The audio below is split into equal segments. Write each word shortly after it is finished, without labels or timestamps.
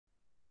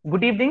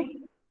Good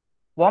evening,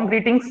 warm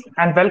greetings,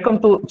 and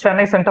welcome to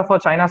Chennai Center for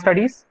China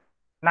Studies,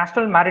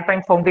 National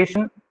Maritime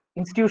Foundation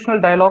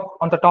institutional dialogue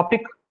on the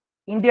topic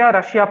India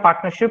Russia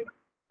Partnership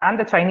and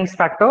the Chinese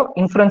Factor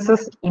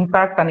Inferences,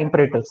 Impact, and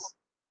Imperatives.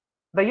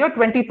 The year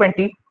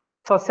 2020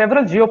 saw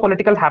several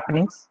geopolitical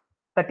happenings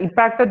that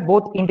impacted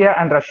both India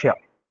and Russia.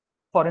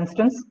 For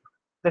instance,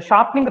 the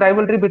sharpening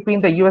rivalry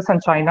between the US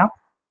and China,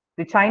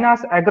 the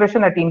China's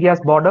aggression at India's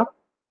border,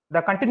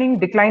 the continuing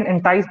decline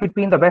in ties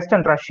between the West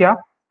and Russia,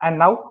 and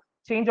now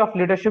change of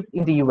leadership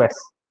in the US.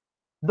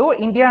 Though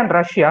India and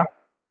Russia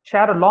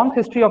share a long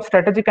history of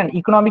strategic and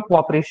economic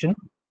cooperation,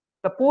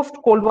 the post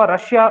Cold War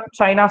Russia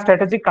China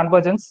strategic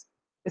convergence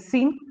is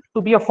seen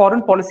to be a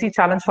foreign policy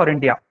challenge for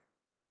India.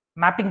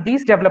 Mapping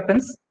these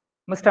developments,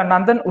 Mr.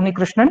 Nandan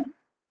Unnikrishnan,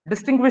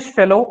 Distinguished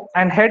Fellow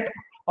and Head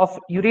of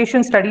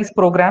Eurasian Studies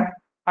Program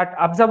at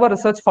Observer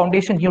Research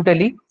Foundation, New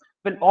Delhi,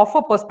 will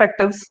offer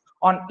perspectives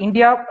on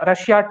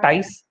India-Russia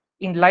ties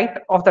in light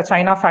of the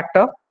China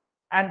factor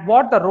and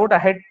what the road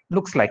ahead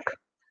looks like.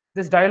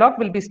 This dialogue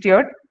will be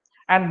steered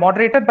and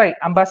moderated by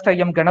Ambassador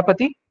M.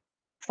 Ganapathy,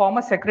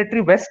 former Secretary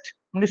West,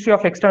 Ministry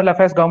of External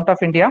Affairs, Government of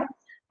India,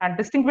 and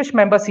distinguished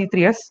member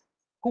C3S,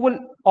 who will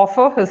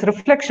offer his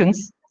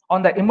reflections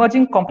on the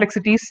emerging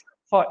complexities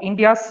for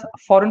India's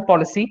foreign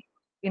policy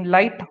in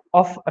light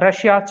of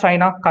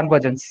Russia-China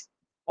convergence.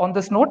 On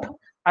this note,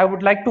 I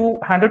would like to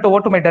hand it over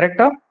to my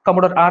director,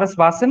 Commodore R.S.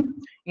 Vasan,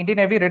 Indian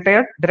Navy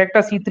retired, Director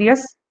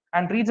C3S,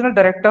 and Regional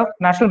Director,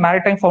 National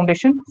Maritime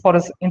Foundation, for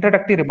his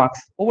introductory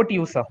remarks. Over to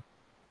you, sir.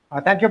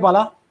 Thank you,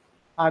 Bala.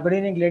 Good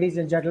evening, ladies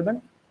and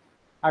gentlemen.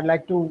 I'd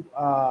like to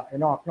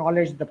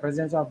acknowledge the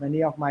presence of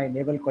many of my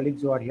naval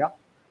colleagues who are here,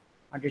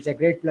 and it's a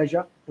great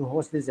pleasure to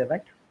host this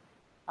event.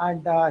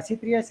 And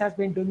C3S has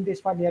been doing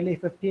this for nearly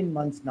 15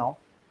 months now.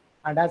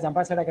 And as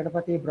Ambassador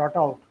Ganapathy brought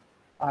out,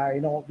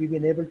 we've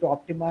been able to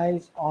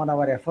optimize on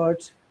our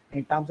efforts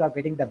in terms of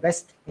getting the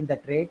best in the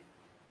trade.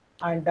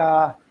 And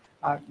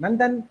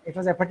Nandan, it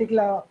was a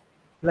particular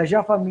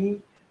pleasure for me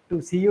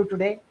to see you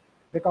today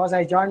because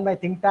I joined my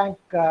think tank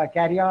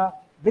carrier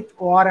with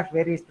ORF,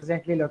 where he is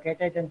presently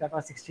located, and that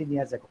was 16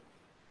 years ago.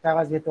 So I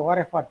was with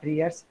ORF for 3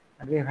 years,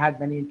 and we've had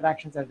many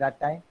interactions at that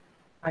time.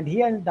 And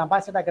he and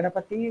Ambassador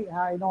Ganapathy,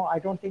 I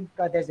don't think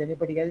there's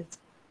anybody else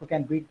who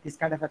can beat this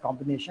kind of a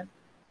combination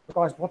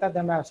because both of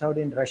them have served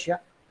in Russia.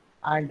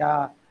 And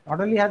not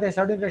only have they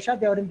served in Russia,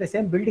 they are in the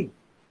same building.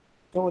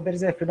 So there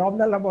is a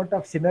phenomenal amount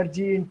of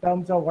synergy in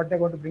terms of what they're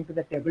going to bring to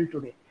the table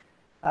today.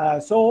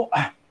 As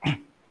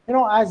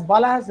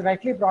Bala has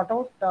rightly brought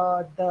out,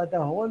 the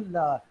whole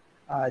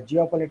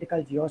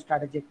geopolitical,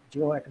 geostrategic,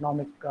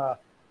 geoeconomic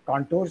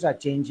contours are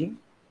changing.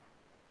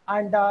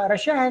 And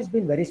Russia has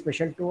been very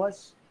special to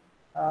us,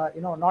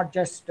 not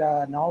just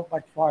now,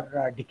 but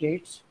for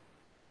decades.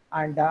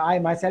 And I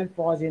myself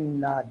was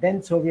in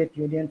then Soviet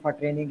Union for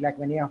training, like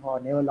many of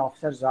our naval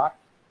officers are.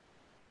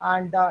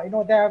 And,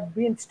 they have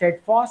been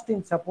steadfast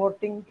in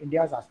supporting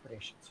India's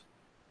aspirations,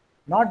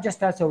 not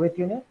just as Soviet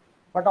Union,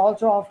 but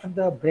also after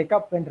the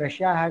breakup when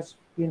Russia has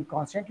been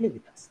constantly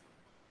with us.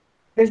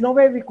 There's no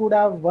way we could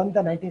have won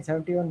the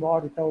 1971 war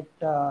without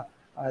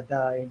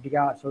the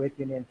India-Soviet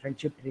Union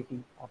Friendship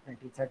Treaty of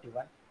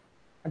 1971.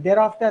 And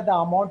thereafter, the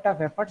amount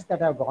of efforts that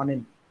have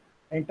gone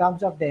in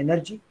terms of the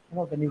energy,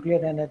 the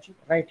nuclear energy,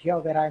 right here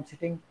where I am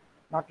sitting,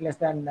 not less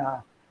than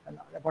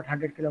about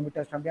 100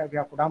 kilometers from here, we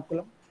have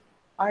Kudamkulam.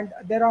 And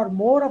there are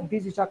more of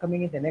these which are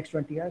coming in the next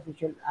 20 years,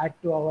 which will add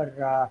to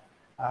our,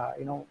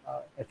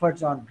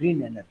 efforts on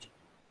green energy.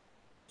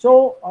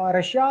 So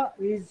Russia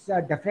is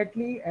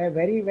definitely a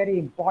very, very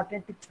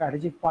important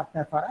strategic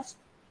partner for us.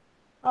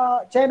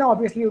 China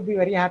obviously would be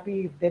very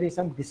happy if there is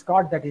some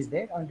discord that is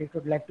there, and it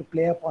would like to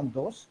play upon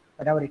those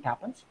whenever it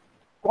happens.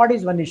 Quad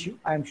is one issue.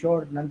 I am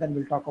sure Nandan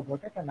will talk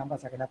about it, and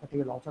Ambassador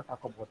Ganapathy will also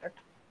talk about it.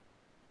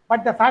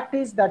 But the fact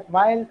is that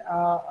while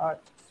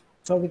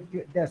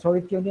the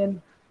Soviet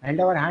Union held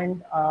our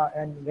hand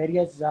in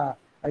various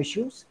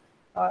issues,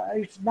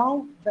 it's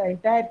now the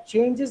entire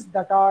changes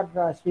that are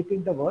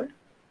sweeping the world.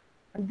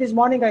 And this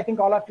morning, I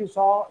think all of you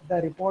saw the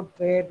report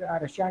where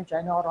Russia and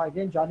China are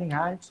again joining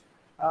hands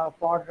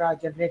for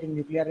generating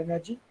nuclear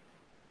energy.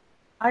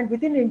 And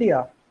within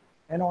India,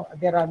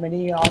 there are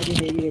many Army,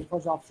 Navy, Air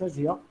Force officers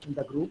here in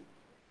the group.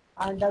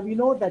 And we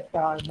know that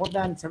more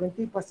than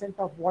 70%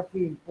 of what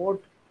we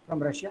import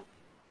from Russia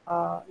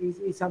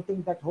is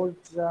something that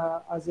holds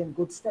us in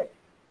good stead.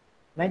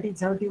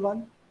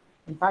 1971,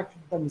 in fact,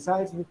 the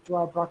missiles which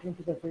were brought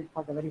into the field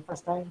for the very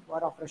first time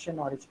were of Russian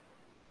origin,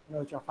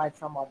 which are fired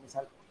from our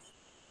missile force.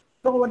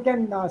 So one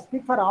can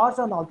speak for hours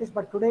on all this,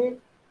 but today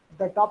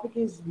the topic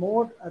is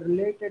more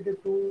related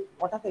to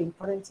what are the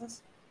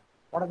inferences,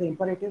 what are the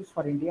imperatives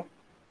for India,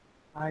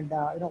 and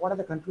what are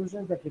the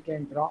conclusions that we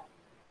can draw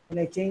in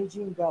a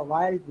changing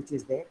world which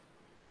is there.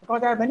 Because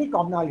there are many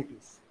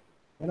commonalities.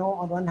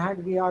 On one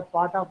hand, we are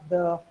part of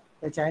the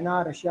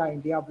China, Russia,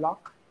 India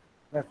bloc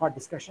for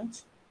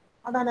discussions.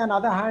 And on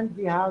another hand,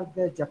 we have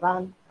the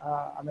Japan,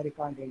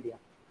 America, and India.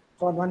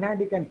 So on one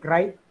hand, you can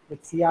cry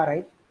with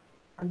CRI,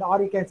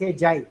 or you can say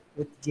Jai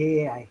with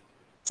JAI.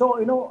 So,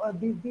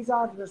 these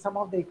are some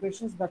of the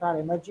equations that are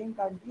emerging,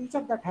 and each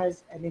of that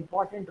has an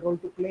important role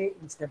to play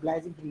in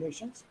stabilizing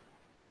relations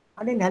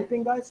and in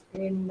helping us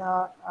in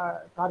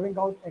carving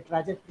out a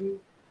trajectory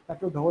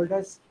that would hold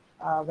us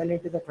well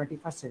into the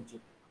 21st century.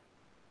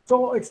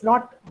 So it's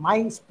not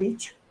my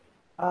speech.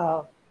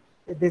 Uh,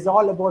 it is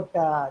all about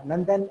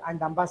Nandan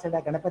and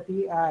Ambassador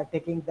Ganapati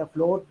taking the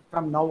floor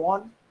from now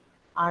on.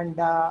 And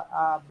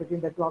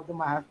between the two of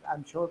them,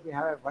 I'm sure we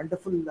have a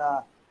wonderful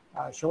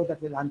show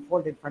that will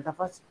unfold in front of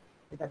us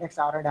in the next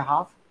hour and a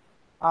half.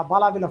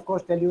 Bala will, of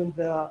course, tell you in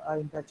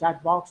the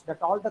chat box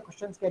that all the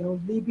questions can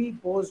only be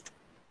posed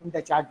in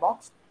the chat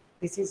box.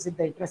 This is in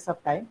the interest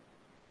of time.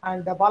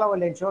 And Bala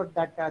will ensure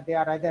that they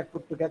are either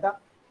put together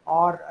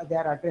or they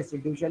are addressed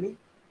individually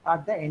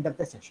at the end of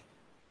the session.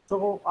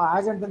 So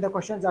as and when the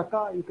questions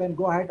occur, you can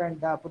go ahead and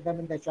put them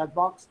in the chat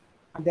box,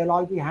 and they'll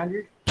all be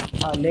handled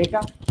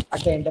later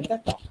at the end of the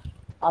talk.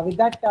 With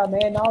that,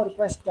 may I now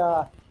request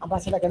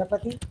Ambassador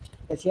Ganapati,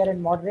 the chair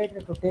and moderator,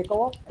 to take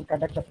over and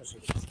conduct the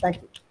proceedings.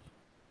 Thank you.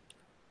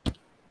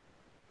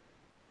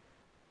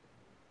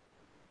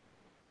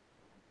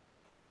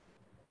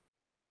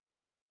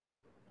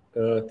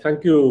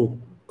 Thank you,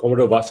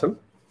 Commodore Vasan.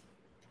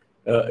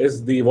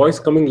 Is the voice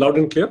coming loud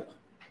and clear?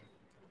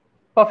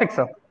 Perfect,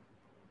 sir.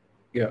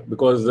 Yeah,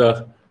 because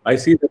I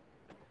see that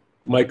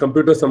my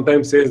computer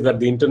sometimes says that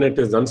the internet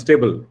is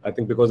unstable, I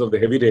think because of the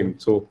heavy rain.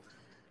 So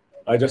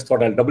I just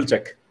thought I'll double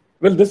check.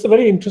 Well, this is a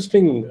very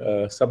interesting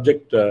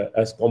subject,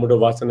 as Commodore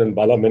Vasan and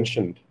Bala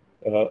mentioned.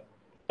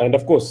 And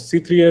of course,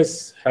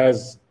 C3S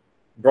has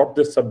brought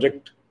this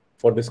subject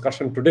for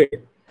discussion today.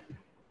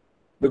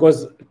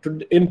 Because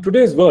in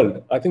today's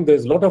world, I think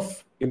there's a lot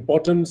of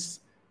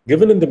importance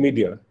given in the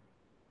media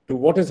to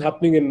what is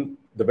happening in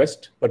the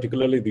West,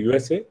 particularly the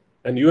USA,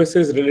 and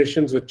USA's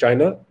relations with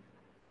China,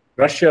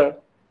 Russia,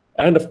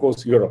 and of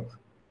course, Europe.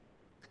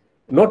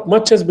 Not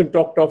much has been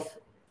talked of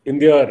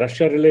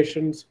India-Russia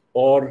relations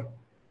or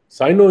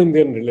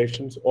Sino-Indian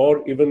relations,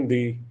 or even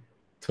the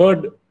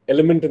third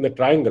element in the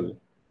triangle,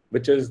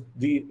 which is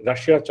the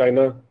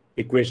Russia-China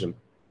equation.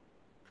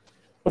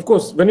 Of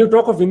course, when you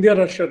talk of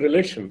India-Russia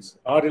relations,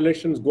 our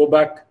relations go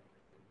back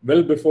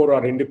well before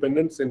our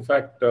independence. In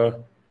fact,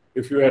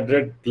 if you had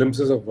read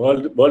glimpses of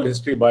world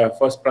history by our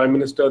first Prime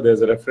Minister,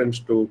 there's a reference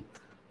to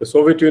the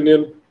Soviet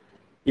Union.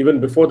 Even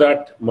before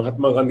that,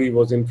 Mahatma Gandhi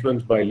was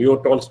influenced by Leo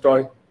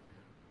Tolstoy.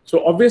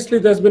 So obviously,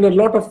 there's been a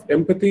lot of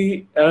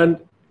empathy and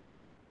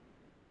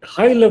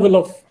high level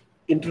of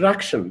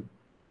interaction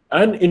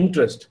and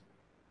interest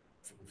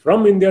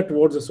from India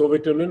towards the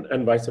Soviet Union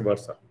and vice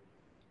versa.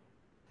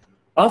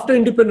 After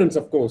independence,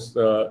 of course,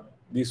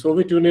 the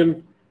Soviet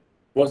Union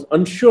was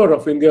unsure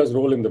of India's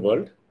role in the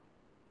world,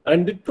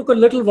 and it took a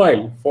little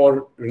while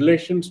for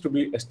relations to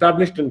be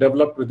established and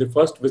developed with the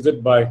first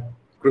visit by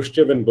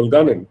Khrushchev and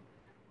Bulganin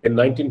in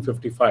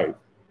 1955.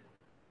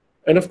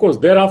 And of course,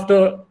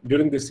 thereafter,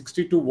 during the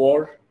 62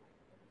 war,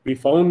 we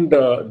found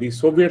the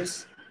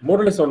Soviets more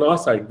or less on our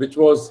side, which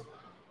was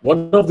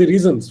one of the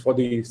reasons for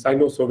the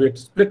Sino-Soviet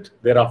split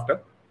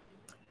thereafter.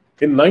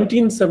 In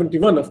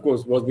 1971, of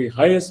course, was the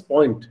highest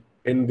point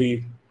in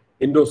the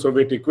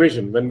Indo-Soviet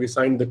equation when we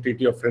signed the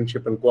Treaty of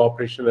Friendship and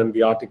Cooperation and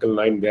the Article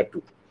 9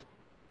 thereto.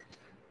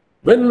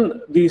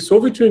 When the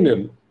Soviet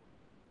Union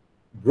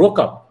broke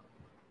up,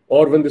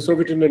 or when the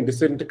Soviet Union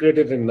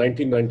disintegrated in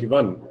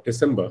 1991,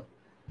 December,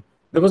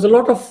 there was a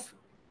lot of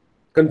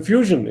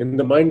confusion in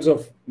the minds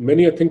of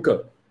many a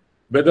thinker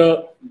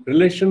whether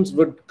relations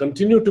would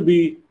continue to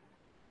be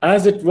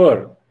as it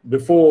were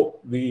before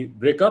the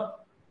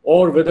breakup,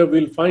 or whether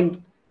we'll find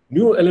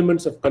new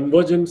elements of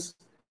convergence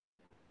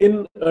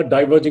in a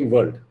diverging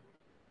world.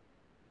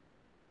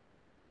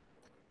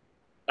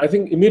 I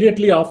think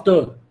immediately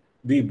after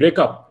the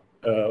breakup,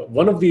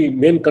 one of the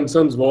main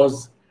concerns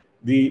was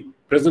the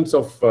presence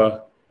of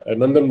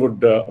Nandan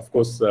would, of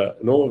course,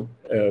 know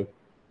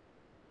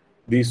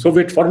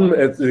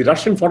the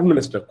Russian foreign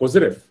minister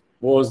Kozyrev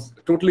was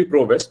totally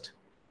pro-West,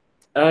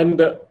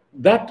 and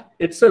that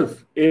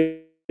itself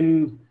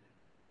in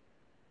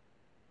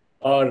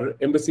our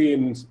embassy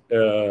in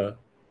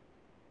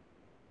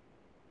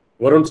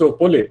Vorontsov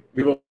Pole,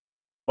 we were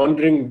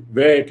wondering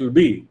where it will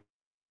be.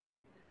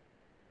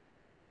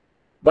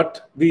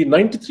 But the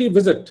 93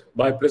 visit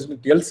by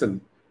President Yeltsin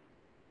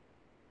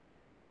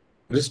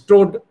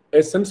restored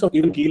a sense of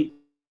even keel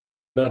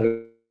in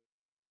our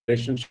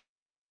relationship.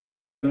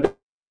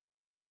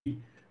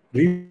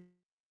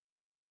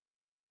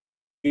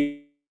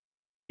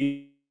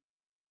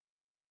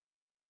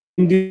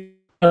 The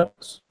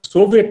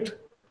Soviet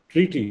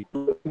treaty,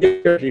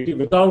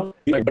 without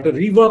but a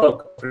rework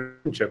of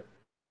relationship.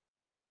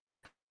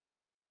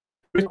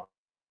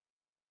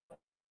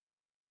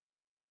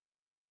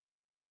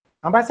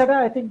 Ambassador,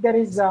 I think there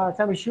is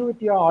some issue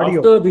with your audio.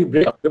 After the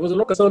breakup, there was a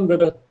lot of concern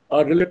whether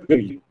our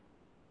relative,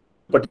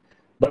 but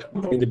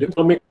in the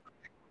diplomatic.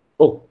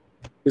 Oh,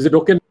 is it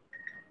okay?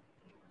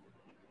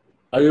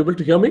 Are you able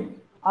to hear me?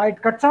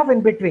 It cuts off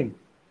in between.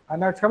 And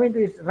now it's coming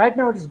to right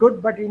now. It's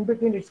good, but in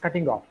between it's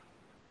cutting off.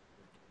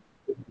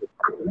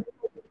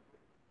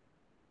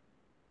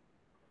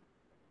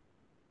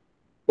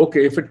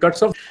 Okay, if it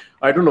cuts off,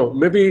 I don't know.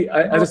 Maybe,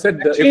 as I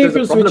said, Actually, if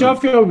you switch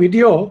off your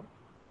video,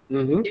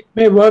 it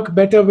may work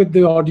better with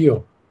the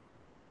audio.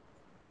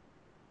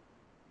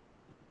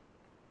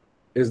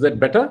 Is that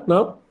better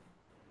now?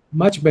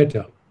 Much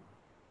better.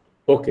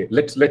 Okay,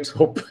 let's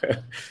hope.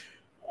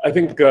 I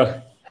think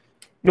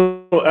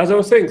no. As I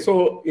was saying,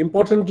 so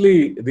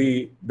importantly,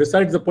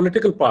 besides the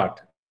political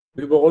part,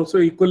 we were also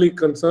equally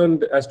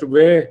concerned as to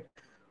where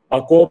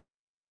our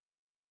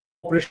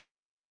cooperation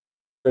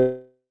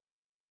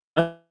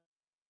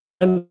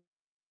and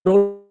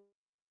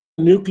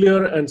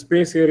nuclear and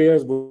space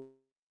areas would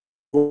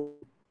go.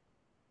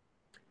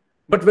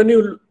 But when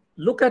you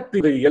look at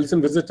the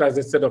Yeltsin visit, as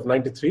I said, of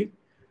 '93,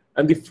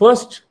 and the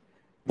first,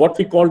 what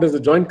we called as the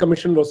Joint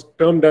Commission was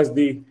termed as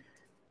the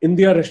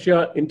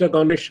India-Russia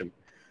Intergovernation.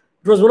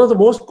 It was one of the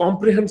most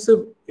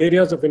comprehensive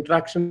areas of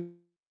interaction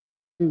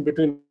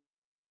between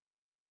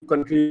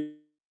countries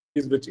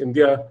with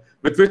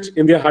which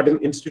India had an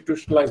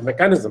institutionalized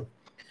mechanism.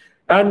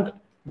 And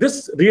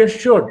this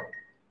reassured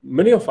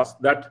many of us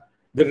that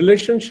the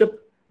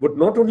relationship would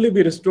not only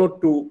be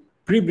restored to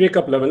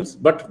pre-breakup levels,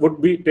 but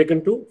would be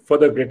taken to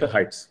further greater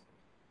heights.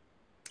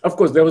 Of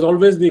course, there was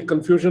always the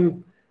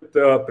confusion with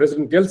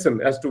President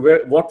Yeltsin as to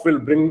what will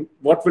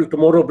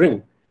tomorrow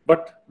bring,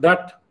 but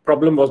that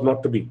problem was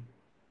not to be.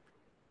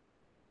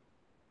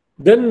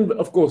 Then,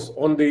 of course,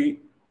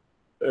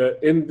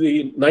 in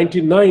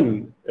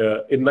 '99,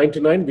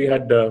 we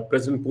had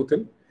President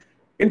Putin.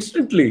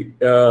 Instantly,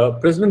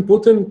 President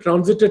Putin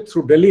transited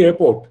through Delhi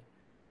airport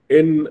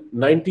in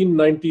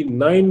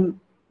 1999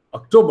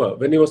 October,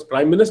 when he was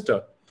Prime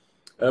Minister,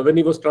 when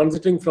he was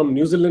transiting from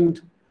New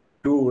Zealand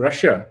to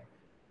Russia.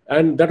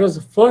 And that was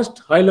the first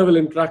high-level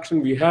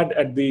interaction we had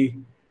at the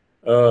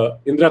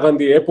Indira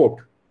Gandhi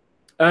airport.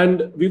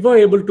 And we were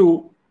able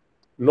to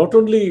not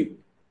only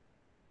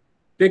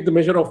take the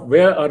measure of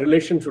where our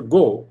relation should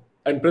go,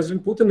 and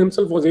President Putin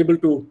himself was able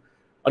to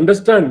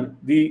understand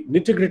the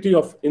nitty-gritty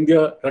of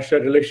India-Russia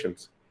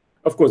relations.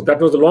 Of course, that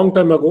was a long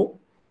time ago.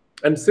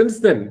 And since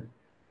then,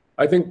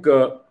 I think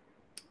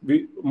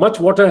much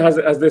water has,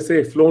 as they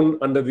say, flown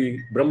under the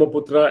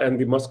Brahmaputra and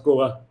the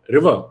Moskova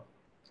River.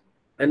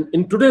 And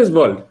in today's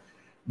world,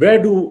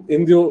 where do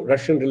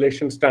Indo-Russian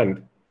relations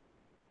stand?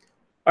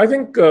 I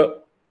think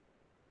a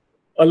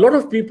lot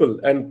of people,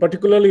 and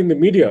particularly in the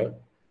media,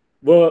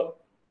 were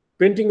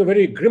painting a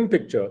very grim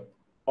picture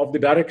of the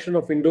direction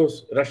of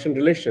Indo-Russian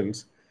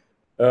relations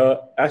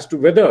as to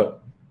whether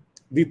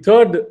the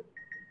third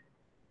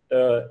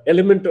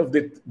element of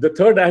the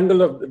third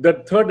angle of the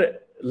third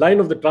line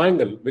of the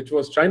triangle, which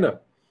was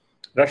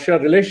China-Russia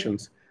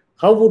relations,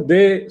 how would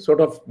they sort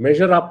of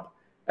measure up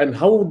and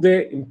how would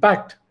they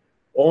impact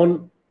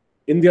on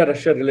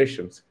India-Russia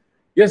relations?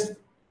 Yes,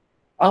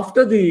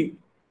 after the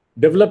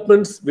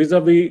developments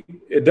vis-a-vis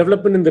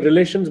development in the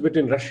relations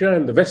between Russia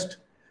and the West,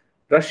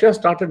 Russia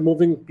started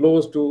moving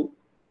close to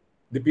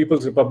the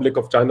People's Republic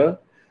of China,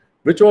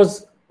 which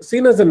was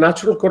seen as a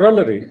natural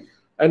corollary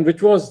and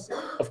which was,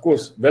 of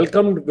course,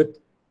 welcomed with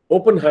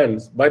open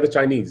hands by the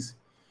Chinese.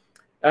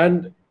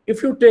 And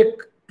if you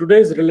take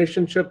today's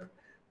relationship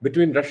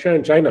between Russia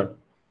and China,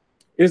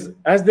 is,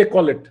 as they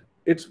call it,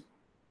 it's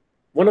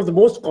one of the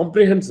most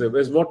comprehensive,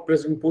 is what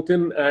President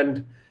Putin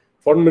and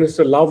Foreign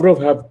Minister Lavrov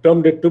have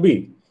termed it to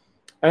be.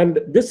 And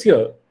this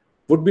year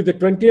would be the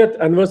 20th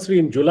anniversary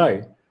in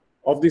July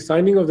of the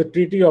signing of the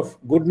Treaty of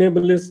Good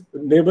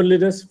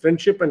Neighborliness,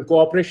 Friendship and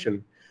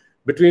Cooperation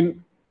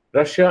between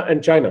Russia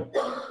and China.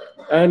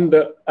 And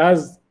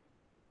as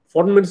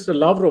Foreign Minister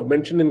Lavrov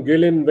mentioned in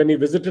Guilin when he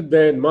visited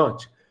there in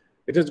March,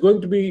 it is going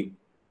to be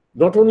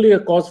not only a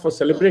cause for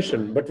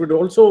celebration, but would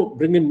also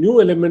bring in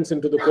new elements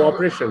into the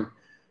cooperation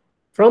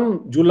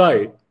from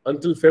July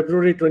until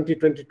February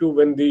 2022,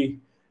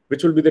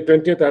 which will be the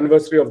 20th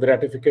anniversary of the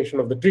ratification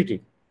of the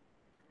treaty.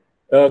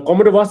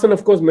 Commodore Vasan,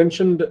 of course,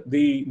 mentioned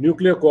the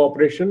nuclear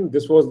cooperation.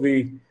 This was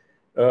the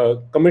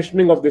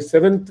commissioning of the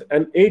 7th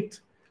and 8th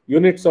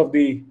units of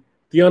the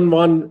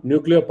Tianwan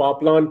nuclear power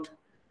plant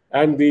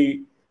and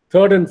the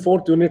 3rd and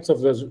 4th units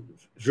of the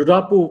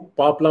Zhudapu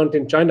power plant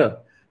in China,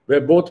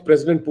 where both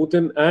President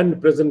Putin and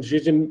President Xi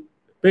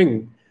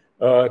Jinping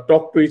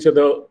talked to each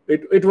other.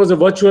 It was a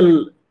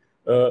virtual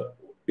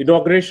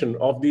inauguration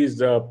of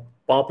these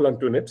power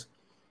plant units.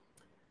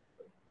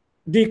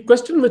 The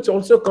question which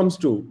also comes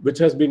to, which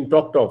has been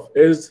talked of,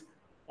 is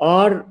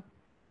are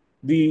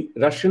the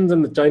Russians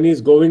and the Chinese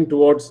going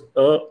towards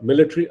a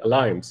military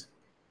alliance?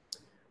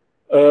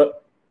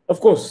 Of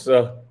course,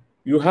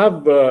 you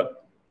have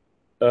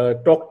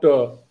talked,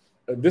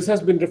 this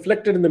has been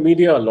reflected in the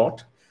media a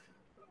lot,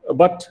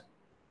 but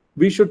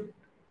we should,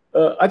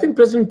 I think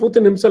President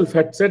Putin himself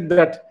had said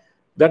that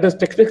that is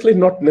technically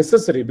not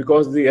necessary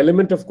because the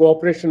element of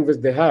cooperation which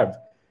they have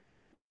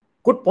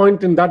could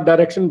point in that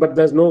direction, but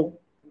there's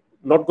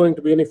not going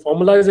to be any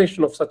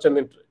formalization of such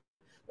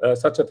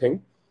a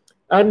thing.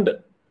 And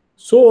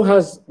so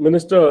has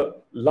Minister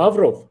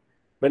Lavrov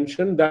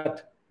mentioned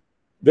that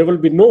there will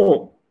be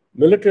no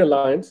military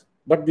alliance,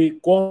 but the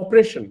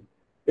cooperation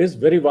is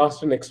very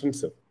vast and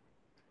extensive.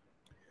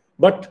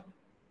 But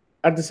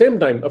at the same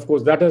time, of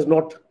course, that has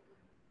not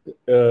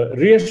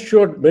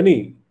reassured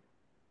many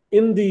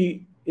in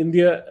the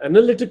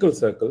analytical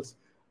circles.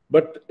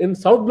 But in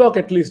South Bloc,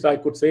 at least, I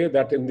could say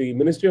that in the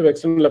Ministry of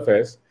External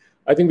Affairs,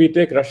 I think we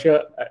take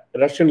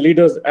Russian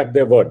leaders at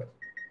their word.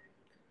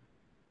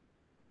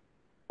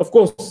 Of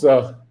course,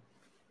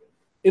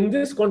 in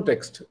this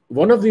context,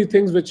 one of the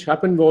things which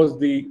happened was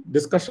the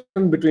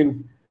discussion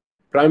between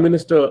Prime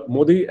Minister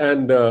Modi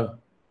and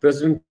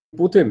President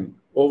Putin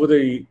over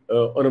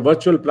on a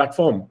virtual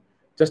platform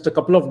just a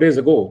couple of days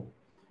ago.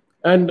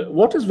 And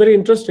what is very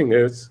interesting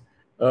is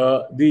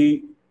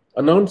the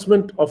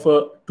announcement of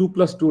a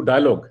 2+2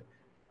 dialogue.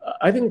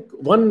 I think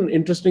one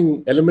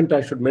interesting element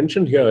I should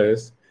mention here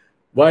is,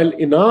 while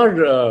in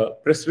our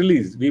press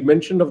release we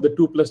mentioned of the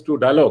 2+2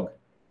 dialogue,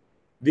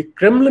 the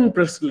Kremlin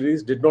press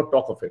release did not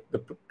talk of it. The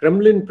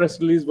Kremlin press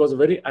release was a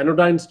very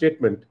anodyne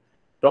statement,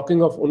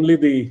 talking of only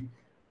the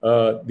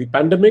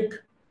pandemic.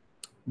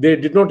 They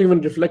did not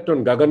even reflect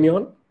on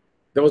Gaganyaan.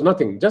 There was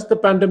nothing, just the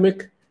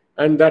pandemic,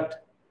 and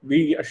that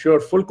we assure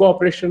full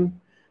cooperation,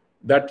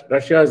 that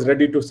Russia is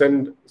ready to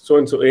send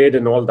so-and-so aid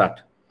and all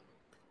that.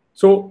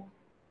 So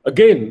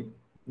again,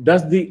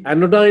 does the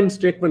anodyne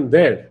statement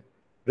there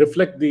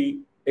reflect the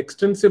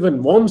extensive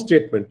and warm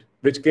statement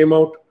which came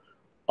out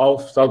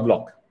of South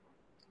Bloc?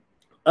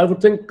 I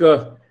would think,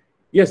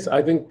 yes,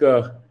 I think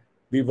the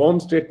warm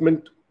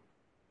statement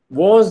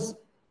was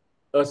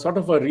a sort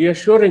of a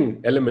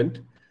reassuring element,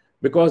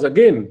 because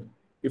again,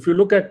 if you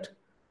look at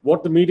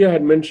what the media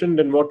had mentioned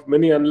and what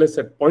many analysts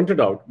had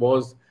pointed out,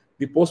 was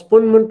the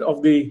postponement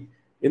of the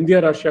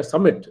India-Russia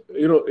summit.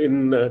 You know,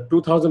 in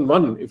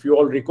 2001, if you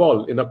all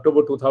recall, in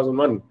October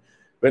 2001,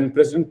 when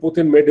President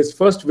Putin made his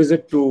first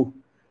visit to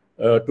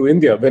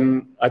India,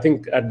 when I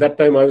think at that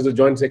time I was the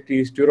Joint Secretary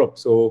East Europe,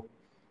 so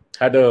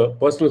had a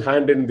personal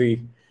hand in the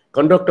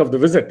conduct of the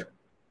visit.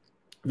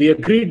 We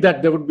agreed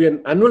that there would be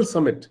an annual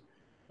summit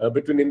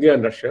between India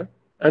and Russia,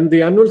 and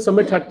the annual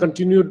summit had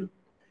continued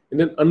in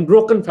an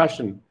unbroken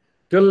fashion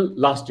till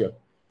last year.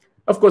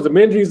 Of course, the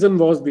main reason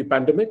was the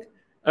pandemic,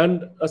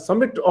 and a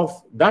summit of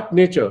that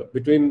nature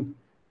between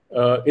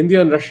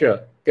India and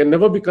Russia can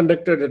never be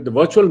conducted at the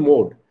virtual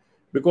mode,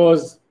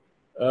 because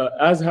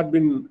as had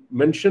been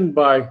mentioned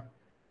by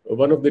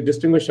one of the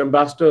distinguished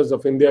ambassadors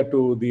of India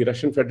to the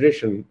Russian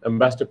Federation,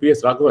 Ambassador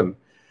P.S. Raghavan,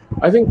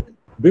 I think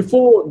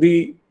before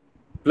the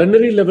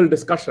plenary level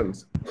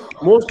discussions,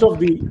 most of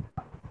the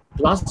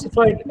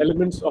classified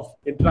elements of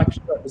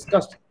interaction are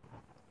discussed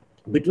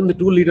between the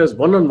two leaders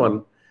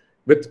one-on-one,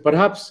 with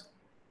perhaps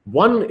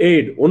one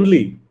aide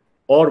only,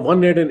 or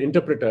one aide and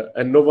interpreter,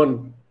 and no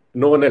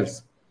one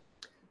else.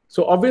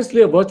 So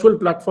obviously a virtual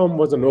platform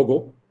was a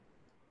no-go.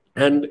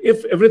 And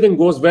if everything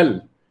goes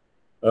well,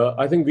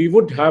 I think we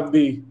would have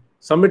the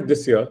summit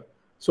this year.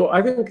 So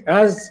I think,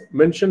 as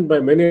mentioned by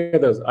many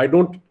others, I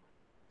don't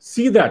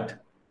see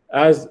that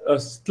as a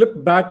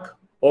slip back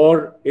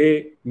or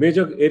a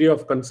major area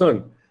of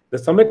concern. The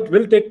summit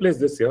will take place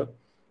this year,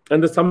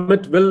 and the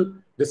summit will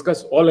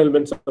discuss all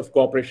elements of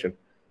cooperation.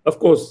 Of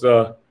course,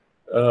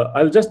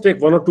 I'll just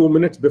take 1 or 2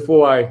 minutes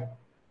before I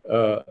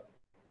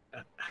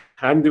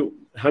hand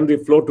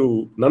the floor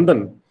to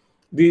Nandan.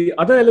 The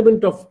other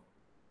element of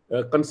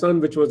concern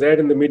which was aired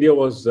in the media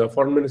was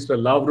Foreign Minister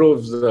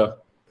Lavrov's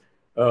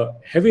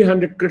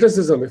heavy-handed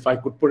criticism, if I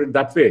could put it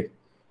that way,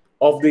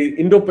 of the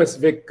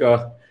Indo-Pacific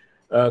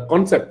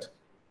concept.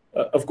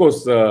 Of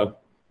course,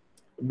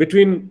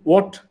 between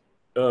what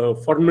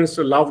Foreign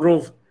Minister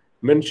Lavrov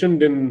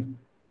mentioned in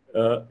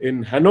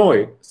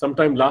Hanoi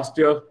sometime last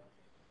year,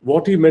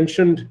 what he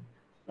mentioned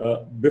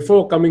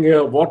before coming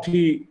here, what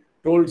he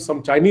told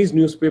some Chinese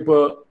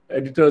newspaper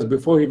editors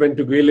before he went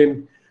to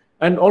Guilin,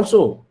 and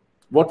also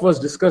what was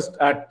discussed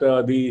at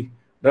the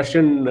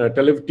Russian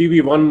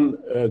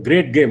TV1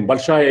 great game,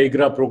 Balshaya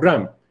Igra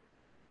program,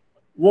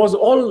 was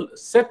all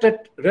set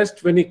at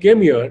rest when he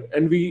came here,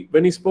 and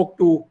when he spoke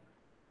to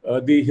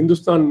the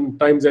Hindustan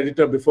Times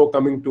editor before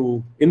coming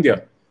to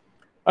India.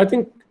 I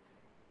think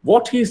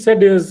what he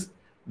said is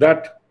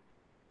that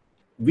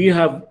we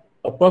have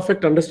a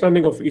perfect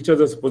understanding of each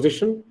other's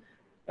position,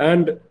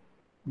 and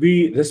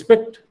we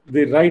respect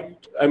the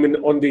right, I mean,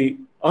 on the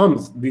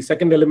arms, the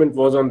second element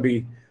was on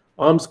the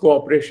arms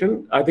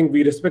cooperation. I think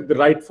we respect the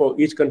right for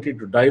each country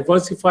to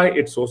diversify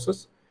its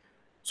sources.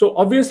 So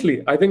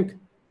obviously, I think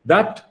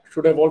that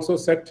should have also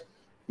set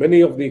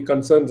many of the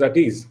concerns at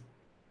ease.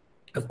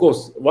 Of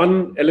course,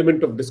 one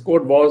element of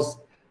discord was,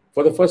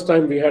 for the first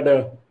time, we had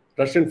a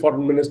Russian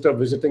foreign minister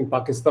visiting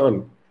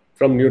Pakistan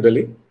from New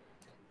Delhi.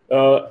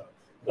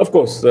 Of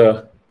course,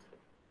 that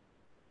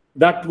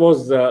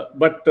was,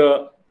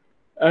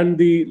 and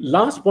the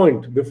last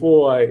point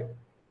before I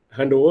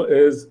hand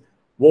over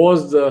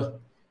was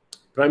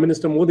Prime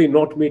Minister Modi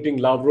not meeting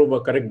Lavrov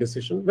a correct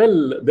decision?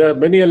 Well, there are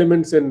many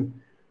elements in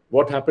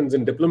what happens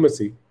in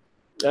diplomacy.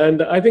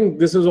 And I think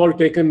this is all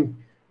taken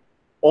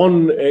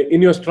on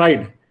in your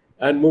stride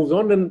and moves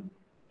on. And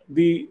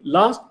the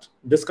last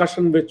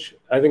discussion, which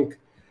I think,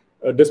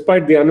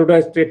 despite the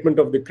anodized statement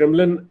of the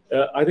Kremlin,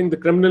 I think the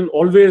Kremlin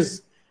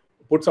always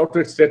puts out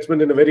its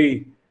statement in a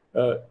very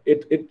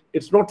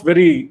it's not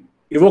very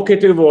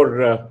evocative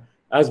or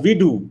as we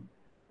do.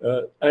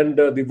 And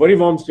the very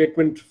warm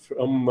statement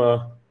from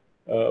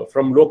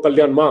Lok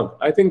Kalyan Marg,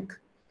 I think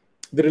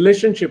the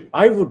relationship,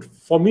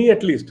 for me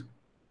at least,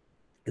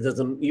 it is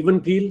an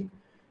even keel,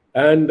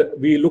 and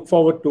we look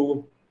forward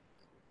to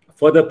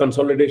further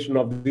consolidation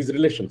of these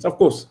relations. Of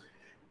course,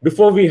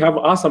 before we have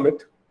our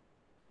summit,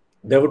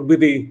 there would be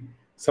the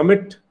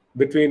summit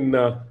between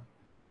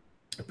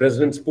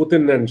Presidents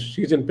Putin and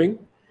Xi Jinping,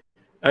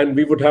 and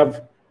we would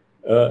have,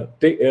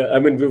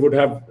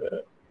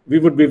 we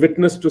would be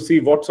witness to see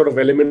what sort of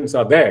elements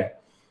are there.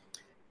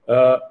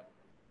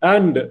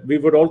 And we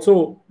would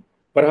also,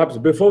 perhaps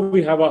before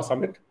we have our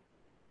summit,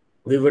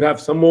 we would have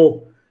some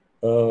more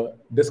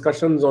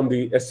discussions on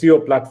the SCO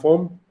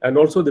platform and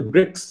also the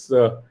BRICS,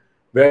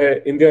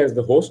 where India is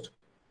the host.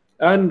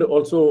 And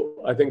also,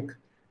 I think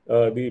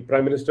the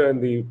Prime Minister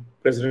and the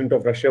President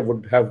of Russia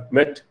would have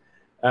met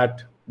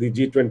at the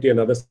G20 and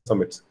other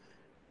summits.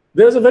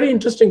 There's a very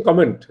interesting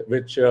comment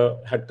which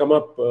had come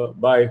up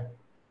by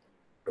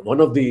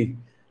one of the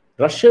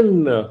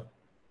Russian, it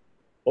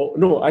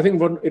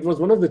was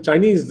one of the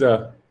Chinese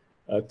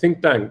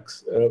think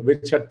tanks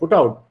which had put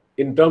out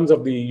in terms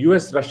of the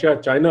US, Russia,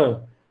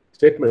 China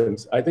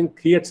statements. I think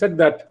he had said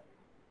that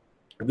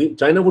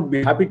China would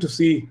be happy to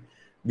see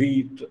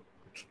the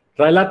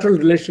trilateral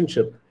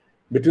relationship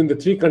between the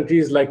three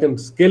countries like a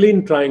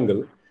scalene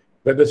triangle,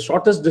 where the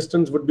shortest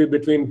distance would be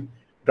between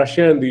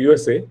Russia and the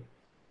USA.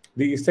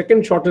 The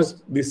second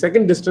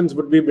distance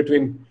would be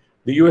between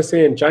the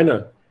USA and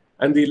China,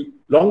 and the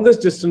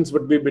longest distance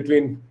would be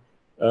between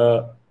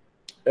Russia.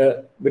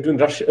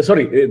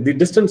 The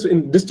distance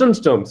in distance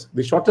terms,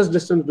 the shortest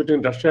distance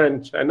between Russia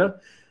and China,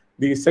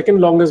 the second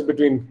longest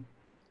between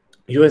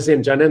USA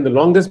and China, and the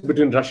longest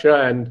between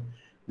Russia and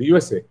the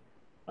USA.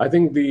 I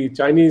think the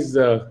Chinese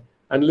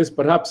analysts,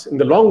 perhaps in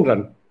the long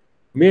run,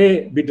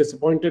 may be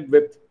disappointed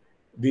with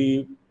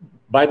the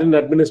Biden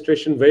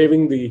administration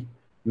waiving the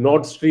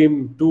Nord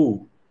Stream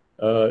 2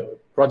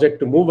 project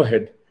to move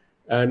ahead,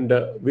 and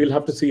we'll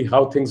have to see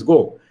how things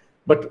go.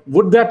 But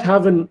would that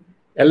have an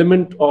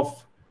element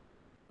of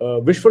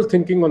wishful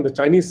thinking on the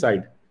Chinese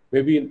side?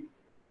 Maybe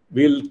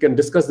we can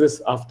discuss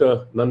this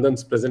after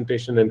Nandan's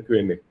presentation and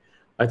Q&A.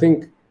 I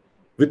think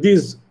with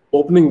these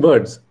opening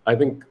words,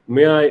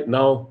 may I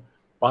now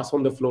pass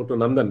on the floor to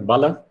Nandan.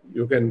 Bala,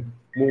 you can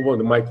move on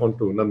the mic on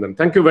to Nandan.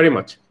 Thank you very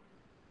much.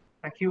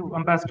 Thank you,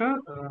 Ambassador.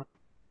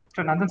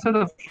 Mr. Nandan, sir,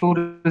 the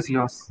floor is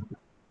yours.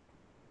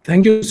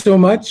 Thank you so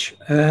much,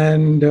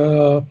 and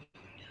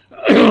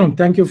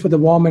thank you for the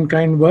warm and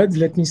kind words.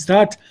 Let me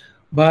start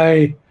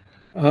by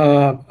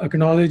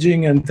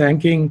acknowledging and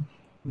thanking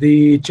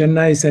the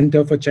Chennai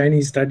Center for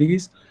Chinese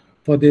Studies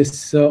for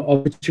this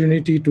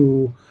opportunity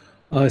to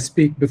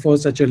speak before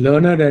such a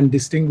learned and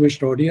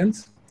distinguished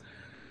audience.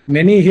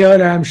 Many here,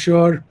 I am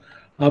sure,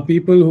 are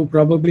people who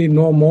probably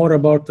know more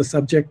about the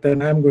subject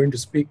than I'm going to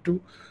speak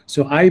to.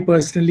 So I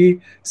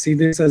personally see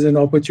this as an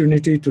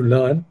opportunity to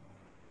learn.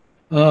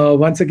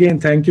 Once again,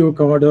 thank you,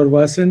 Commodore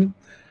Vasan.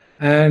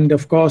 And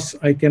of course,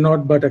 I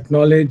cannot but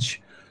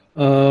acknowledge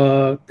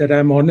that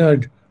I'm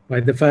honored by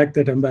the fact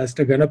that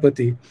Ambassador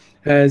Ganapathy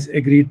has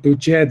agreed to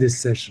chair this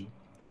session.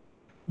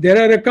 There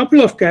are a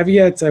couple of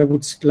caveats I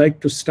would like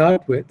to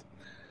start with.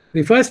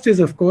 The first is,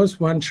 of course,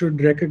 one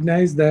should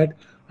recognize that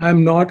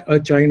I'm not a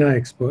China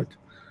expert.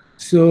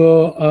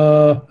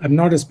 So I'm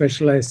not a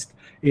specialist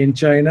in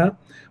China,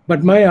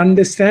 but my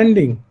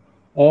understanding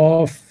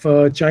of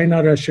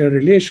China-Russia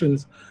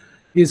relations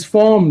is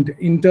formed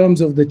in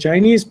terms of the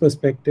Chinese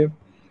perspective,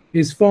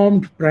 is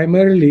formed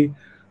primarily,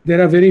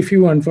 there are very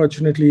few,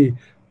 unfortunately,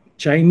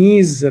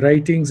 Chinese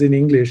writings in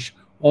English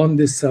on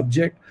this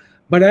subject,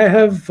 but I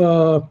have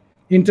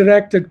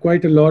interacted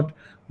quite a lot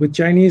with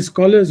Chinese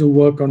scholars who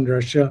work on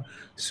Russia.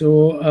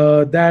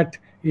 So that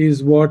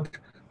is what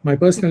my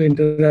personal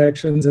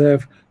interactions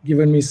have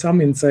given me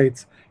some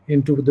insights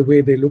into the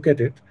way they look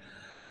at it.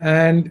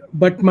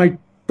 But my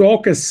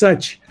talk as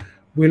such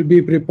will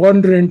be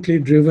preponderantly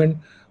driven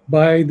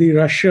by the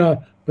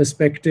Russia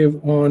perspective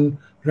on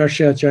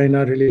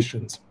Russia-China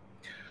relations.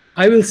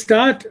 I will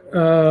start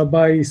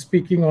by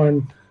speaking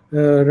on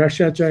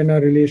Russia-China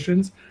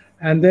relations,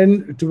 and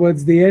then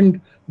towards the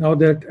end, now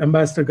that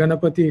Ambassador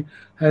Ganapathy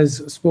has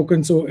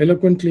spoken so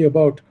eloquently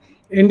about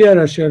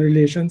India-Russia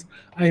relations,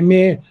 I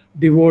may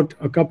devote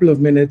a couple of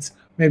minutes,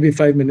 maybe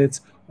 5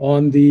 minutes,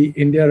 on the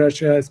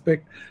India-Russia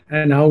aspect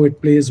and how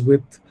it plays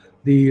with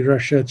the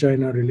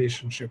Russia-China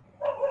relationship.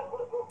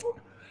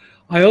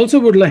 I also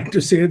would like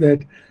to say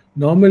that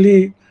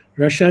normally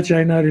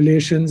Russia-China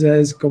relations,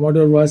 as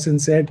Commodore Vasan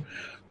said,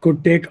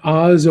 could take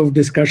hours of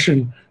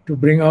discussion to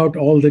bring out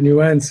all the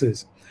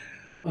nuances.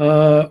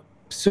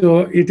 So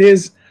it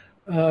is,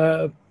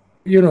 I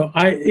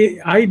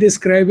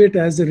describe it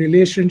as a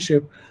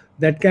relationship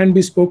that can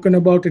be spoken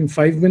about in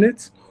 5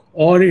 minutes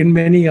or in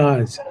many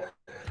hours.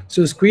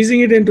 So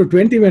squeezing it into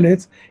 20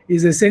 minutes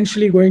is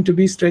essentially going to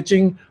be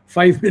stretching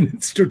 5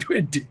 minutes to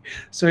 20.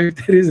 So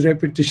if there is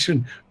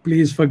repetition,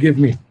 please forgive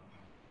me.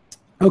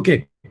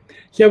 Okay,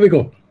 here we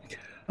go.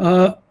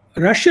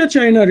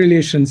 Russia-China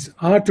relations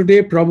are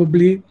today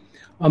probably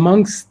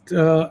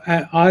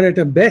are at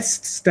a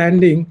best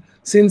standing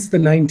since the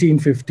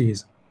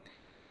 1950s.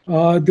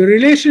 The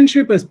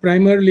relationship has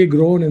primarily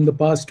grown in the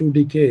past 2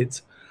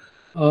 decades,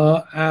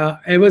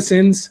 ever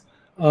since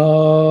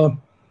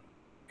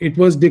it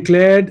was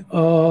declared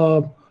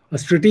a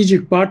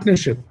strategic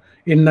partnership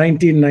in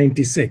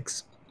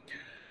 1996.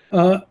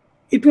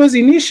 It was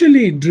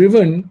initially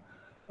driven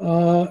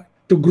to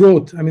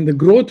growth. I mean, the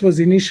growth was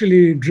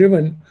initially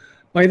driven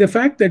by the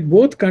fact that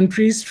both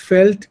countries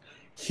felt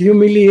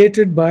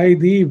humiliated by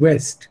the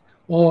West,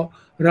 or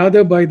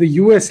rather by the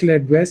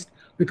US-led West,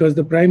 because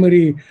the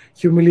primary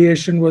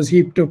humiliation was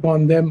heaped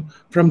upon them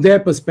from their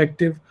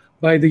perspective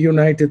by the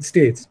United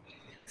States.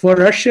 For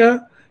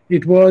Russia,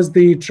 it was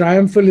the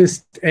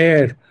triumphalist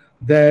air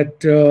that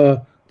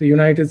the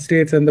United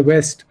States and the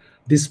West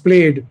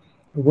displayed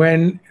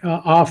when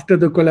after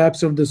the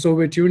collapse of the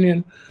Soviet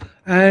Union.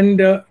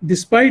 And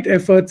despite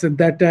efforts at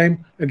that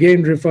time,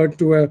 again referred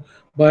to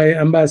by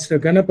Ambassador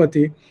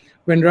Ganapathy,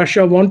 when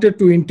Russia wanted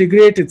to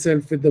integrate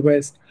itself with the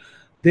West,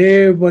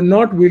 they were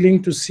not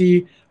willing to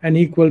see an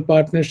equal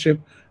partnership.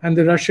 And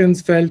the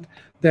Russians felt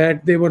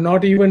that they were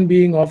not even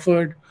being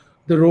offered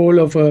the role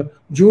of a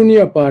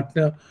junior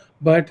partner,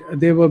 but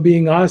they were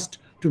being asked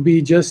to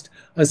be just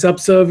a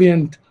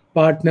subservient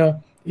partner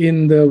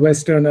in the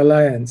Western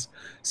alliance.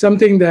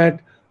 Something that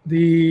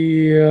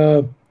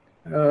the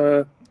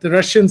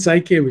Russian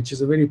psyche, which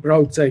is a very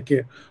proud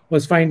psyche,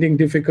 was finding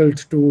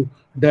difficult to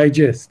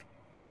digest.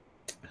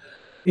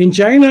 In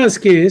China's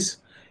case,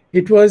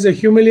 it was a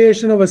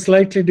humiliation of a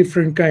slightly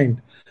different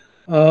kind.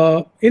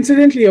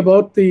 Incidentally,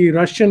 about the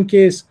Russian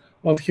case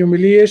of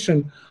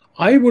humiliation,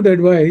 I would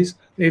advise,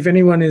 if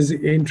anyone is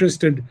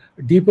interested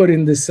deeper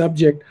in this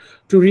subject,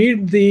 to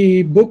read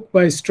the book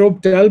by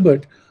Strobe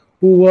Talbot,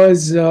 who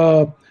was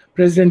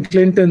President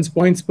Clinton's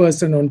points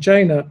person on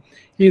China.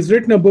 He's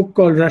written a book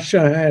called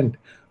Russia Hand,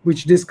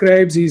 which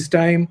describes his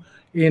time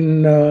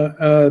in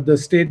the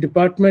State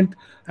Department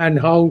and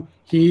how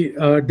he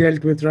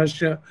dealt with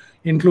Russia,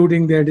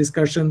 including their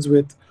discussions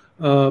with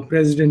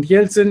President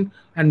Yeltsin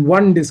and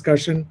one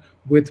discussion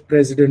with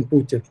President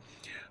Putin.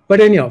 But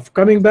anyhow,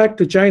 coming back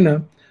to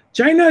China,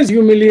 China's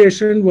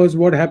humiliation was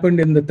what happened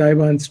in the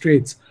Taiwan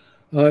Straits.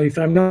 If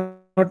I'm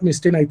not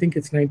mistaken, I think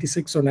it's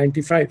 96 or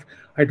 95.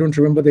 I don't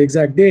remember the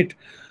exact date.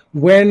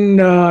 When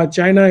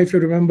China, if you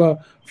remember,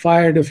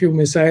 fired a few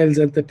missiles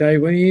at the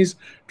Taiwanese,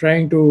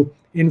 trying to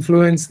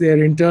influence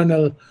their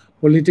internal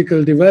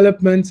political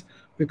developments,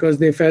 because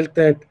they felt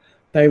that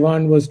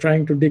Taiwan was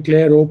trying to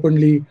declare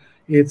openly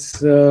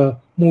its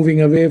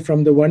moving away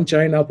from the one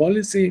China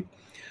policy.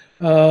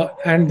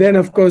 And then,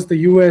 of course, the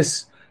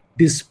US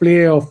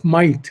display of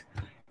might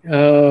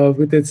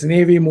with its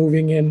navy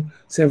moving in,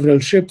 several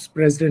ships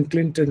President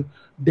Clinton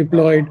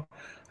deployed.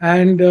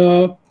 And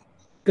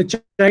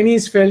the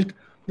Chinese felt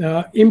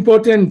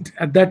impotent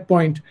at that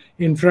point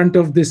in front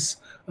of this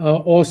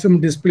awesome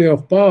display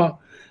of power.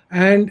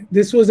 And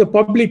this was a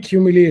public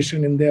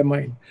humiliation in their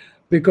mind,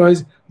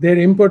 because their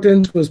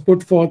impotence was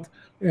put forth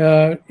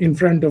in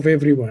front of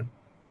everyone.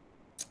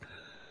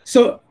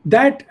 So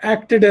that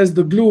acted as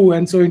the glue.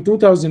 And so in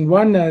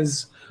 2001,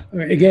 as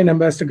again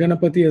Ambassador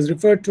Ganapathy has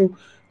referred to,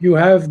 you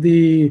have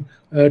the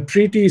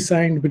treaty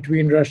signed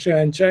between Russia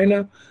and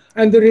China,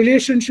 and the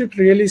relationship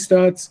really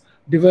starts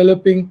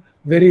developing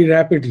very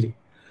rapidly.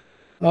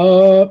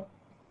 There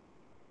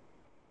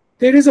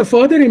is a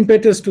further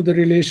impetus to the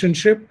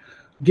relationship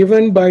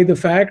given by the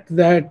fact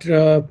that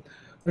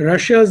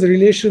Russia's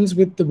relations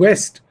with the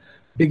West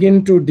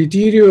begin to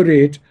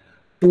deteriorate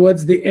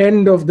towards the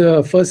end of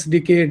the first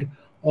decade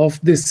of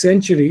this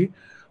century,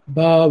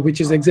 which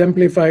is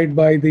exemplified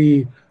by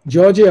the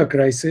Georgia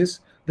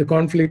crisis, the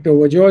conflict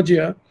over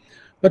Georgia.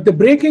 But the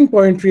breaking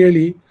point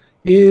really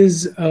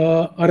is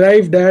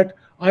arrived at,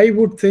 I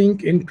would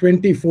think, in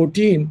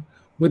 2014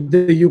 with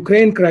the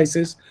Ukraine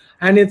crisis,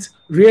 and it's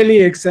really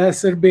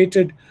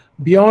exacerbated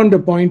beyond a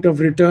point of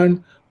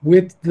return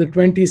with the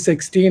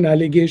 2016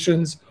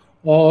 allegations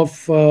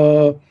of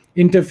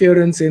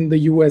interference in the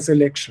US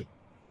election.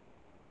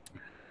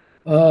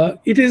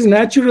 It is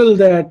natural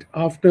that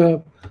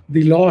after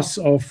the loss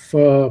of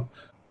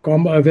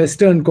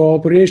Western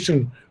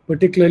cooperation,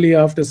 particularly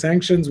after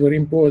sanctions were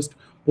imposed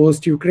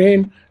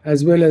post-Ukraine,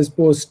 as well as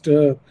post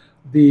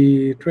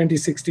the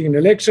 2016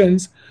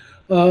 elections,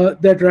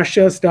 that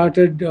Russia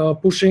started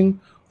pushing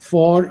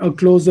for a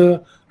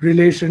closer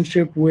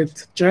relationship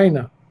with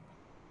China.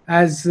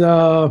 As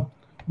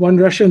one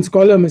Russian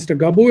scholar, Mr.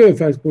 Gabuev,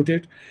 has put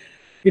it,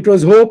 it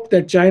was hoped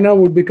that China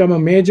would become a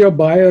major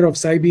buyer of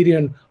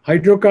Siberian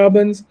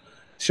hydrocarbons.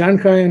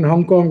 Shanghai and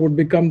Hong Kong would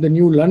become the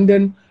new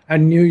London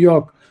and New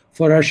York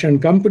for Russian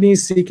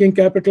companies seeking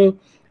capital,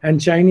 and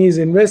Chinese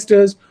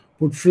investors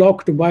would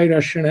flock to buy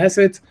Russian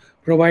assets,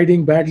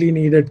 providing badly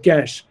needed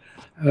cash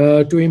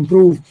to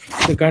improve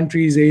the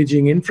country's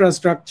aging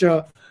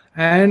infrastructure,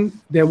 and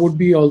there would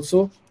be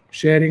also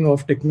sharing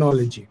of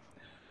technology.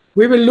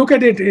 We will look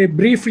at it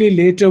briefly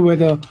later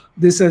whether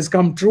this has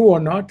come true or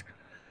not,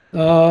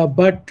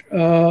 but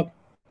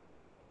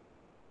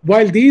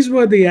while these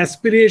were the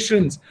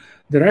aspirations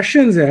the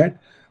Russians had,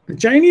 the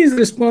Chinese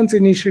response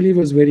initially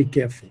was very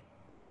careful.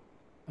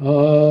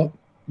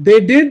 They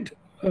did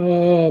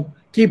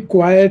keep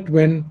quiet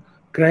when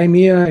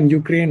Crimea and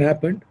Ukraine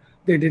happened.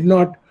 They did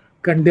not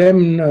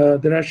condemn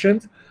the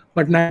Russians,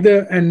 but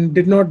neither, and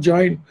did not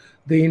join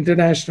the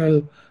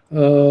international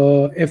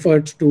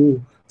effort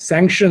to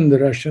sanction the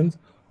Russians,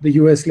 the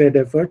US-led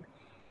effort.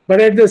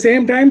 But at the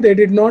same time, they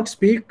did not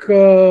speak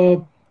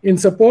in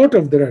support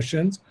of the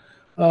Russians.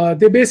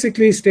 They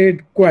basically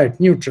stayed quiet,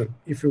 neutral,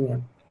 if you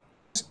want.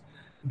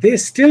 They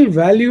still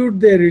valued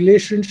their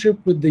relationship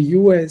with the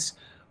US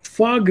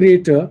far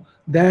greater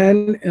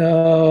than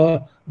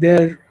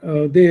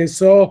they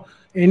saw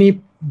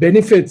any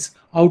benefits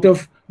out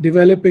of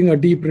developing a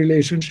deep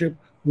relationship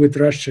with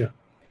Russia.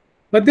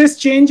 But this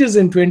changes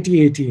in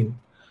 2018.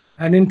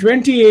 And in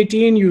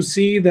 2018, you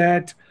see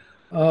that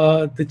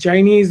the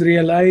Chinese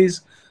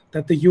realize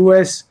that the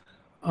US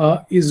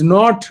is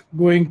not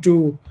going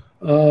to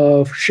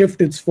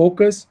shift its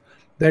focus,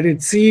 that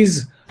it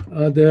sees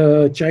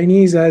the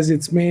Chinese as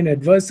its main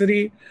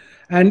adversary,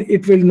 and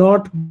it will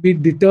not be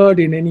deterred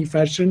in any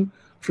fashion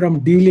from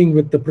dealing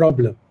with the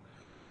problem.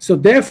 So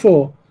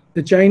therefore,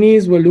 the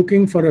Chinese were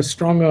looking for a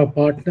stronger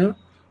partner,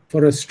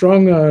 for a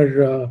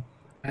stronger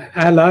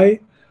ally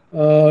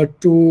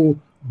to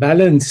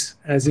balance,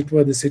 as it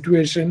were, the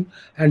situation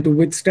and to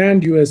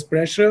withstand US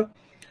pressure.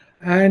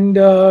 And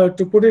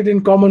to put it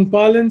in common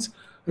parlance,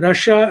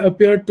 Russia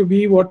appeared to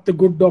be what the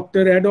good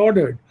doctor had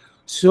ordered.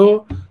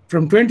 So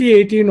from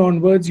 2018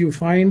 onwards, you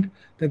find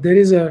that there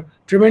is a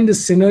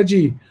tremendous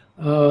synergy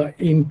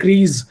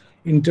increase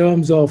in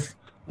terms of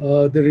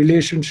the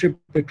relationship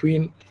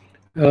between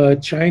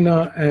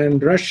China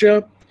and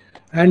Russia.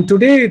 And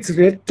today it's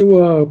led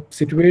to a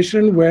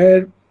situation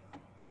where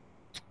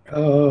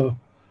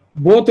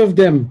both of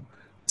them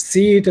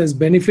see it as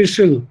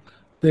beneficial,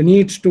 the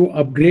need to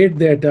upgrade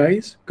their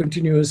ties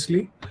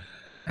continuously.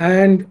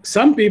 And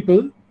some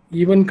people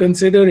even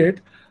consider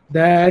it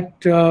that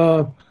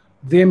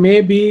they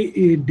may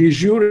be de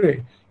jure,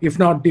 if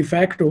not de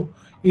facto,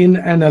 in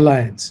an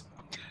alliance.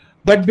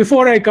 But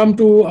before I come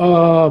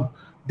to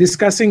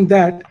discussing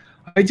that,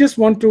 I just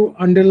want to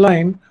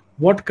underline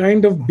what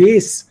kind of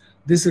base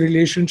this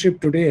relationship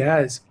today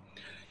has.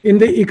 In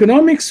the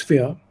economic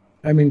sphere,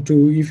 I mean,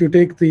 if you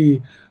take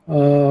the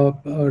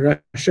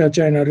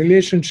Russia-China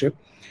relationship,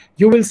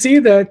 you will see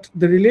that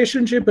the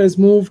relationship has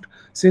moved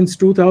since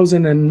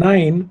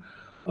 2009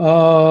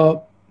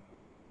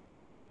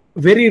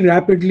 very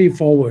rapidly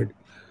forward.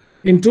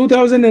 In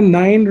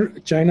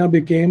 2009, China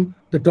became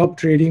the top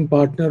trading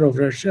partner of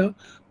Russia,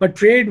 but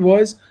trade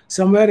was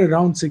somewhere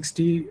around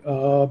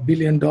 $60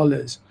 billion.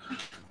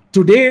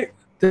 Today,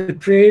 the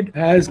trade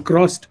has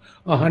crossed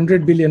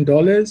 $100 billion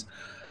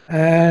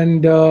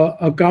and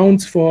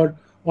accounts for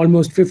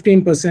almost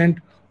 15%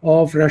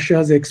 of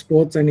Russia's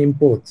exports and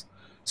imports.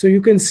 So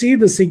you can see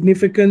the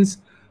significance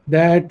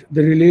that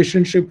the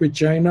relationship with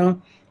China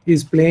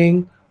is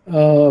playing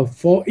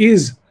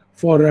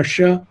for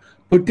Russia,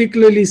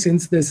 particularly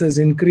since this has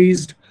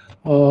increased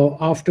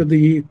after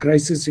the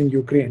crisis in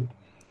Ukraine.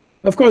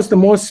 Of course, the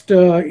most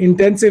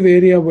intensive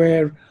area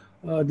where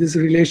this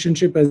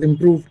relationship has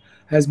improved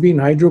has been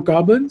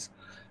hydrocarbons.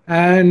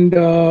 And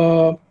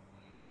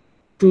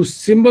to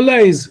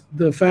symbolize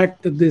the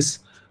fact that this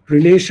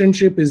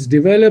relationship is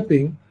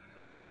developing,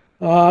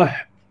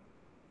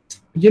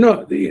 you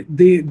know,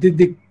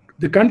 the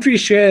country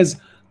shares,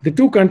 the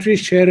two countries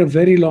share a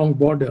very long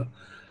border.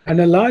 And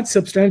a large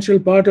substantial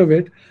part of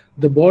it,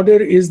 the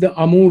border is the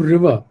Amur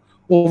River,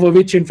 over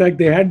which, in fact,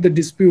 they had the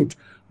dispute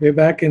way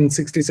back in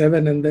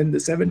 67 and then the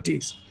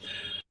 70s.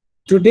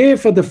 Today,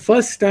 for the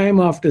first time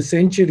after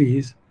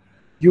centuries,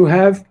 you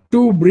have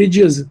two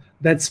bridges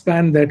that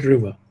span that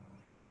river.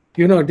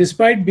 You know,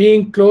 despite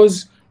being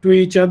close to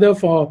each other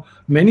for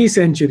many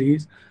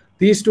centuries,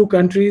 these two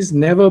countries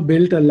never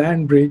built a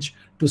land bridge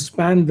to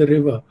span the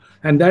river.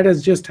 And that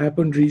has just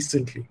happened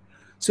recently.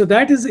 So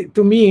that is,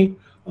 to me,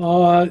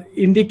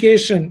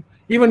 indication,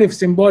 even if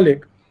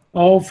symbolic,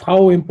 of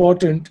how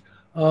important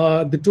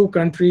the two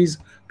countries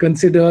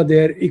consider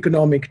their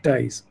economic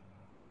ties.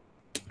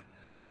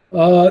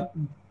 The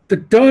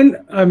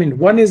turn, I mean,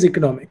 one is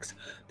economics.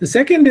 The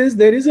second is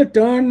there is a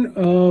turn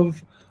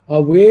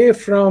away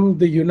from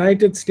the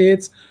United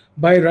States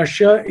by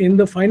Russia in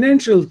the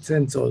financial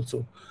sense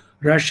also.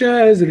 Russia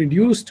has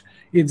reduced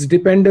its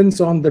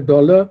dependence on the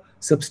dollar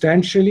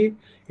substantially.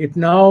 It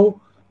now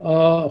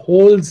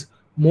holds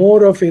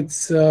more of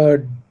its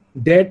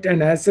debt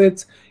and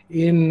assets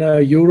in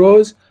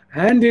euros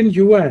and in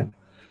yuan.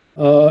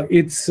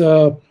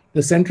 The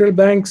central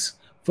banks,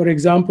 for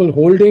example,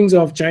 holdings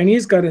of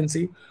Chinese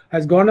currency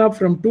has gone up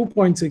from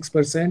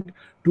 2.6%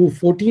 to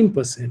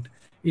 14%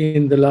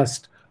 in the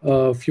last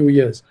few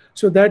years.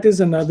 So that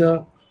is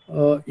another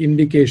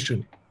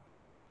indication.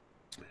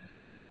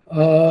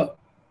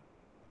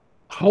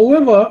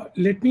 However,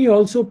 let me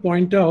also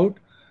point out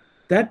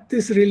that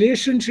this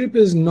relationship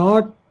is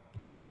not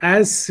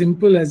as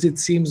simple as it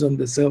seems on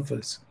the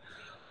surface.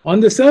 On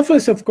the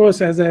surface, of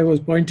course, as I was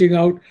pointing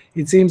out,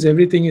 it seems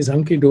everything is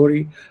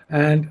hunky-dory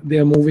and they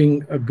are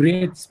moving a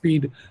great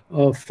speed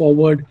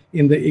forward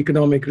in the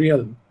economic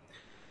realm.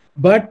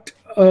 But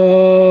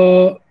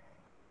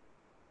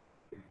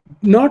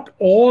not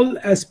all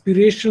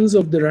aspirations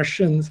of the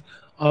Russians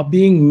are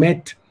being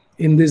met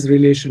in this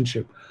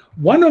relationship.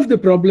 One of the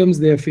problems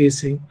they're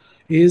facing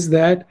is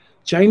that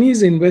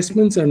Chinese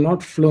investments are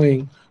not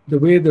flowing the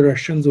way the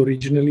Russians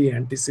originally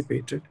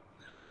anticipated.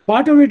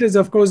 Part of it is,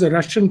 of course, a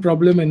Russian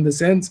problem in the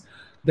sense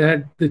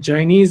that the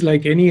Chinese,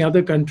 like any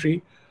other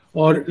country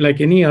or like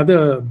any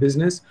other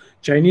business,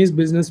 Chinese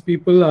business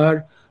people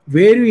are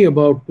wary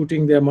about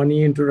putting their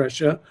money into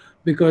Russia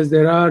because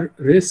there are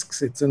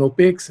risks. It's an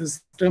opaque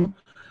system,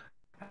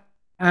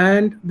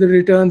 and the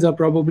returns are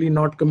probably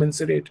not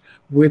commensurate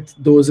with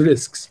those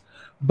risks.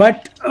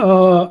 But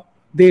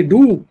they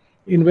do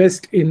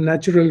invest in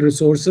natural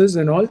resources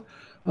and all.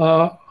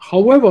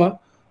 However,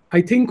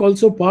 I think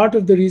also part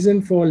of the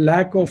reason for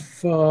lack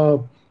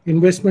of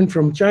investment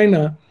from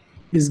China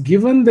is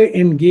given the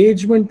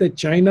engagement that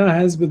China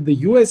has with the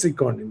US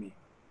economy,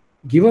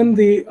 given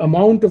the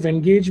amount of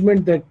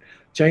engagement that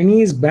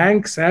Chinese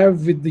banks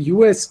have with the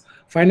US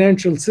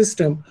financial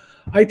system,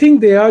 I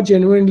think they are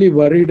genuinely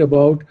worried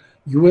about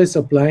US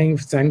applying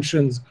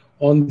sanctions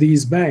on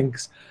these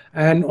banks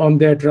and on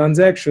their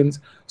transactions.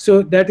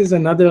 So that is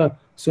another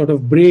sort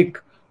of break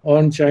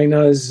on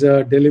China's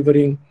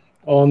delivering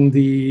on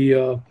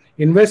the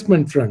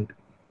investment front.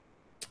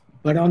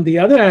 But on the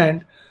other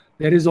hand,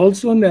 there is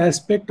also an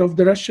aspect of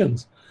the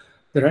Russians.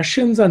 The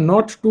Russians are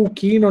not too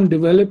keen on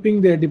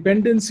developing their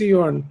dependency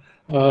on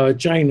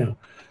China.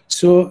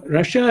 So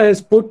Russia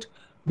has put,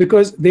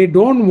 because they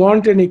don't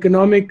want an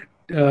economic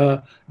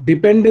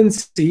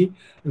dependency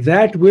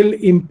that will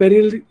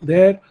imperil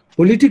their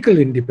political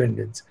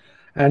independence.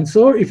 And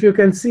so if you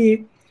can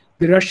see,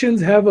 the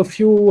Russians have a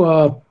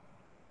few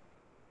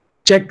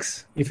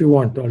checks, if you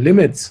want, or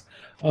limits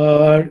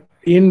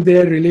in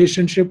their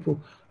relationship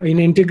in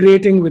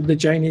integrating with the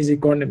Chinese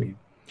economy.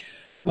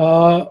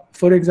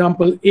 For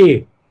example,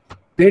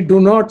 they do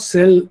not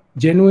sell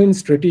genuine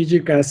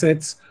strategic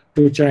assets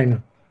to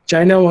China.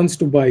 China wants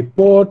to buy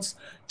ports.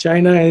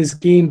 China is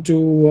keen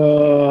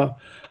to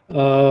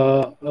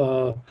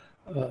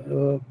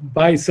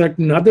buy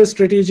certain other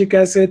strategic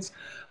assets,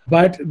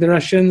 but the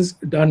Russians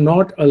are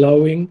not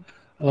allowing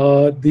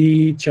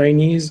the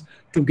Chinese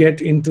to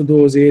get into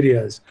those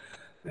areas.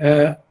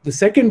 The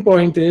second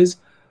point is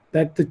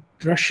that the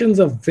Russians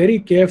are very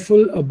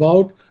careful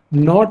about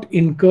not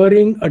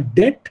incurring a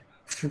debt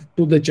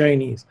to the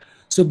Chinese.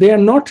 So they are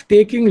not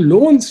taking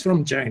loans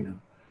from China.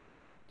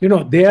 You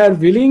know, they are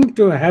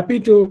happy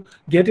to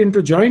get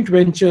into joint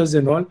ventures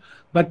and all,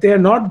 but they are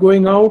not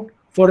going out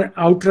for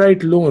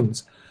outright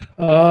loans.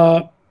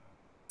 And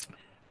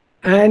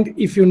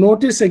if you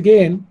notice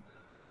again,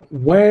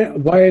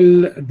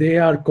 while they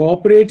are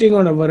cooperating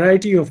on a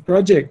variety of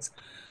projects,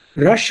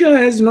 Russia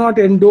has not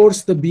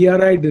endorsed the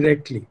BRI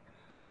directly.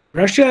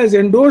 Russia has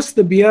endorsed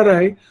the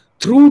BRI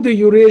through the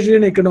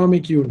Eurasian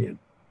Economic Union.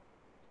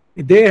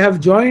 They have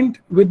joined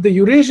with the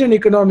Eurasian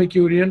Economic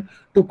Union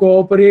to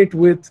cooperate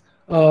with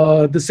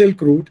the Silk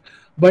Route.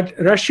 But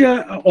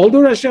Russia,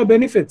 although Russia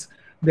benefits,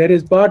 there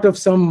is part of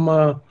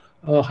some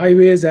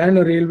highways and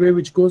a railway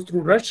which goes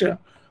through Russia,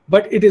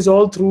 but it is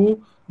all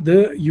through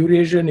the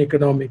Eurasian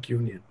Economic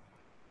Union.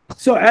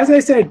 So as I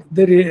said,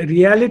 the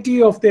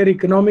reality of their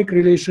economic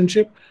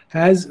relationship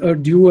has a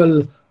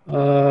dual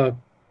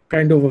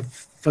kind of a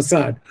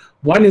facade.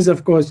 One is,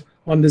 of course,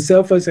 on the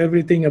surface,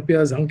 everything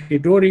appears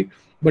hunky-dory,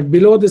 but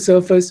below the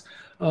surface,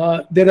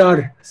 there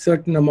are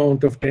certain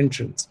amount of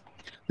tensions.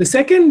 The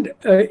second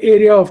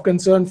area of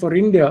concern for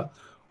India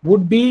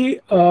would be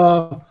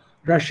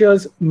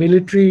Russia's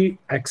military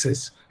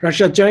axis,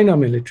 Russia-China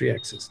military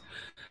axis.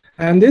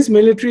 And this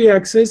military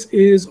axis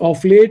is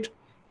of late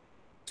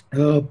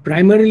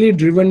primarily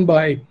driven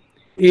by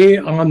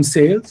arms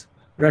sales.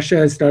 Russia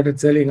has started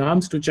selling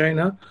arms to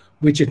China,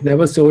 which it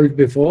never sold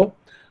before.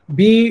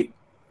 B,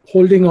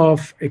 holding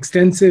off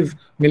extensive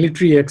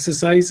military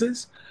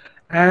exercises.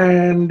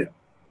 And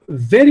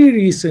very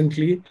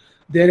recently,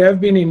 there have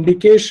been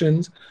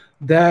indications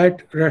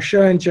that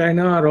Russia and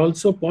China are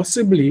also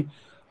possibly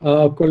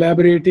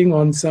collaborating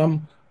on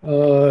some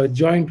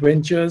joint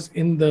ventures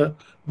in the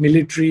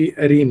military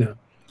arena.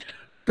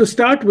 To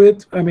start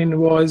with, I mean,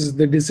 was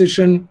the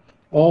decision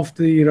of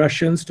the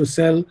Russians to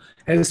sell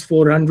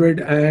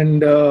S-400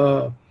 and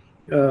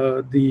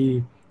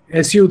the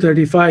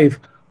Su-35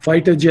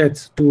 fighter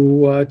jets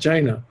to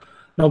China.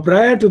 Now,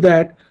 prior to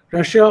that,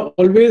 Russia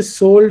always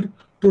sold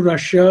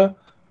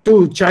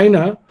to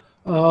China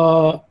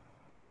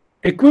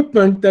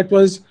equipment that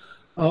was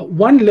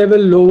one level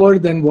lower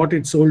than what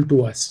it sold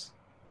to us.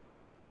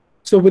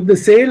 So with the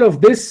sale of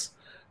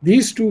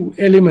these two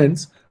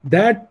elements,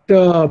 that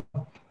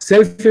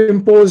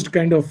self-imposed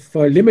kind of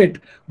limit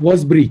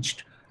was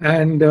breached.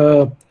 And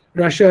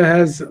Russia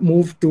has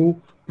moved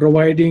to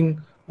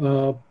providing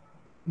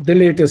the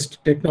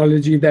latest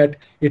technology that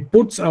it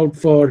puts out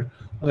for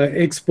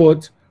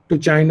exports to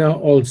China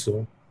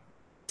also.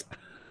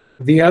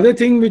 The other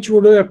thing which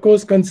would, of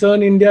course,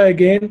 concern India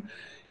again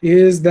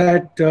is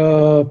that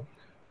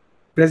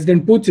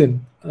President Putin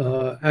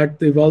at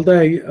the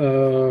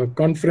Valdai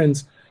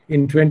conference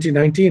in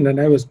 2019, and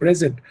I was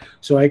present,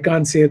 so I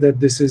can't say that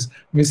this is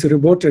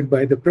misreported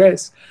by the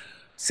press,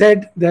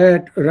 said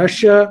that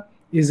Russia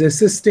is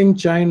assisting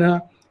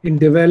China in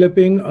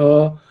developing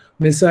a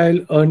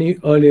missile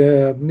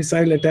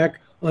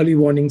attack early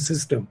warning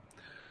system.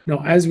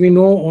 Now, as we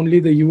know, only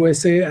the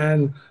USA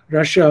and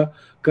Russia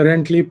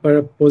currently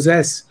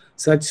possess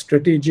such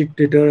strategic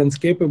deterrence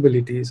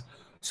capabilities.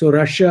 So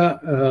Russia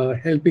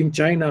helping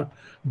China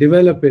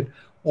develop it,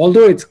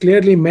 although it's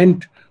clearly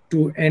meant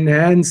to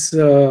enhance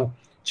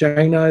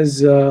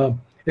China's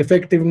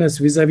effectiveness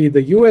vis-a-vis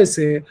the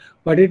USA,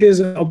 but it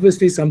is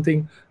obviously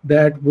something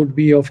that would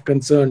be of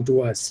concern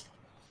to us.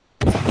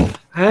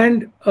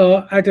 And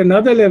at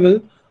another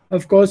level,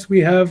 of course, we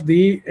have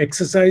the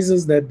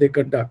exercises that they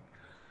conduct.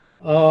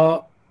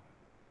 Now,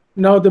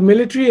 the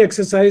military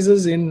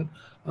exercises in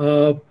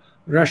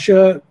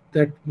Russia,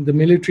 that the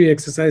military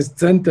exercise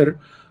center,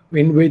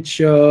 in which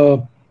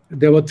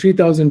there were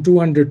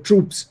 3,200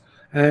 troops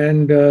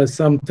and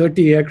some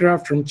 30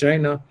 aircraft from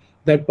China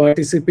that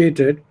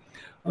participated.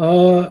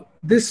 There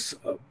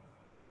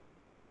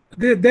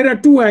are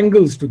two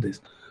angles to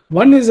this.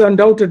 One is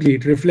undoubtedly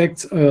it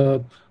reflects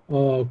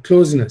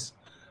closeness,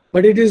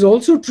 but it is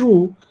also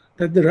true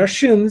that the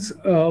Russians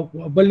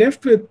were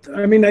left with,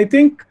 I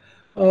think,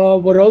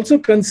 were also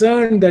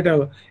concerned that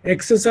an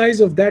exercise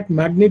of that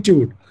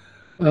magnitude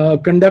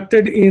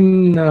conducted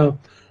in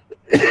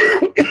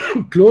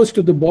close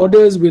to the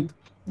borders with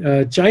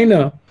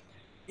China,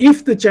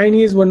 if the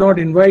Chinese were not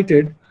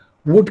invited,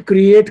 would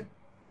create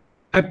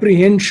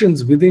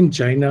apprehensions within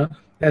China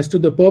as to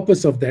the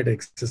purpose of that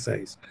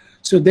exercise.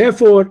 So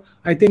therefore,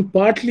 I think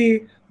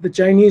partly the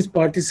Chinese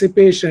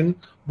participation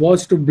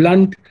was to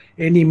blunt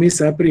any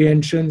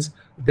misapprehensions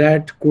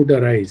that could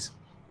arise.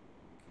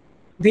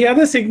 The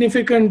other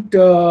significant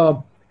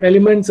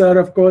elements are,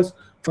 of course,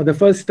 for the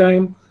first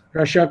time,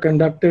 Russia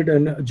conducted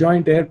a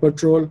joint air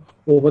patrol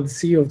over the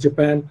Sea of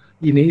Japan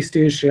in East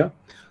Asia.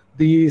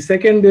 The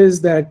second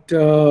is that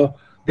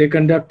they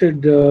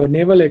conducted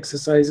naval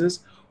exercises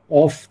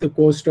off the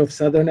coast of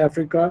southern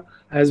Africa,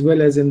 as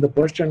well as in the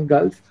Persian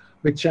Gulf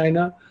with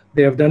China.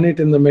 They have done it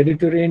in the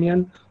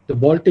Mediterranean, the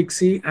Baltic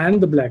Sea, and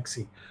the Black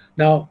Sea.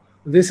 Now,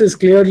 this is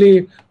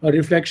clearly a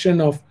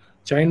reflection of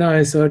China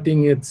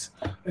asserting its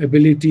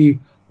ability,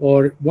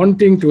 or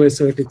wanting to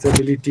assert its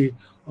ability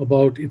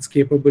about its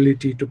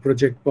capability to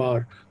project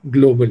power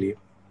globally.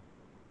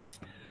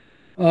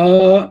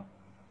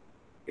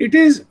 It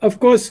is, of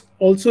course,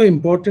 also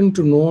important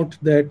to note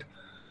that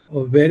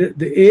where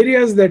the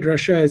areas that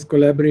Russia is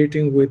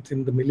collaborating with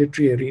in the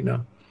military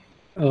arena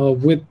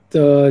with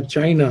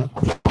China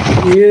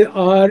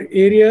are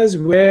areas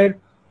where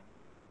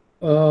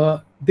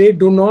they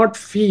do not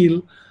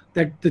feel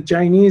that the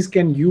Chinese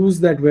can use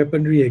that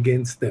weaponry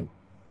against them.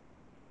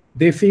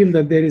 They feel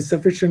that there is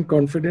sufficient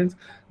confidence.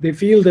 They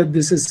feel that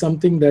this is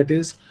something that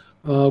is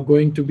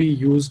going to be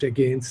used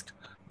against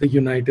the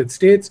United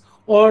States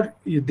or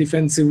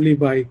defensively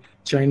by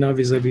China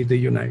vis-a-vis the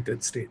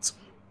United States.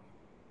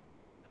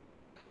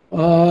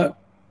 Now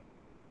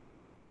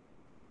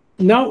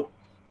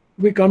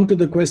we come to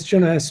the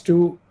question as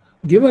to,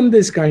 given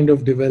this kind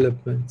of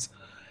developments,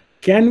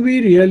 can we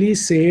really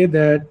say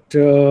that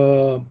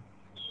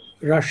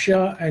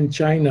Russia and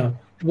China,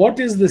 what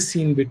is the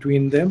scene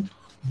between them?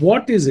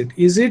 What is it?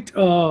 Is it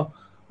a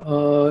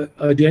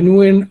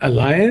genuine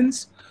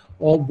alliance,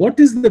 or what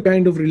is the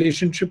kind of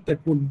relationship that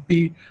would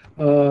be?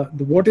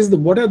 What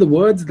are the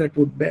words that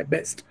would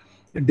best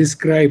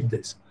describe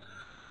this?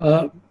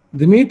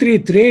 Dmitry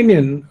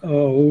Trenin,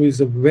 who is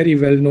a very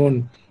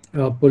well-known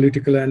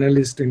political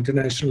analyst,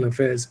 international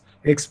affairs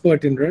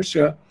expert in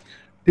Russia,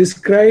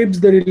 describes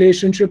the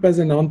relationship as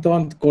an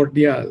entente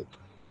cordiale,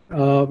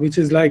 which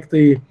is like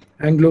the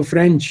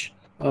Anglo-French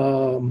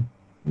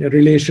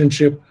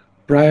relationship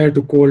prior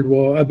to World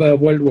War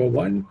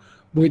I,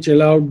 which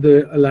allowed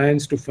the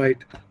alliance to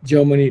fight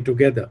Germany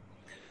together.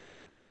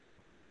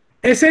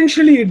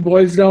 Essentially, it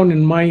boils down,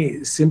 in my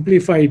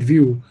simplified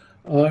view,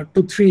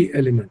 to three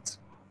elements.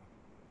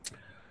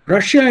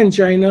 Russia and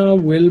China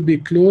will be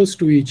close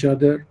to each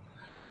other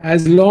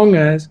as long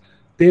as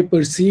they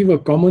perceive a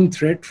common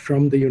threat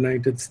from the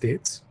United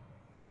States.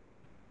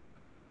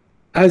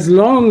 As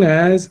long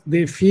as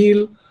they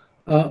feel,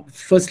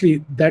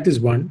 firstly, that is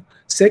one.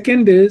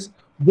 Second is,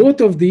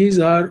 both of these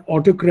are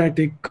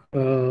autocratic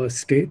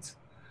states,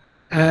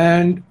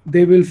 and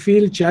they will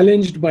feel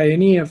challenged by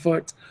any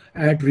efforts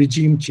at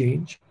regime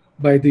change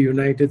by the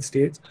United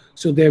States.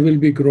 So there will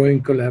be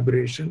growing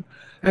collaboration.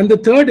 And the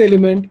third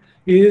element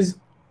is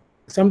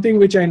something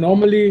which I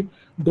normally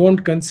don't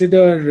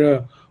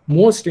consider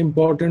most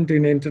important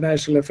in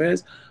international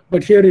affairs,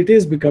 but here it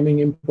is becoming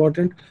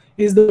important,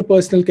 is the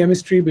personal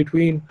chemistry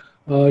between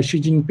Xi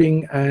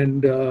Jinping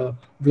and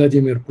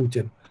Vladimir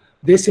Putin.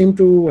 They seem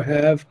to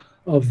have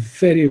a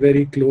very,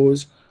 very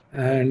close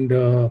and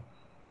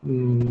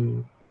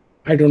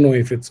I don't know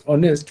if it's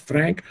honest,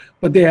 frank,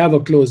 but they have a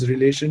close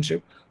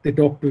relationship. They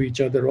talk to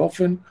each other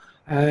often,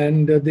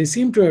 and they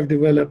seem to have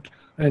developed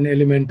an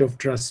element of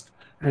trust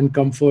and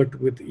comfort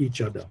with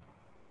each other.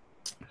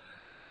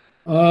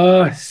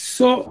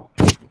 So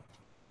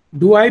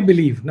do I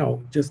believe,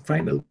 now just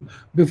final,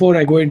 before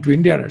I go into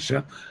India,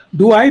 Russia,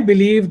 do I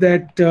believe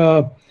that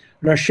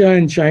Russia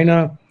and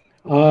China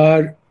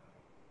are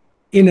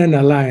in an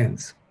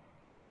alliance?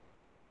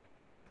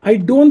 I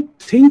don't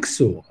think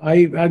so.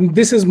 And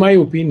this is my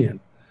opinion.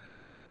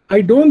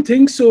 I don't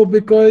think so,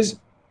 because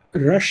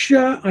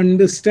Russia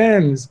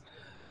understands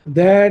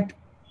that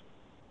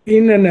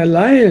in an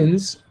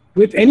alliance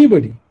with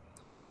anybody,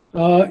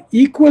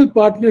 equal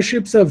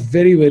partnerships are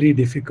very, very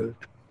difficult.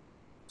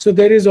 So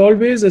there is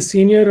always a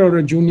senior or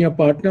a junior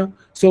partner.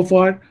 So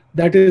far,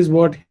 that is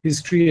what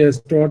history has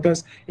taught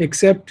us,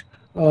 except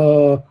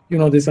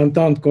this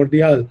entente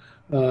cordiale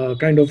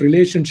kind of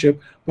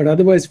relationship. But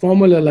otherwise,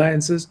 formal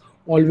alliances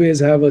always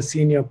have a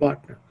senior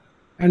partner.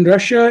 And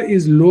Russia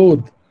is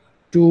loath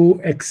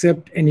to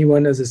accept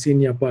anyone as a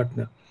senior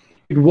partner.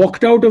 It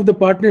walked out of the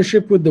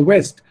partnership with the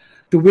West,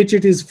 to which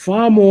it is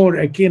far more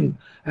akin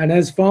and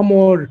has far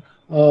more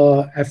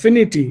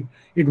affinity.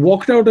 It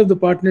walked out of the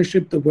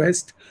partnership, the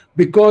West,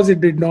 because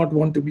it did not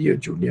want to be a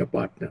junior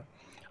partner.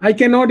 I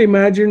cannot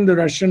imagine the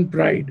Russian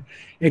pride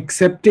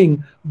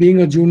accepting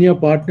being a junior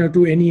partner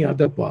to any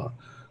other power.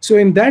 So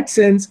in that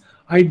sense,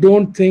 I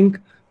don't think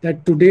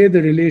that today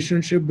the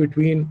relationship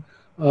between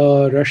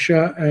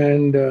Russia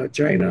and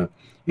China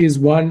is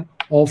one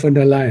of an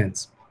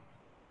alliance.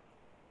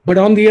 But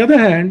on the other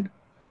hand,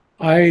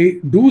 I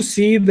do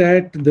see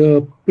that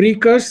the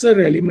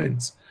precursor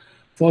elements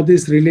for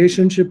this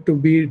relationship to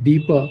be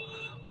deeper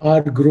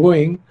are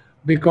growing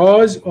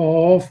because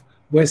of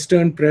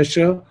Western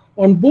pressure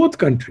on both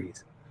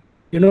countries.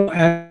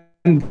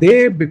 And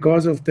they,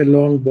 because of the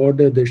long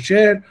border, the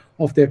share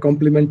of their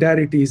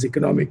complementarities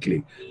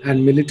economically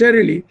and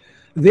militarily,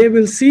 they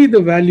will see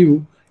the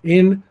value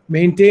in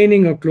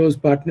maintaining a close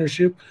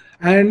partnership.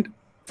 And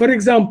for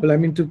example, I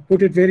mean, to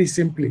put it very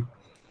simply,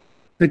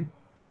 that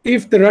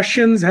if the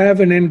Russians have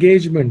an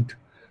engagement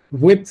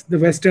with the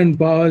Western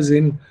powers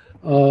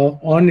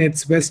on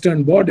its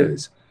western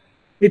borders,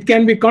 it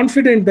can be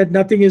confident that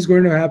nothing is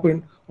going to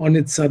happen on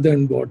its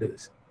southern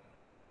borders.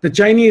 The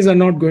Chinese are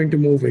not going to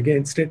move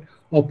against it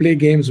or play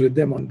games with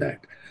them on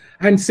that.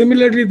 And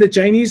similarly, the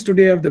Chinese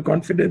today have the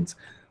confidence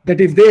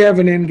that if they have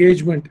an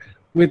engagement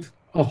with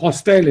a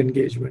hostile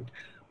engagement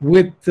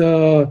with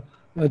the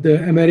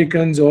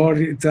Americans or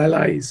its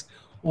allies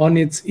on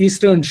its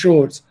eastern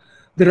shores,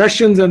 the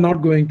Russians are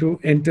not going to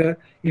enter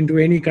into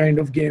any kind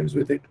of games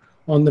with it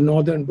on the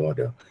northern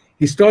border.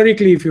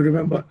 Historically, if you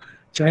remember,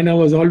 China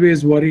was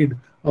always worried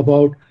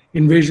about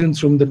invasions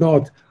from the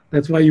north.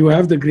 That's why you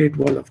have the Great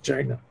Wall of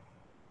China.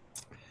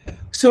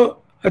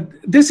 So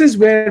this is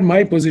where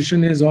my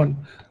position is on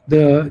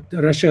the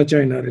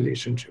Russia-China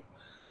relationship.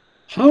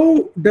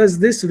 How does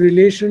this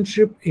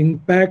relationship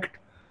impact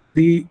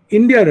the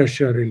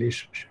India-Russia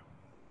relationship?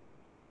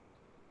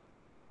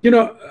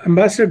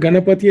 Ambassador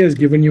Ganapathy has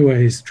given you a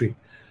history.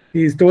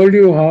 He's told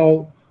you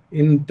how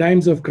in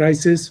times of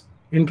crisis,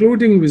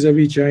 including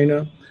vis-a-vis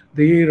China,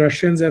 the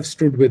Russians have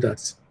stood with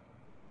us.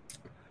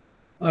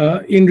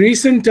 In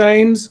recent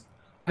times,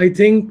 I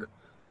think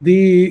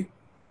the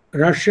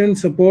Russian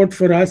support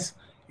for us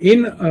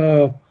in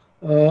our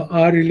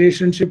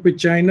relationship with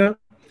China,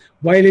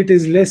 while it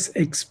is less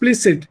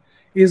explicit,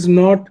 is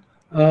not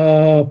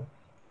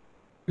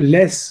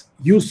less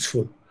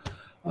useful.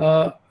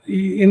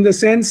 In the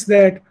sense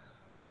that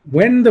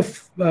when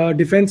the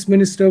defense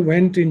minister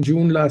went in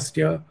June last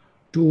year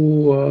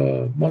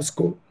to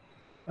Moscow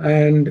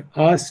and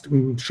asked,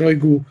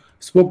 Shoigu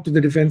spoke to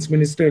the defense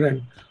minister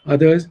and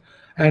others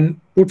and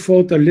put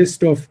forth a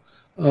list of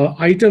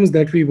items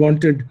that we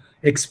wanted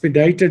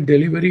expedited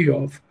delivery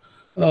of,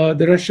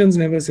 the Russians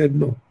never said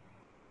no.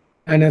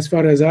 And as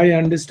far as I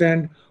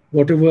understand,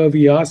 whatever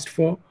we asked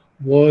for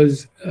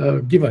was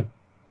given.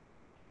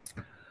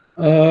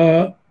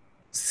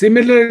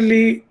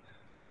 Similarly,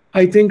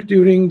 I think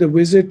during the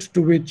visit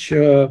to which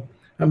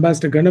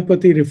Ambassador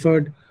Ganapathy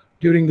referred,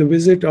 during the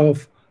visit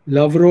of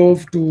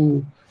Lavrov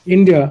to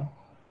India,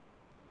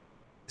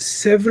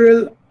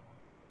 several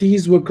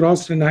T's were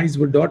crossed and I's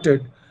were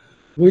dotted,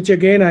 which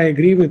again I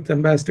agree with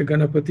Ambassador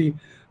Ganapathy,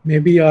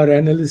 maybe our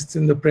analysts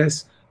in the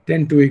press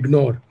tend to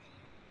ignore.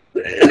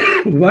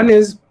 One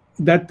is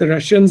that the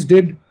Russians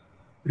did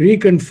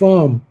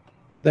reconfirm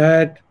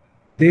that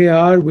they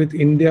are with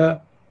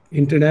India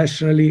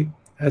internationally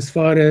as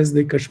far as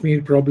the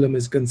Kashmir problem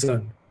is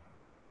concerned.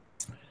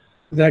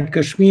 That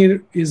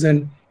Kashmir is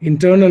an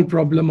internal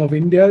problem of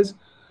India's,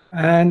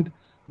 and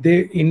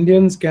the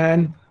Indians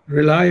can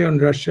rely on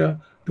Russia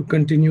to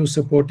continue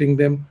supporting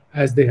them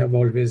as they have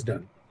always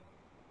done.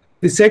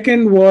 The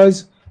second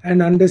was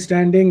an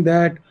understanding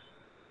that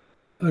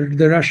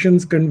the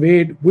Russians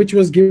conveyed, which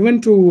was given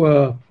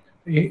to,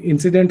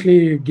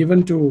 incidentally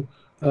given to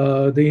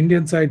the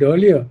Indian side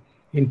earlier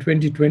in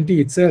 2020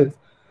 itself,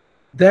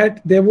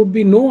 that there would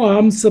be no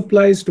arms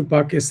supplies to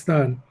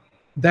Pakistan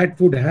that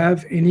would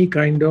have any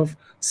kind of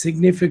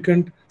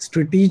significant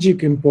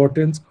strategic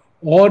importance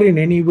or in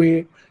any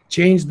way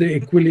change the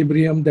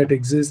equilibrium that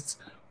exists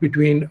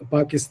between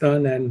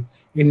Pakistan and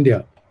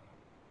India.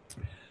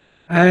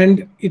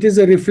 And it is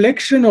a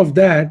reflection of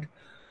that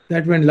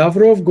when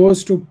Lavrov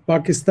goes to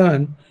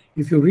Pakistan,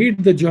 if you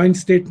read the joint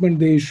statement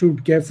they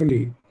issued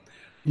carefully,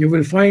 you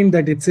will find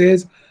that it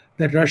says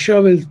that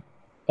Russia will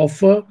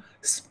offer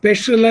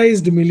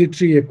specialized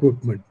military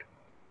equipment.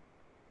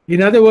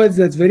 In other words,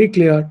 that's very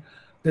clear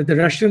that the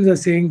Russians are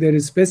saying there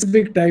is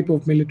specific type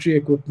of military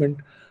equipment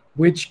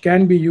which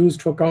can be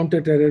used for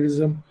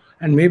counter-terrorism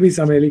and maybe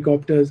some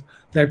helicopters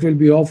that will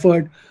be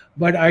offered.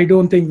 But I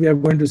don't think we are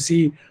going to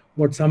see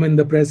what some in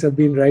the press have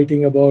been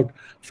writing about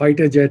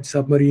fighter jets,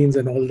 submarines,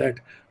 and all that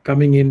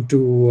coming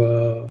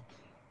into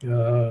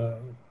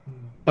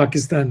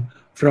Pakistan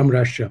from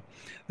Russia.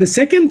 The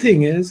second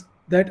thing is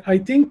that I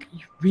think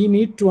we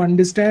need to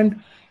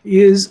understand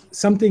is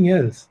something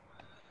else.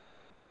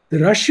 The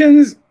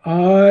Russians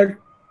are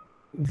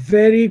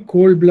very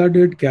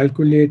cold-blooded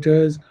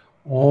calculators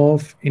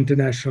of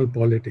international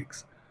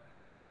politics.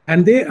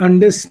 And they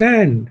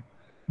understand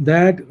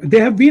that they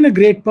have been a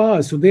great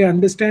power. So they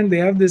understand they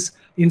have this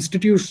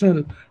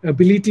institutional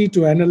ability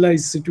to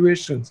analyze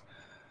situations.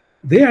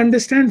 They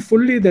understand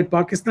fully that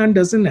Pakistan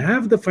doesn't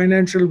have the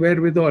financial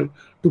wherewithal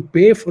to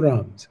pay for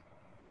arms.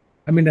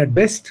 I mean, at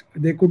best,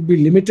 there could be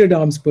limited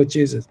arms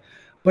purchases.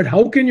 But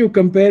how can you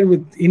compare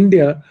with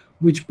India,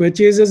 which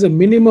purchases a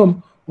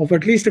minimum of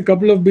at least a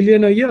couple of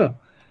billion a year,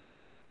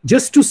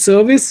 just to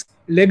service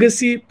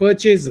legacy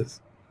purchases,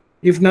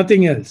 if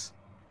nothing else,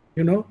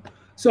 you know?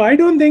 So I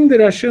don't think the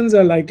Russians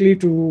are likely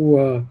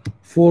to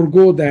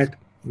forego that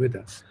with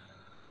us.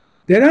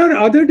 There are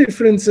other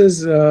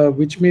differences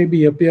which may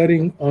be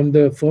appearing on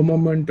the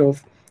firmament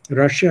of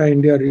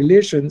Russia-India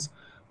relations.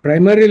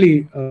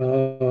 Primarily,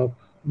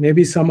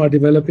 maybe some are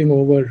developing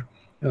over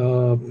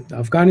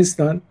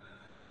Afghanistan.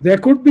 There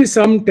could be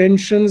some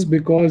tensions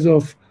because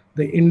of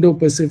the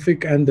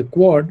Indo-Pacific and the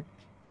Quad.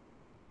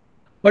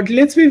 But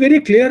let's be very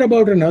clear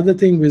about another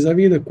thing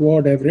vis-a-vis the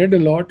Quad. I've read a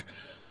lot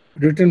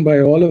written by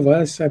all of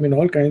us, I mean,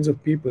 all kinds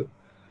of people.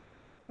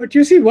 But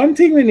you see, one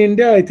thing in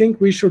India, I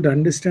think we should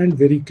understand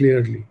very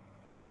clearly.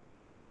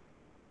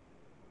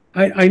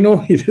 I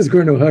know it is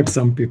going to hurt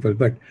some people,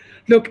 but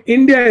look,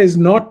 India is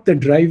not the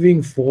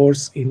driving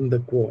force in the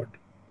Quad.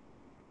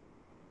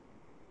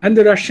 And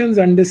the Russians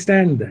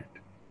understand that.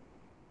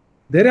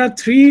 There are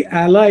three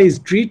allies,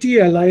 treaty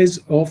allies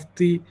of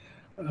the,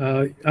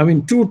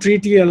 two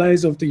treaty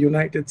allies of the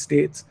United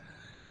States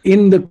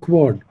in the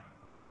Quad.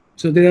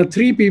 So there are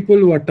three people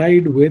who are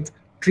tied with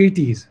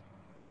treaties.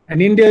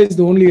 And India is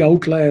the only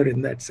outlier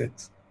in that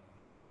sense.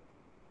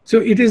 So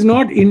it is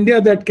not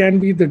India that can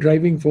be the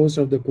driving force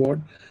of the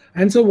Quad.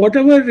 And so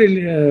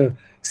whatever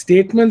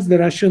statements the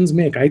Russians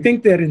make, I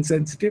think they're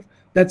insensitive.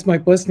 That's my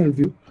personal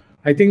view.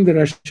 I think the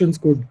Russians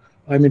could,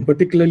 I mean,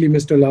 particularly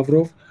Mr.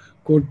 Lavrov,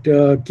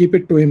 could keep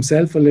it to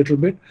himself a little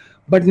bit.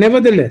 But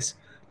nevertheless,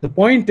 the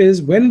point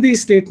is when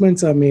these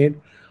statements are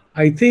made,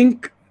 I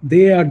think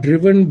they are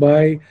driven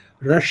by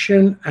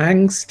Russian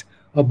angst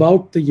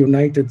about the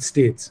United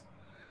States.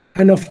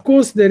 And of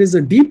course, there is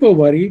a deeper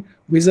worry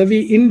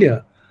vis-a-vis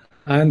India.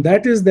 And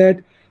that is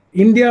that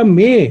India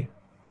may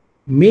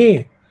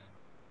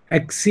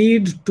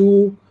accede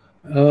to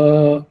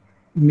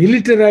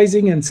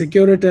militarizing and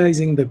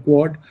securitizing the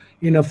Quad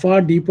in a far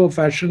deeper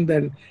fashion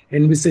than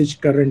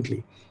envisaged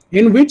currently.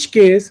 In which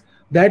case,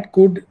 that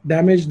could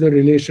damage the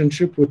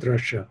relationship with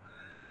Russia.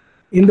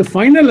 In the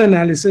final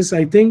analysis,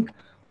 I think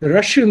the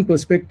Russian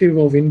perspective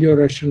of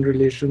Indo-Russian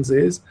relations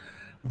is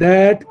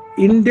that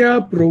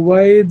India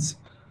provides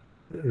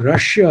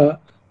Russia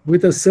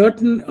with a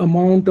certain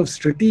amount of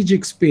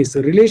strategic space.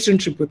 A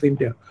relationship with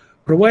India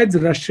provides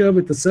Russia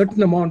with a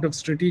certain amount of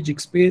strategic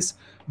space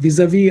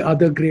vis-a-vis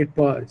other great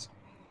powers.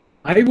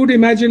 I would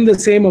imagine the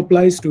same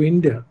applies to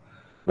India.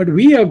 But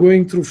we are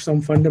going through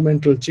some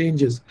fundamental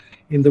changes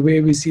in the way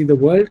we see the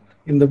world,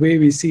 in the way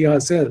we see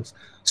ourselves.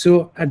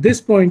 So at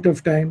this point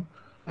of time,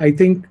 I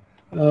think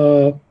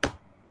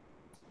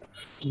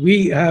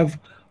we have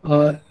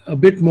a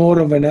bit more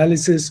of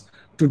analysis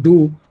to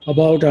do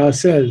about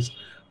ourselves.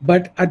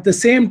 But at the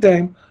same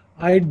time,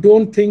 I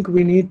don't think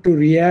we need to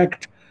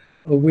react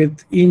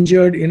with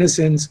injured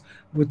innocence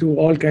to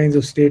all kinds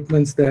of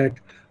statements that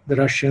the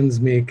Russians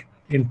make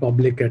in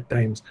public at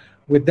times.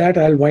 With that,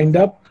 I'll wind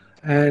up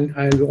and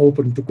I'll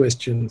open to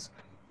questions.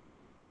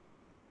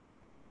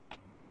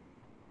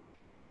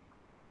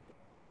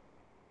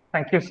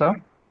 Thank you, sir.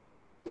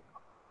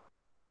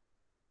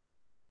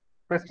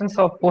 Questions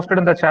are posted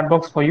in the chat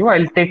box for you.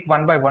 I'll take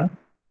one by one.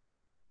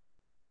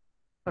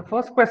 The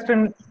first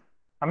question,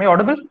 am I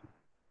audible?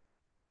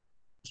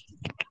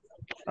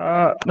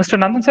 Mr.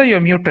 Nandan sir, you're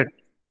muted.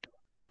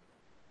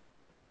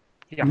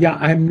 Yeah,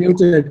 I'm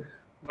muted,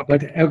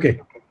 but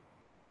okay.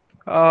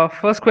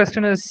 First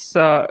question is,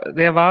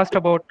 they have asked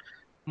about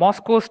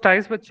Moscow's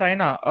ties with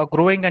China are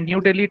growing and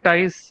New Delhi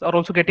ties are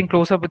also getting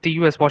closer with the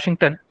US,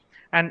 Washington.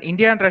 And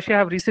India and Russia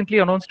have recently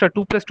announced a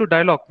 2+2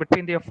 dialogue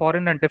between their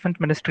foreign and defense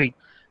ministry.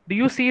 Do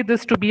you see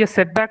this to be a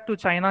setback to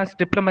China's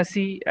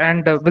diplomacy,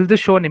 and will this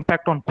show an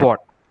impact on Quad?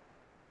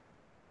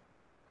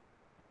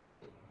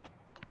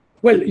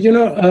 Well,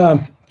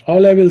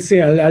 all I will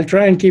say, I'll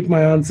try and keep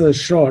my answers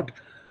short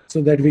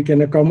so that we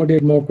can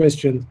accommodate more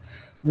questions.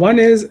 One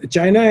is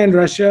China and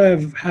Russia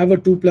have a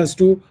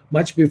 2+2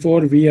 much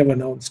before we have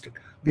announced it.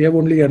 We have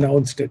only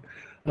announced it.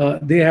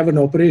 They have an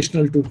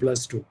operational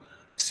 2+2.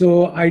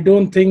 So I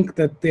don't think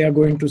that they are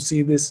going to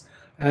see this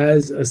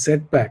as a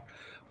setback.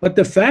 But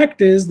the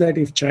fact is that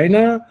if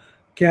China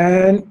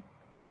can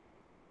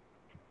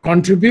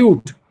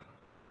contribute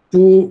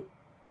to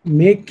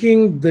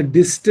making the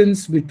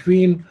distance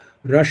between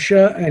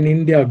Russia and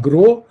India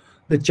grow,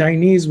 the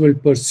Chinese will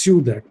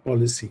pursue that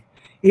policy.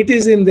 It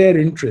is in their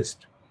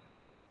interest.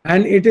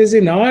 And it is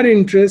in our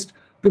interest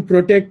to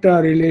protect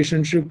our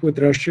relationship with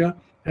Russia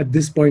at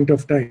this point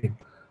of time.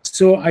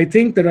 So I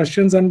think the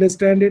Russians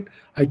understand it.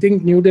 I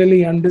think New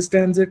Delhi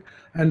understands it.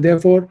 And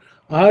therefore,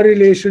 our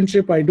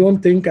relationship, I don't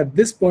think at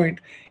this point,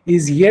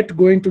 is yet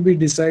going to be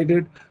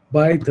decided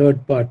by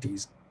third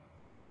parties.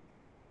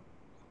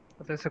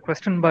 There's a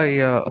question by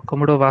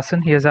Komodo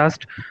Vasan. He has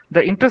asked,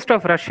 the interest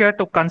of Russia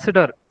to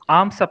consider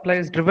arms supply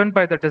is driven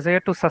by the desire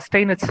to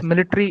sustain its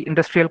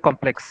military-industrial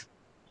complex.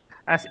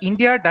 As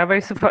India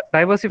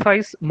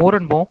diversifies more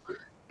and more,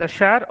 the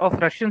share of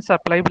Russian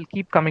supply will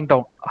keep coming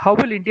down. How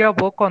will India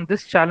work on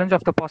this challenge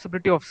of the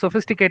possibility of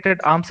sophisticated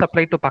arms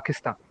supply to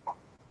Pakistan?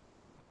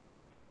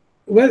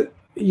 Well,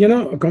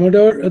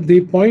 Commodore,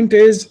 the point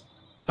is,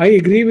 I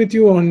agree with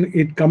you on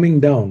it coming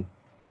down.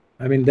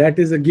 I mean, that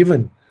is a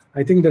given.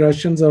 I think the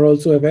Russians are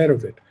also aware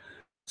of it.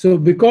 So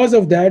because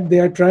of that, they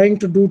are trying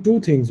to do two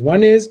things.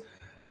 One is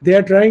they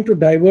are trying to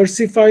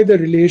diversify the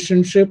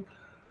relationship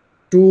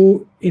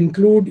to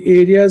include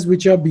areas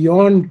which are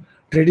beyond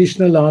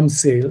traditional arms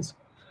sales.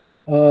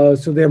 So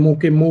they're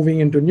moving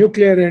into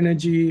nuclear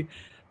energy.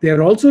 They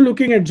are also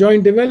looking at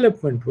joint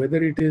development,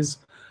 whether it is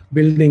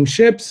building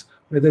ships,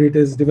 whether it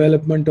is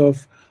development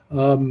of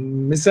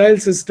missile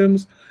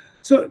systems.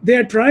 So they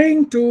are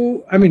trying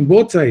to, I mean,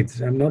 both sides,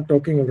 I'm not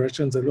talking of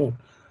Russians alone,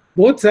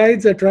 both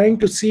sides are trying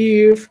to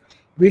see if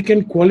we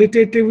can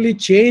qualitatively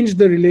change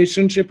the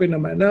relationship in a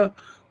manner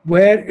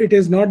where it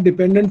is not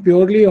dependent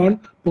purely on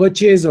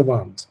purchase of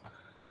arms.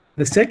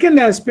 The second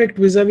aspect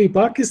vis-a-vis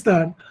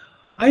Pakistan,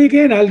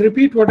 I'll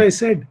repeat what I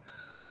said.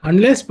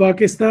 Unless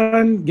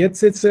Pakistan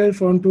gets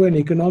itself onto an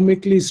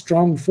economically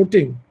strong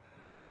footing,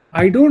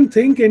 I don't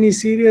think any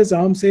serious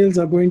arms sales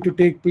are going to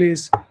take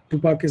place to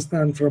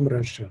Pakistan from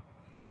Russia.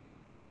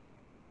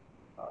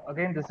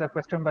 Again, this is a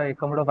question by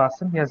Komodo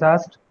Vasan. He has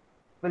asked,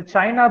 will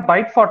China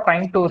bite for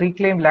time to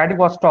reclaim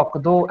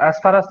Vladivostok, though as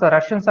far as the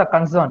Russians are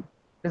concerned,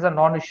 it is a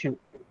non-issue?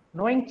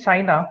 Knowing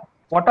China,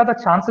 what are the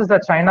chances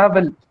that China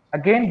will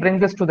again bring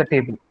this to the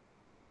table?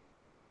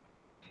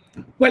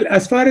 Well,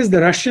 as far as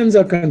the Russians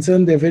are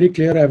concerned, they're very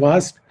clear. I've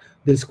asked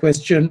this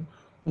question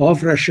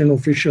of Russian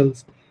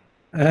officials.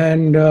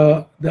 And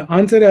the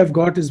answer I've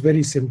got is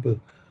very simple.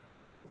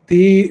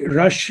 The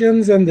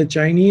Russians and the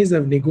Chinese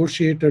have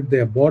negotiated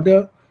their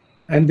border,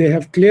 and they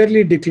have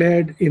clearly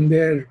declared in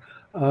their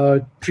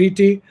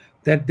treaty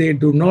that they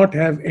do not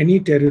have any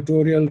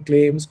territorial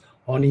claims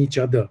on each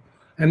other.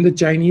 And the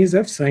Chinese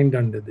have signed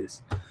under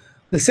this.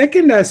 The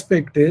second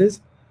aspect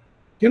is,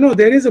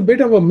 there is a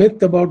bit of a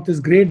myth about this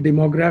great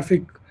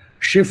demographic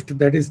shift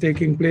that is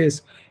taking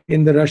place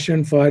in the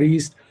Russian Far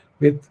East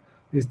with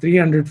these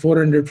 300,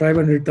 400,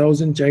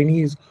 500,000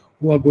 Chinese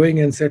who are going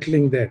and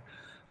settling there.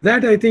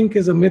 That, I think,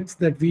 is a myth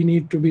that we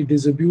need to be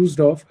disabused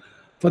of,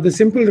 for the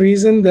simple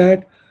reason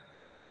that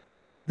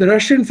the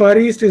Russian Far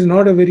East is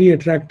not a very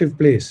attractive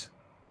place.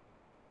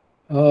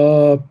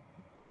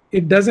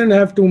 It doesn't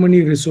have too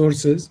many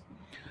resources.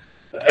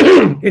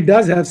 It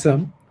does have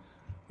some.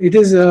 It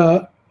is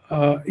an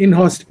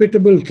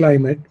inhospitable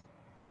climate,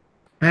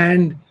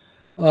 and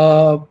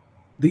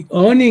the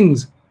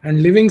earnings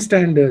and living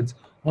standards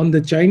on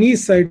the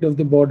Chinese side of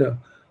the border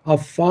are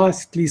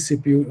vastly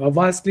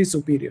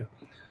superior.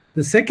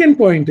 The second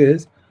point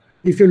is,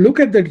 if you look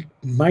at the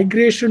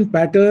migration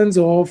patterns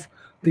of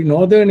the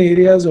northern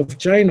areas of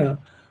China,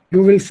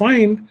 you will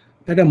find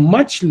that a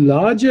much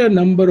larger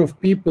number of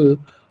people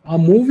are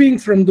moving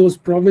from those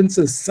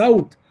provinces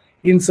south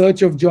in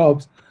search of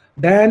jobs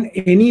than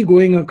any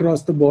going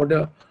across the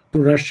border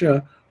to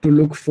Russia to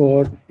look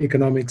for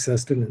economic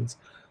sustenance.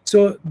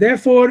 So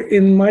therefore,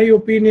 in my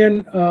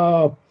opinion,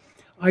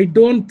 I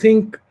don't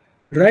think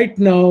right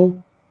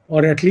now,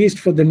 or at least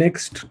for the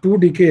next 2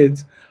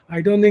 decades,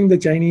 I don't think the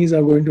Chinese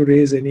are going to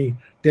raise any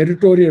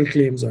territorial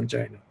claims on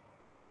China.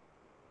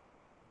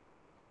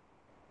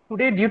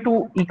 Today, due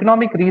to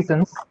economic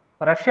reasons,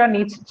 Russia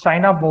needs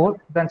China more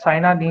than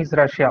China needs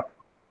Russia.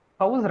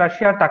 How is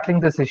Russia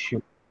tackling this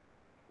issue?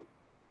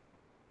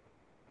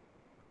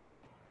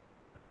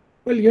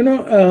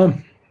 Well,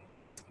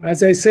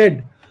 as I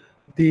said,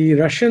 the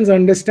Russians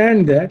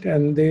understand that,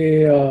 and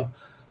they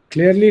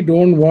clearly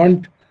don't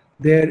want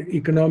their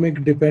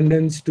economic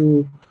dependence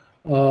to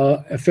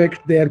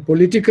affect their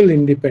political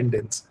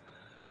independence.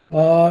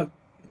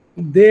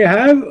 They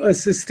have a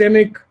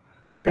systemic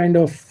kind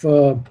of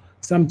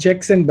some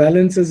checks and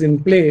balances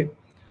in play.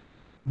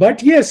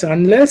 But yes,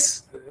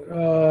 unless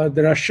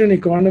the Russian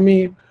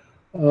economy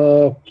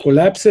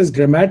collapses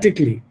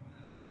dramatically,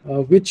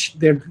 which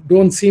there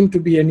don't seem to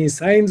be any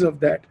signs of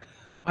that,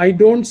 I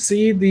don't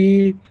see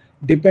the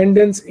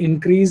dependence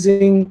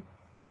increasing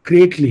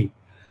greatly.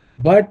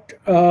 But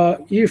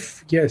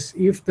if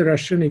the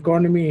Russian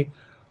economy,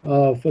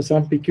 for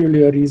some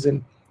peculiar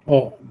reason,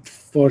 or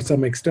for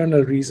some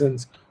external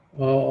reasons,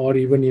 or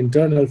even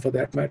internal for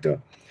that matter,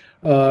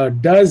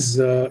 does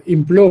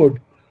implode,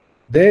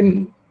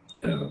 then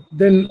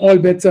all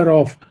bets are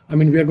off. I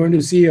mean, we are going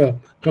to see a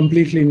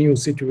completely new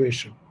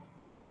situation.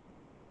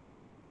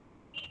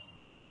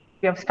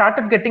 We have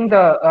started getting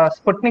the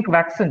Sputnik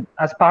vaccine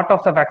as part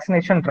of the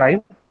vaccination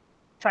drive.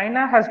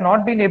 China has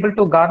not been able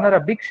to garner a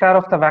big share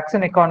of the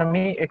vaccine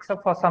economy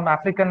except for some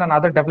African and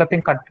other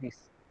developing countries.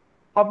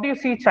 How do you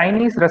see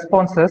Chinese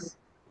responses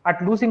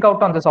at losing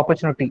out on this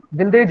opportunity?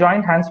 Will they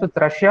join hands with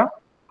Russia?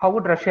 How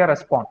would Russia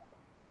respond?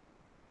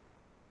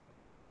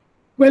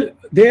 Well,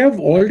 they have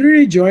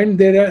already joined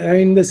there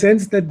in the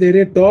sense that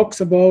there are talks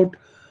about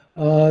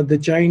the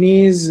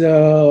Chinese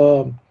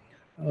and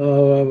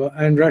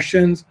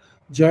Russians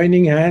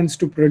joining hands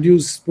to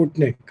produce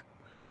Sputnik.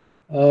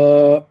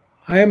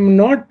 I am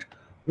not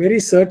very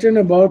certain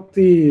about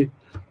the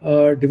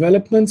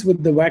developments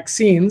with the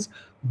vaccines,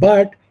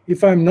 but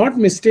if I'm not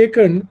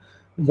mistaken,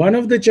 one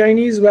of the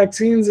Chinese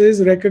vaccines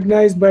is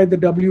recognized by the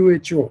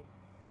WHO,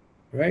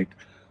 right?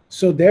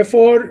 So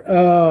therefore,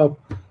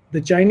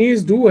 the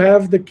Chinese do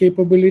have the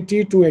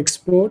capability to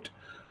export,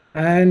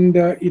 and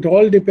it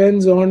all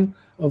depends on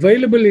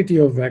availability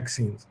of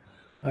vaccines.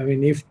 I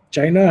mean, if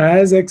China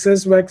has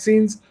excess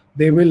vaccines,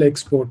 they will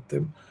export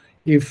them.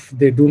 If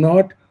they do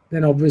not,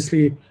 then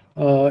obviously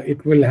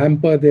it will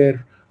hamper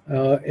their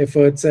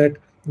efforts at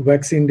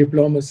vaccine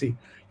diplomacy.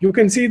 You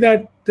can see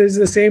that this is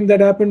the same that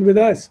happened with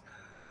us.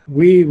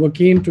 We were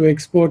keen to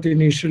export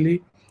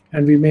initially,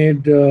 and we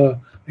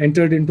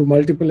entered into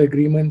multiple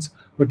agreements,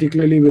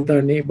 particularly with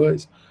our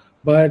neighbors.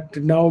 But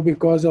now,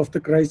 because of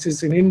the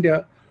crisis in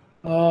India,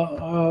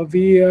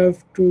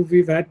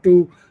 we've had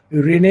to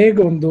renege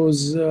on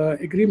those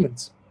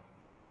agreements.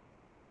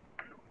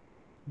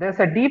 There's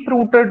a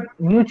deep-rooted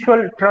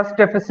mutual trust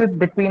deficit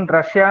between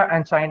Russia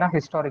and China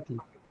historically.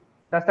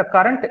 Does the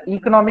current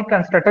economic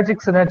and strategic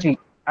synergy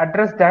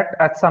address that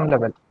at some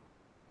level?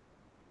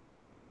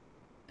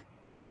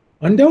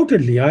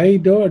 Undoubtedly, I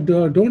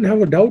don't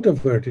have a doubt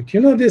about it.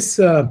 You know, this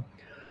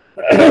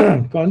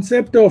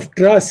concept of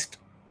trust,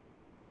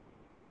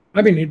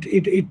 I mean,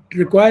 it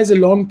requires a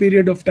long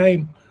period of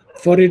time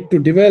for it to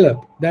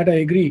develop. That I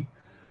agree.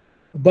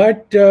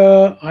 But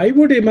I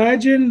would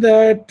imagine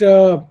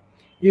that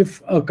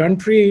if a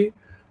country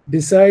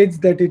decides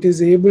that it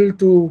is able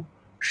to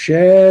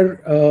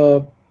share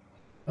a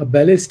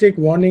ballistic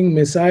warning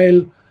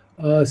missile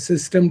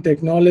system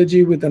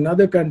technology with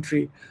another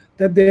country,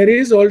 that there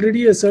is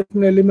already a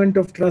certain element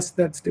of trust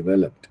that's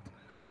developed.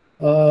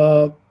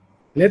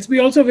 Let's be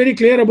also very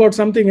clear about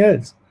something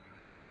else,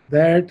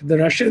 that the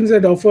Russians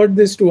had offered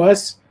this to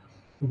us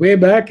way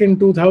back in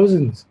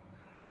 2000s.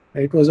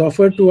 It was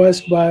offered to us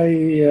by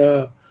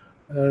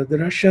the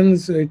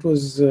Russians. It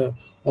was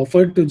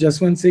offered to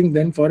Jaswant Singh,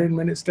 then foreign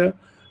minister,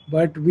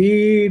 but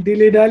we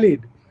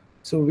dilly-dallied.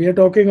 So we are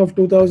talking of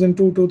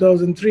 2002,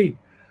 2003.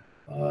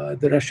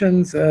 The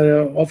Russians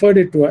offered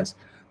it to us.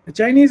 The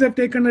Chinese have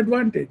taken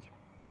advantage.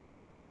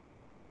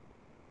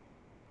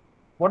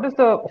 What is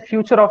the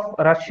future of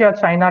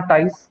Russia-China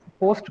ties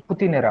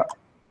post-Putin era?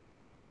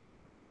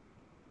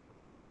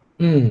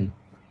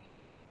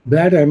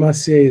 That, I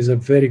must say, is a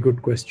very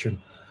good question.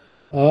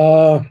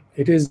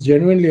 It is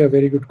genuinely a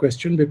very good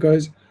question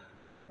because,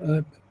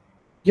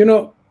 you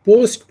know,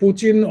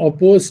 post-Putin or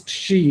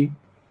post-Xi,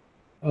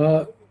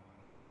 a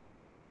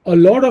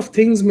lot of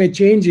things may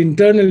change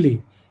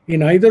internally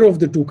in either of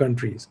the two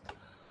countries.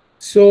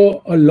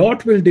 So a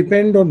lot will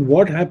depend on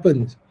what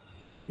happens.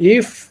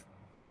 If,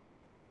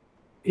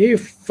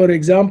 for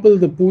example,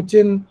 the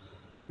Putin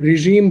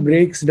regime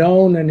breaks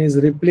down and is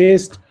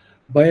replaced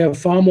by a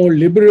far more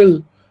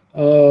liberal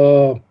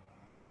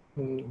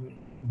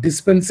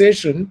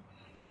dispensation,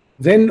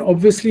 then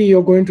obviously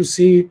you're going to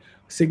see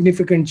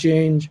significant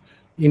change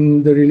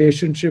in the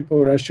relationship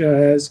Russia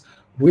has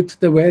with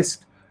the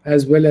West,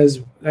 as well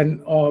as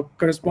and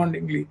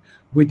correspondingly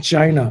with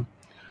China.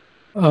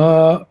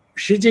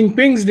 Xi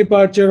Jinping's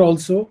departure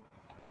also,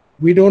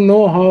 we don't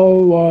know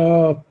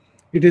how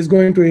it is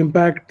going to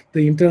impact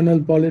the internal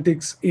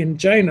politics in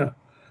China.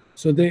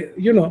 So they,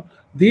 you know,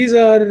 these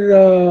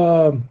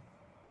are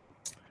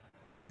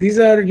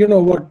you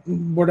know,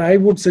 what I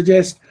would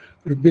suggest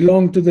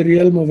belong to the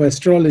realm of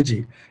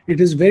astrology. It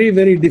is very,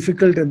 very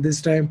difficult at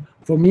this time,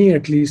 for me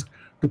at least,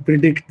 to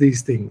predict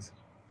these things.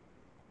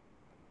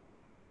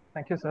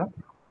 Thank you, sir.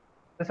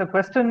 There's a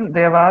question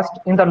they have asked.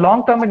 In the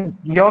long term, in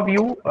your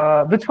view,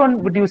 which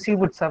one would you see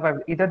would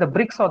survive, either the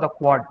BRICS or the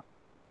Quad?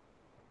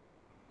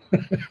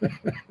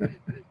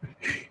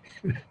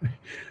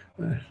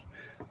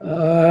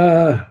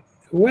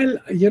 Well,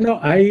 you know,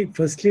 I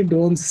firstly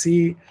don't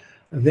see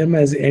them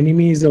as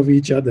enemies of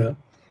each other.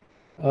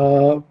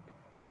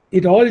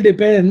 It all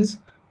depends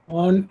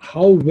on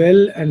how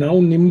well and how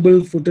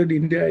nimble-footed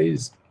India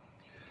is.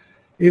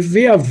 If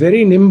we are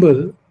very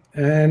nimble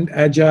and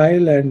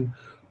agile and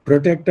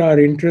protect our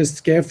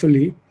interests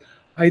carefully,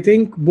 I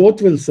think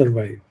both will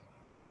survive.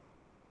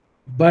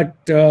 But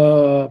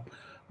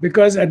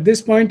because at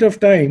this point of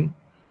time,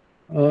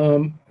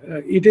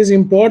 it is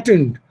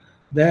important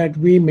that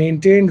we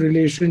maintain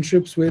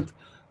relationships with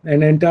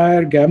an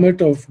entire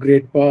gamut of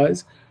great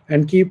powers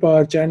and keep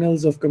our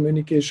channels of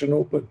communication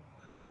open.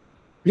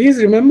 Please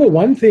remember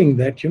one thing,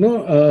 that,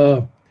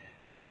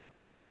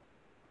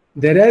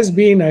 there has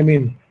been, I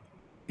mean,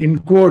 in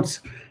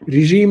quotes,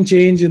 regime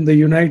change in the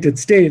United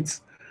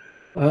States,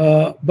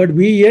 but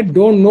we yet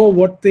don't know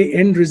what the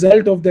end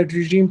result of that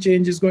regime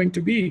change is going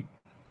to be.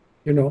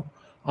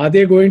 Are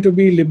they going to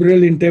be liberal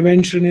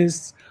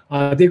interventionists?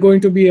 Are they going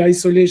to be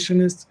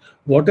isolationists?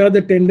 What are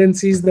the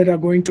tendencies that are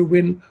going to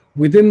win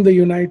within the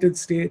United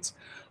States?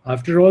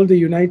 After all, the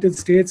United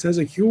States has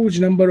a huge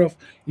number of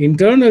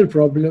internal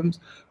problems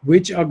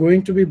which are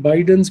going to be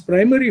Biden's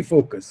primary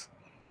focus.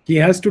 He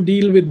has to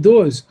deal with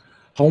those.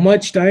 How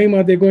much time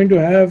are they going to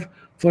have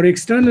for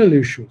external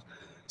issues?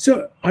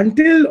 So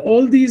until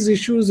all these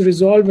issues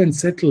resolve and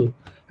settle,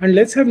 and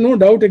let's have no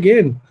doubt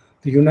again,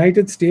 the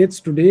United States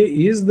today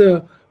is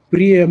the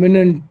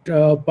preeminent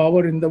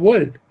power in the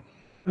world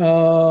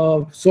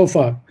so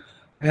far.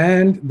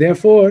 And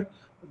therefore,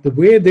 the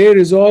way they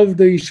resolve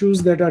the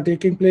issues that are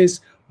taking place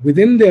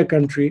within their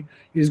country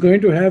is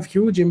going to have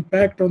huge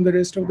impact on the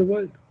rest of the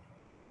world.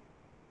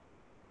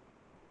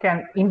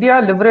 Can India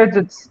leverage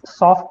its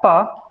soft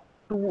power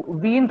to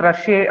wean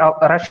Russia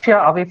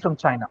away from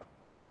China?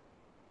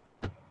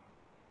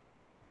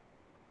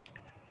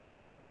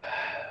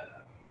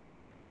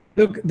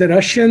 Look, the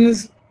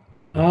Russians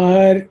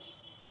are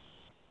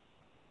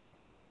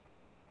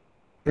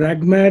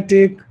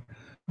pragmatic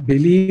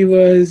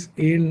believers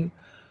in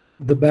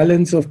the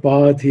balance of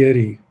power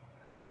theory.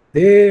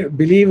 They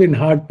believe in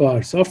hard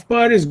power. Soft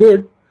power is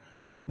good,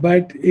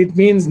 but it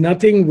means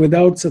nothing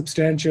without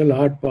substantial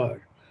hard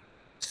power.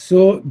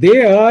 So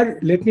they are,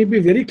 let me be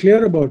very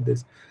clear about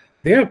this,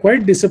 they are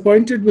quite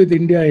disappointed with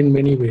India in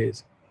many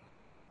ways,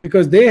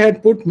 because they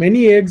had put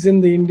many eggs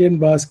in the Indian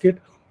basket,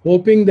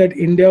 hoping that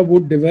India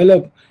would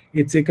develop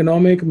its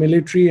economic,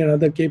 military, and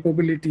other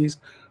capabilities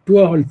to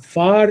a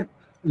far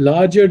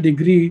larger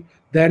degree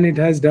than it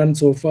has done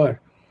so far.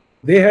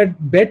 They had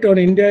bet on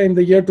India in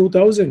the year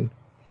 2000,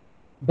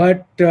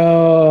 but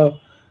that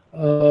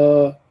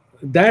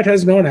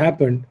has not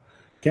happened.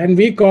 Can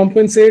we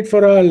compensate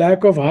for our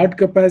lack of hard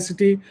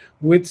capacity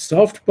with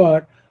soft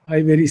power?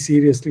 I very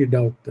seriously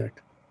doubt that.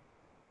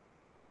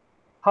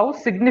 How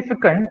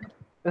significant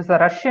is the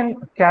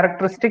Russian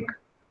characteristic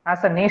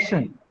as a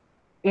nation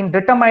in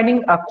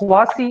determining a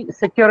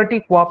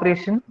quasi-security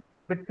cooperation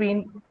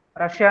between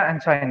Russia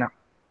and China?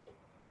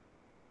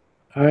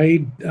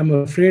 I am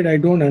afraid I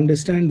don't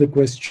understand the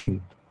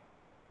question.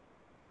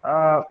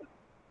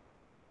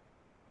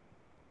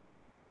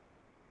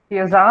 He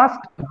has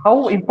asked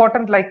how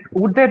important,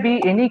 would there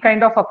be any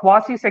kind of a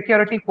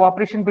quasi-security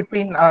cooperation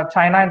between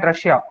China and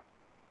Russia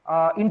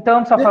in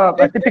terms of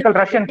a typical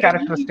Russian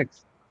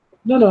characteristics?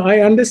 No, I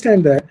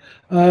understand that.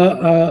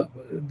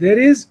 There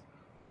is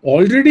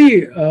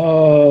already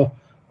a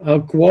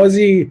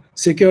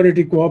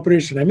quasi-security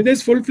cooperation. I mean,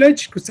 there's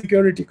full-fledged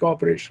security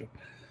cooperation.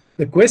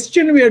 The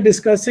question we are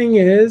discussing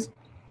is,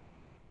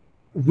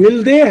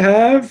 will they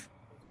have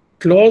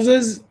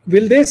clauses,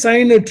 will they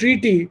sign a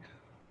treaty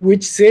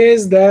which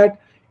says that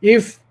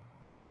if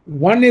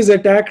one is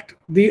attacked,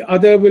 the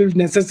other will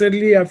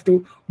necessarily have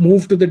to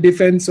move to the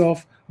defense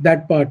of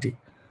that party?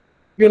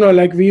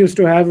 Like we used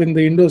to have in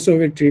the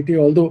Indo-Soviet Treaty,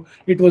 although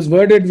it was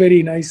worded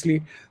very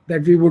nicely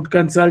that we would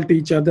consult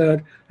each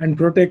other and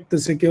protect the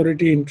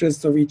security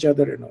interests of each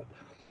other and all.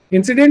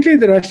 Incidentally,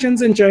 the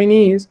Russians and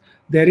Chinese,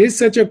 there is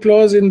such a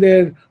clause in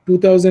their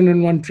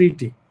 2001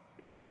 treaty,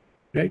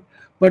 right?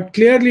 But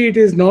clearly it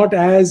is not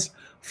as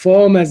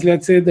firm as,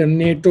 let's say, the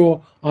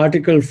NATO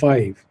Article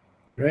 5,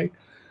 right?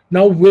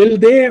 Now, will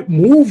they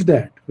move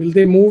that? Will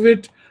they move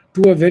it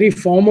to a very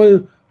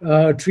formal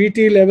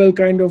treaty level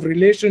kind of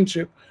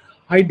relationship?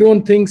 I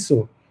don't think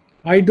so.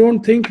 I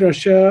don't think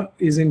Russia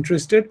is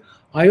interested.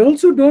 I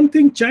also don't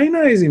think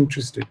China is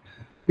interested,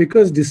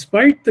 because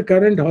despite the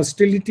current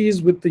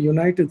hostilities with the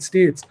United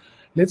States,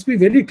 let's be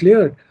very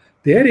clear,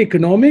 their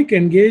economic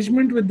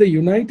engagement with the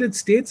United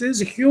States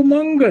is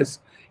humongous.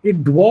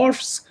 It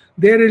dwarfs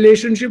their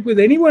relationship with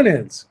anyone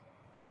else.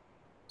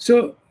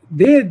 So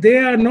they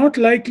are not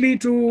likely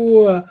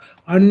to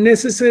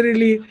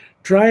unnecessarily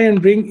try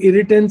and bring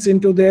irritants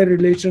into their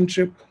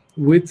relationship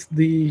with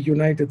the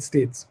United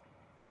States.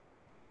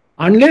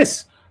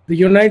 Unless the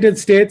United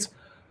States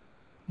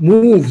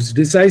moves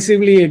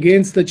decisively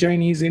against the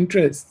Chinese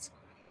interests,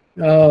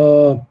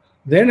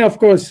 then of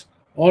course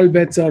all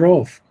bets are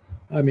off.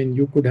 I mean,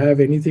 you could have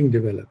anything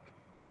develop.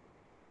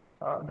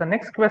 The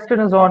next question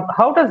is on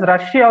how does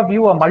Russia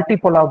view a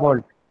multipolar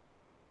world?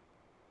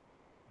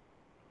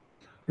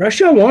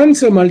 Russia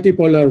wants a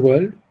multipolar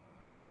world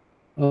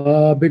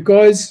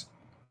because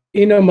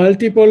in a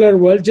multipolar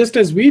world, just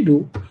as we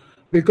do,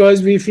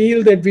 because we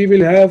feel that we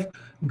will have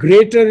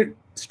greater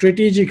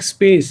strategic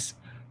space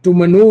to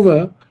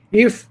maneuver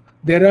if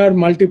there are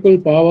multiple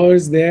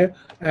powers there,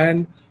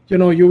 and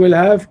you will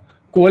have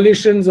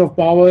coalitions of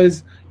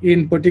powers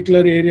in particular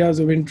areas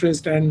of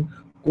interest and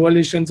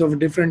coalitions of a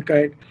different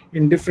kind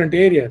in different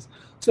areas.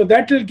 So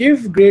that will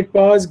give great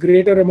powers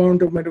greater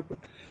amount of maneuver.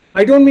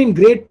 I don't mean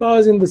great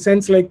powers in the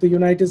sense like the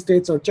United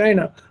States or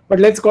China, but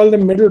let's call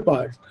them middle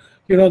powers.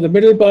 The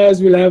middle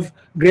powers will have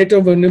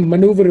greater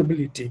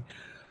maneuverability.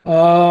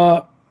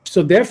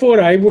 So therefore,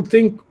 I would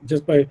think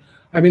the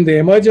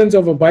emergence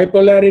of a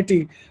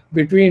bipolarity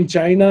between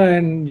China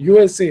and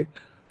USA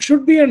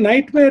should be a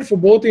nightmare for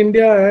both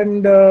India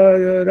and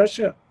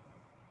Russia.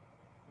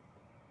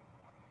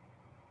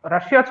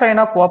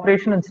 Russia-China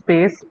cooperation in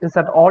space is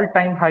at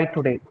all-time high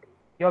today.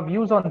 Your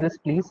views on this,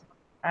 please.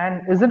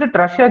 And isn't it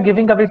Russia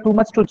giving away too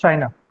much to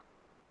China?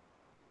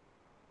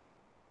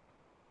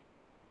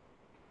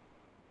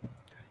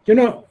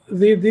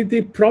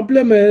 The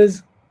problem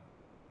is,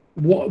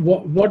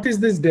 what is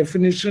this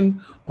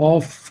definition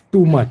of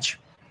too much?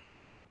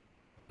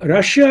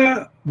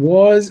 Russia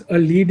was a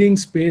leading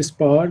space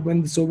power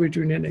when the Soviet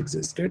Union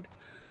existed.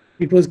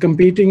 It was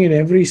competing in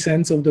every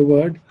sense of the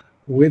word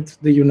with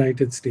the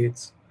United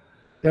States.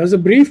 There was a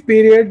brief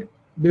period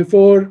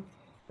before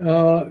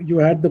you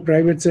had the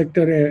private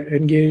sector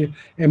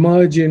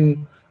emerge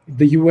in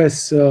the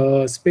US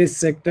space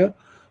sector,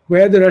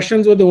 where the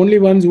Russians were the only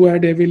ones who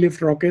had heavy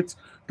lift rockets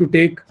to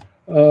take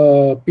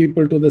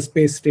people to the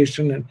space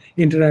station and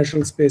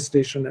International Space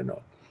Station and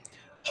all.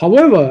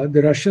 However,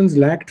 the Russians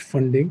lacked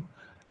funding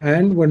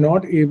and were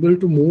not able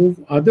to move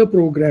other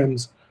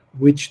programs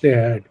which they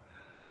had.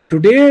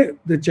 Today,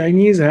 the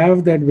Chinese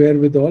have that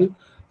wherewithal.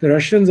 The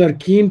Russians are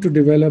keen to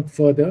develop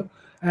further,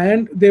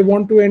 and they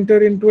want to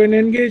enter into an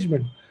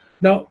engagement.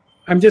 Now,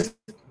 I'm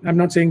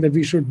not saying that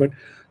we should, but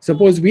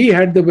suppose we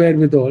had the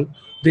wherewithal,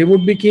 they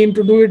would be keen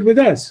to do it with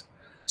us.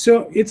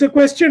 So it's a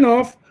question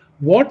of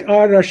what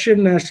are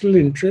Russian national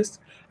interests,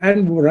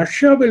 and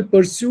Russia will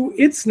pursue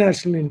its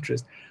national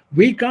interest.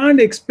 We can't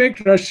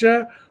expect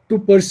Russia to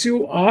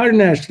pursue our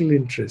national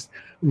interest.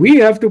 We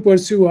have to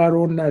pursue our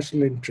own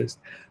national interest.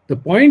 The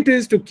point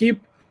is to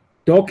keep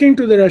talking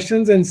to the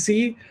Russians and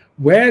see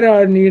where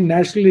our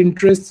national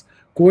interests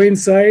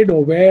coincide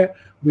or where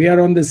we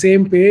are on the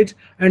same page,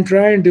 and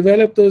try and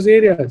develop those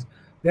areas.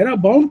 There are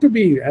bound to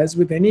be, as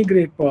with any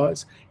great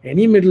powers,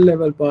 any middle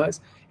level powers,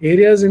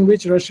 areas in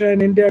which Russia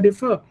and India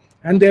differ.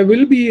 And there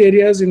will be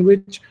areas in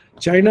which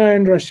China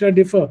and Russia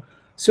differ.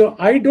 So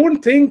I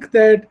don't think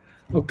that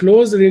a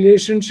close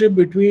relationship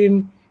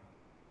between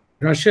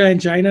Russia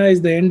and China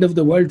is the end of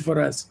the world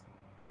for us,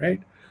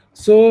 right?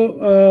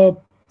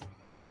 So,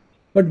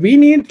 but we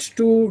need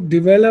to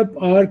develop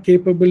our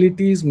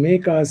capabilities,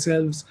 make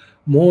ourselves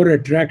more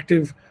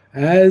attractive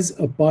as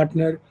a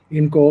partner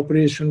in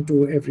cooperation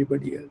to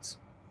everybody else.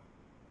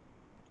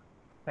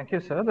 Thank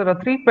you, sir. There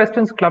are 3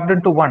 questions clubbed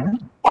into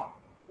one.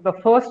 The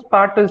first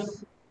part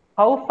is,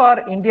 how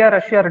far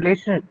India-Russia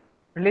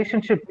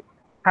relationship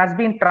has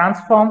been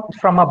transformed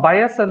from a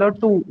buyer-seller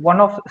to one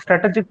of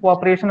strategic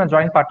cooperation and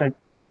joint partnership?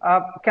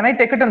 Can I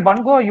take it in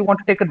one go, or you want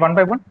to take it one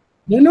by one?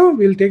 No,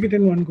 we'll take it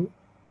in one go.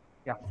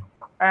 Yeah.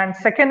 And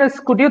second is,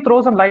 could you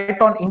throw some light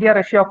on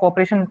India-Russia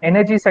cooperation in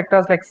energy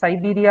sectors like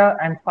Siberia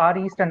and Far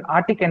East and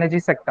Arctic energy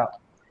sector?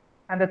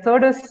 And the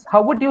third is,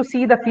 how would you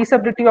see the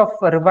feasibility of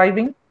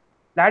reviving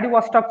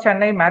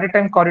Vladivostok-Chennai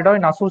maritime corridor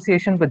in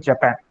association with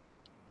Japan?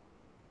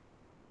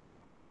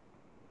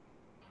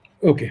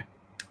 Okay.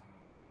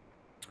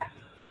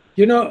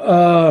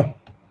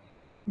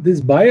 This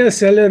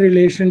buyer-seller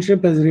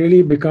relationship has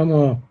really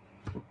become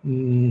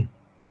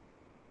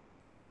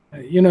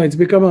it's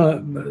become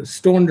a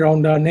stone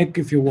round our neck,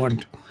 if you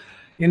want,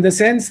 in the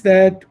sense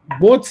that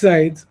both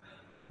sides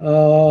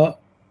are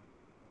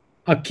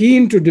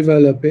keen to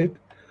develop it,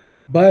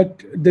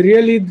 but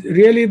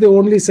really the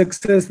only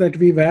success that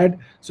we've had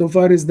so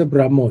far is the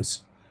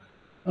BrahMos.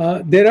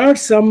 There are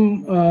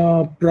some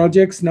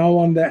projects now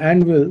on the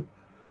anvil.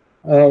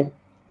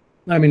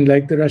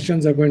 Like the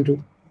Russians are going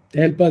to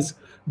help us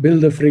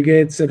build the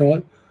frigates and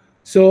all.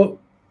 So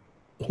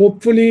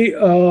hopefully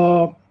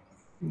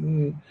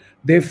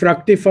they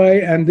fructify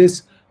and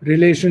this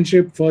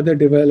relationship further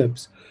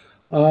develops.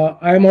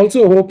 I am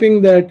also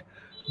hoping that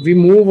we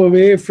move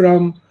away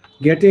from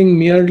getting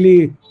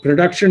merely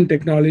production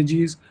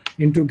technologies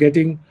into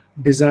getting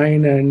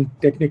design and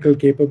technical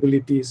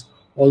capabilities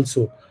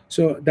also.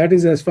 So that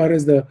is as far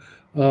as the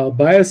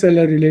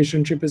buyer-seller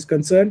relationship is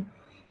concerned.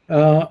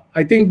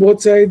 I think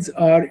both sides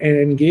are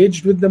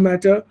engaged with the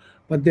matter,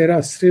 but there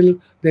is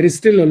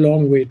still a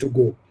long way to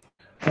go.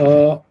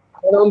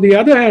 On the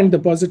other hand, the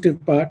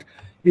positive part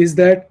is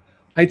that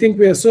I think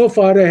we are so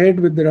far ahead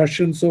with the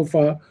Russians so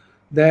far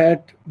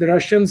that the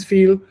Russians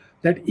feel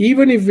that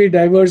even if we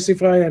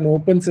diversify and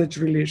open such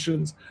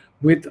relations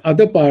with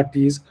other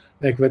parties,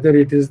 like whether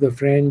it is the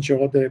French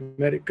or the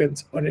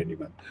Americans or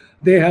anyone,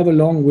 they have a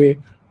long way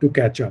to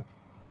catch up.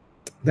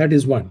 That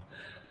is one.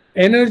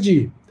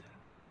 Energy.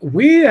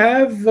 We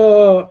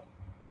have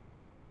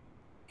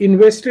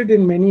invested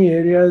in many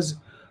areas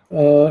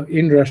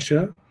in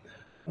Russia.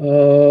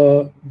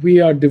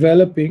 We are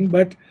developing,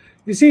 but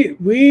you see,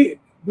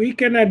 we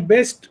can at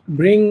best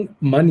bring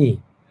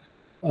money.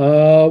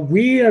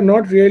 We are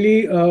not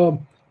really a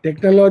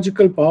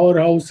technological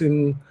powerhouse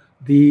in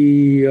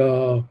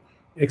the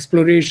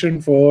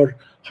exploration for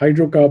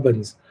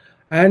hydrocarbons.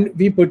 And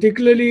we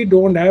particularly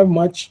don't have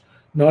much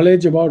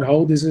knowledge about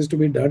how this is to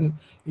be done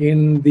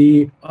in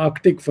the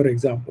Arctic, for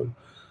example.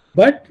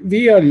 But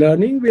we are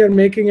learning, we are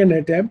making an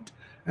attempt,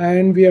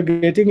 and we are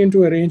getting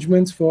into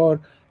arrangements for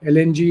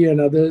LNG and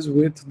others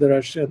with the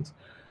Russians.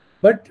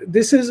 But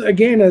this is,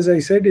 again, as I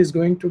said, is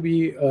going to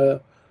be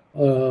a,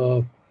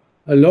 a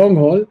long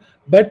haul.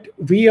 But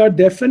we are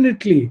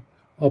definitely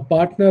a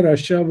partner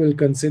Russia will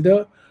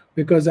consider,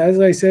 because, as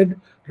I said,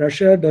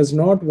 Russia does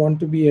not want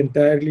to be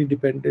entirely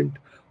dependent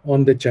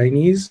on the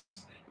Chinese,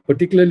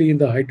 particularly in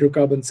the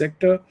hydrocarbon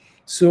sector.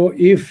 So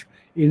if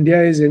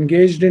India is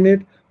engaged in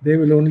it, they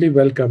will only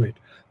welcome it.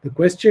 The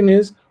question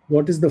is,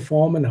 what is the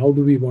form and how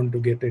do we want to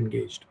get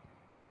engaged?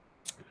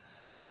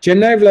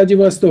 Chennai,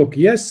 Vladivostok,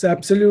 yes,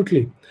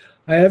 absolutely.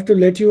 I have to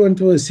let you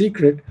into a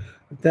secret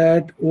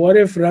that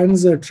ORF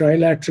runs a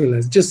trilateral,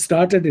 has just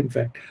started, in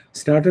fact,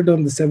 started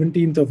on the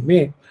 17th of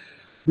May.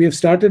 We have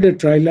started a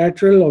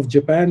trilateral of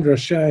Japan,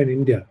 Russia, and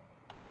India.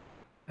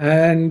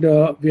 And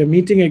we are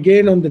meeting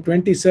again on the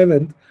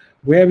 27th,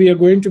 where we are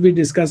going to be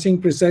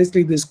discussing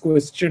precisely this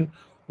question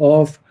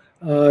of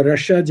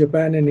Russia,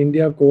 Japan, and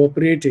India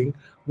cooperating.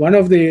 One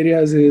of the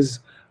areas is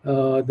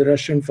the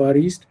Russian Far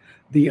East.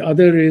 The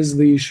other is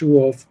the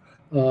issue of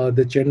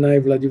the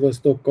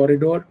Chennai-Vladivostok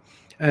corridor,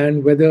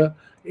 and whether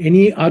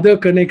any other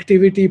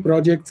connectivity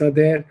projects are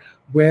there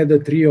where the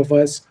three of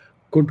us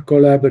could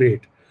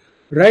collaborate.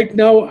 Right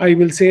now, I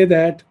will say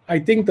that I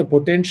think the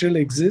potential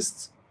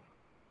exists.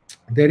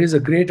 There is a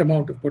great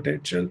amount of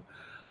potential.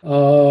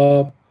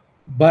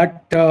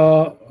 But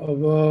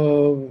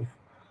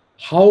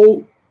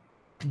how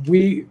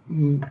we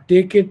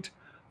take it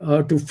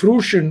to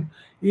fruition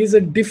is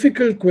a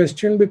difficult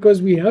question,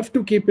 because we have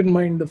to keep in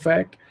mind the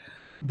fact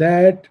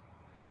that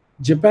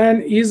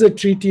Japan is a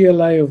treaty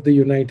ally of the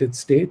United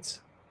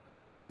States.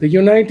 The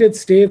United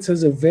States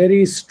has a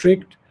very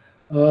strict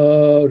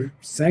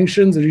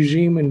sanctions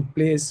regime in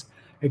place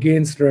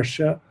against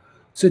Russia.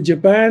 So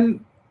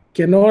Japan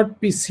cannot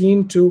be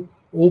seen to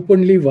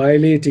openly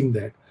violating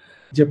that.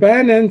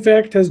 Japan, in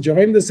fact, has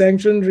joined the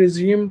sanctions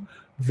regime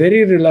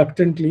very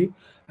reluctantly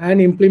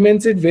and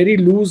implements it very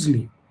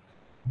loosely.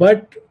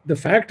 But the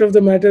fact of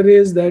the matter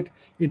is that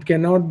it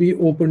cannot be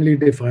openly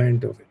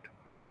defiant of it.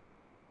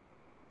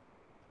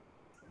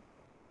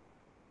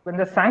 When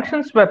the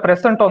sanctions were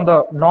present on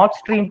the Nord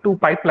Stream 2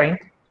 pipeline,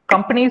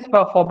 companies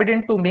were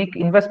forbidden to make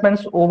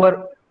investments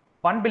over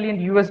 $1 billion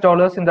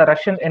in the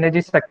Russian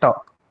energy sector.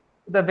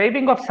 The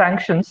waiving of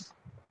sanctions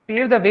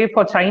paved the way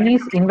for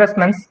Chinese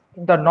investments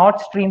in the Nord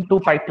Stream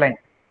 2 pipeline,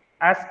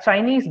 as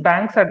Chinese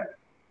banks had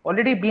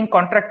already been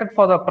contracted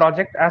for the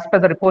project as per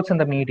the reports in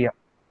the media.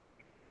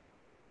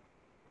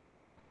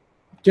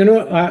 You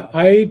know,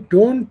 I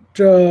don't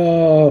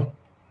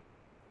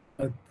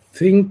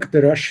think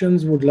the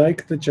Russians would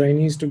like the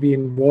Chinese to be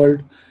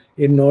involved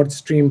in Nord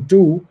Stream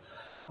 2.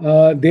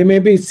 They may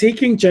be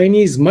seeking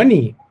Chinese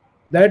money.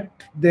 That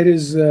there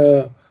is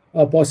a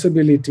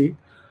possibility.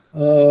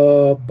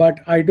 But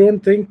I don't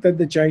think that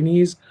the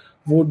Chinese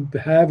would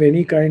have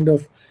any kind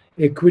of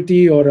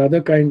equity or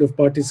other kind of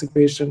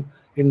participation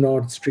in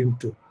Nord Stream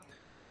 2.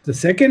 The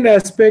second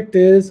aspect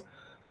is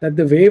that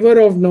the waiver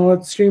of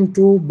Nord Stream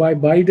 2 by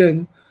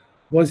Biden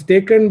was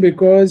taken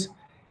because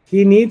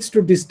he needs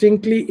to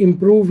distinctly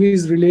improve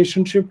his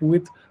relationship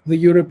with the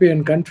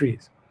European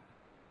countries.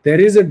 There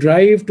is a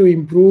drive to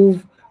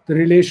improve the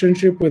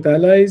relationship with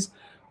allies,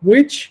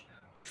 which,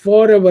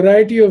 for a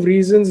variety of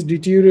reasons,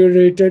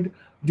 deteriorated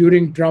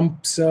during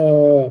Trump's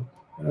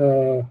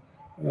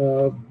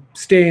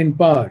stay in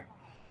power.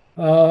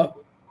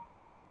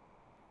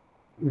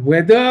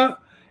 Whether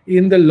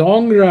in the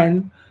long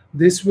run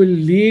this will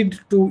lead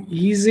to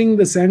easing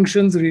the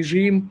sanctions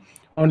regime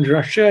on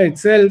Russia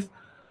itself,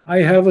 I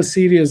have a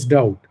serious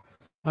doubt.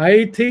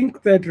 I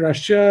think that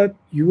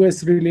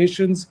Russia-US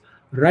relations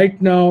right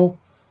now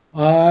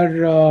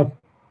are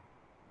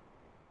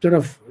sort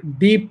of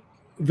deep,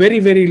 very,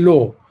 very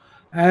low.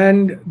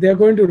 And they're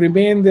going to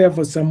remain there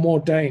for some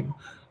more time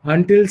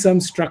until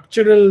some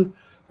structural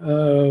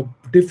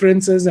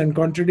differences and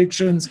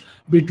contradictions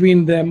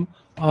between them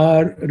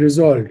are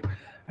resolved.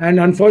 And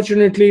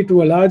unfortunately,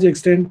 to a large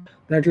extent,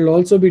 that will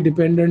also be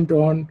dependent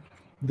on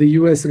the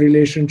US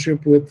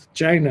relationship with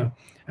China,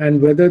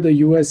 and whether the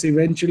US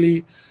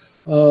eventually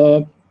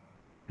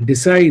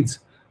decides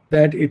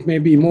that it may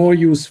be more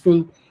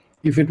useful,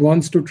 if it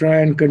wants to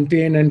try and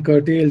contain and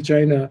curtail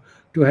China,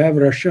 to have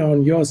Russia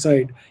on your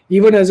side,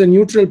 even as a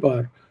neutral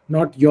power,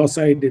 not your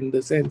side in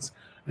the sense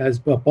as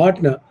a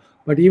partner,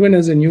 but even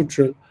as a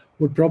neutral,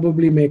 would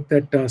probably make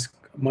that task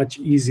much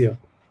easier.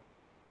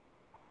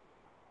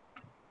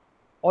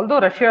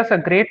 Although Russia is a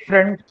great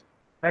friend,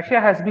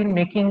 Russia has been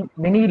making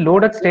many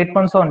loaded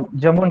statements on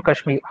Jammu and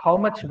Kashmir. How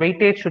much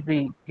weightage should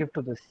we give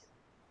to this?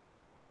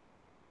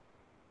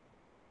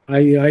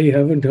 I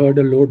haven't heard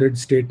a loaded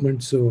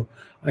statement, so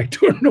I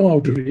don't know how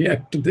to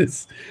react to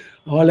this.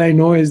 All I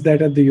know is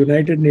that at the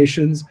United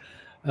Nations,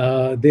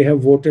 they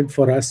have voted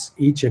for us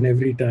each and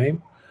every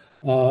time,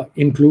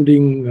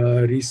 including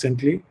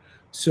recently.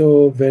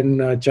 So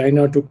when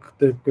China took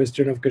the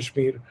question of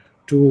Kashmir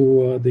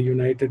to the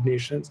United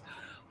Nations,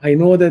 I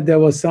know that there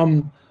was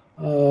some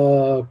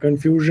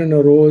confusion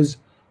arose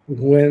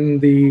when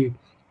the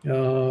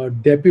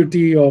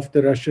deputy of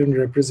the Russian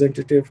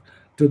representative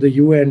to the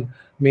UN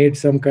made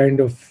some kind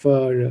of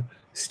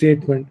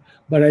statement,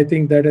 but I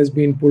think that has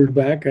been pulled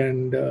back,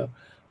 and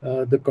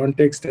the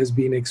context has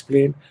been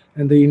explained,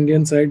 and the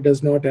Indian side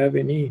does not have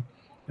any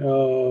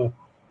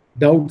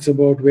doubts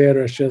about where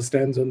Russia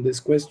stands on this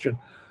question.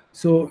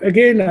 So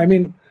again, I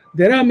mean,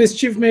 there are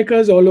mischief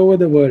makers all over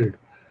the world,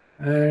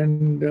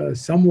 and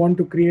some want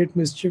to create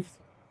mischief.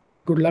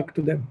 Good luck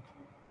to them.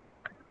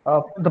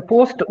 The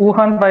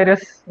post-Wuhan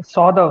virus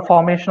saw the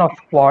formation of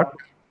Quad.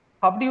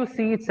 How do you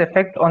see its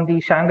effect on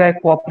the Shanghai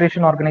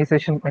Cooperation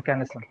Organization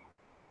mechanism?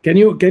 Can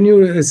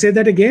you say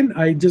that again?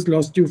 I just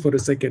lost you for a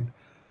second.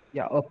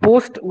 Yeah,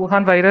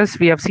 post-Wuhan virus,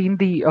 we have seen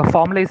the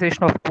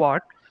formalization of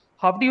Quad.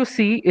 How do you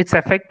see its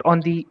effect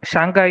on the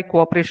Shanghai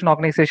Cooperation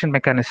Organization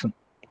mechanism?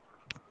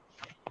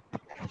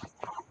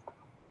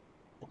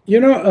 You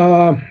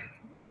know,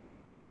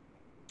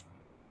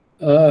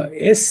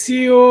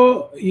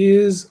 SCO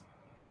is,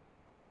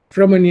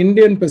 from an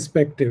Indian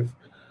perspective,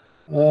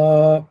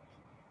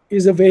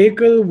 is a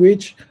vehicle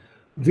which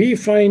we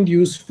find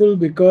useful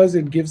because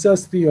it gives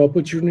us the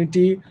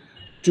opportunity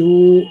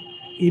to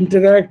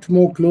interact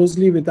more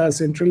closely with our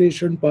Central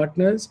Asian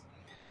partners,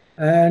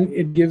 and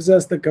it gives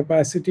us the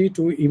capacity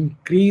to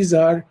increase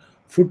our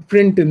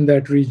footprint in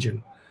that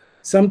region.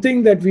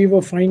 Something that we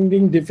were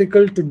finding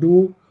difficult to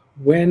do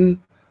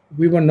when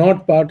we were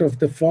not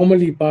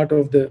formally part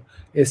of the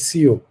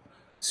SCO.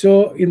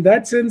 So in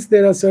that sense,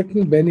 there are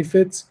certain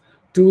benefits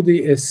to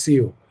the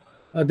SCO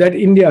that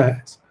India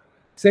has.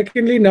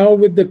 Secondly, now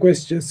with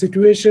the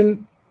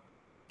situation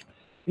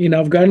in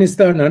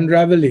Afghanistan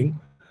unraveling,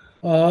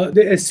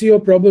 the SCO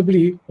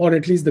probably, or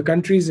at least the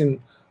countries in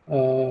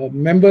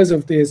members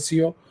of the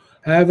SCO,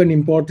 have an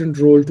important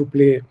role to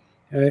play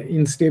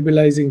in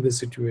stabilizing the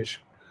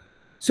situation.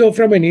 So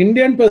from an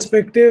Indian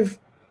perspective,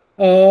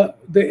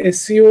 the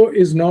SCO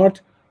is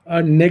not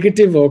a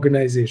negative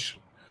organization.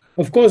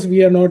 Of course,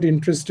 we are not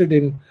interested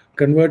in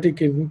converting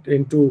it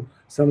into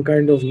some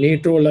kind of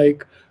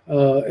NATO-like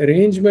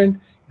arrangement.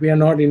 We are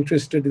not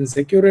interested in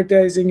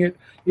securitizing it.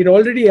 It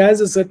already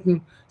has a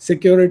certain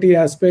security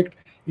aspect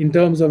in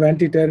terms of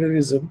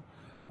anti-terrorism.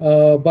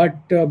 But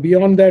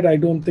beyond that, I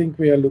don't think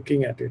we are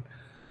looking at it.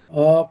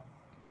 But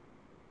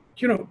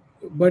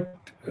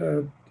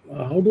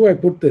how do I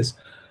put this?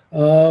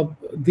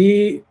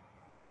 The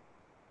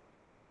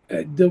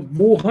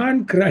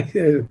Wuhan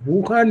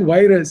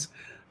virus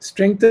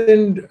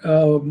strengthened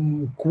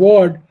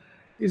Quad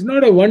is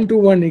not a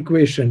one-to-one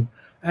equation,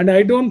 and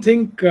I don't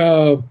think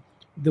the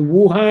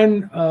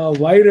Wuhan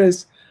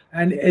virus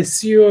and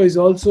SCO is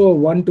also a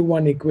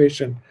one-to-one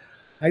equation.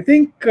 I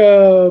think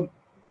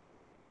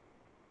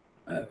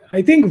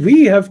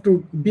we have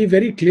to be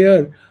very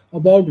clear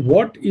about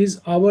what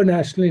is our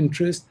national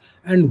interest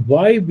and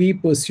why we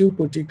pursue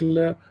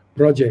particular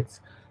projects,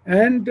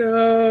 and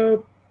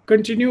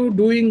continue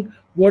doing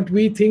what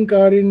we think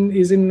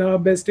is in our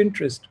best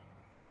interest.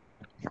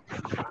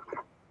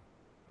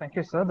 Thank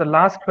you, sir. The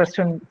last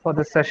question for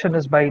this session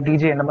is by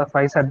DJ number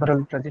 5,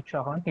 Admiral Pradeep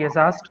Chauhan. He has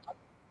asked,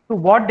 to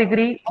what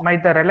degree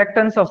might the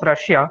reluctance of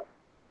Russia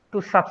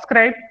to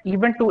subscribe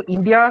even to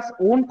India's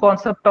own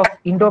concept of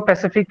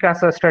Indo-Pacific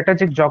as a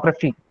strategic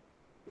geography,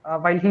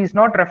 while he is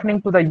not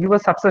referring to the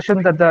US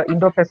obsession that the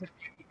Indo-Pacific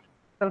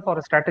itself or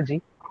a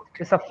strategy,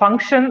 is a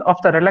function of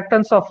the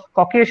reluctance of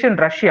Caucasian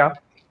Russia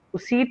to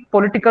cede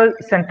political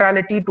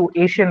centrality to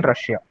Asian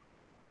Russia?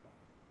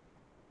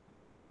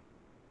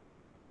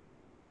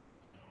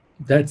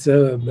 That's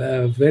a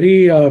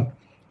very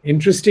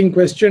interesting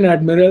question,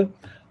 Admiral.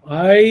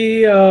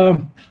 I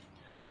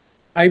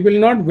will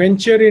not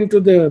venture into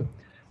the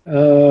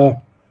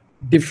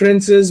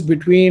differences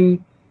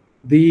between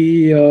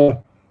the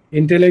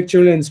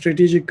intellectual and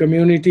strategic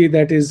community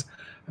that is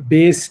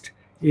based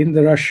in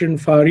the Russian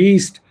Far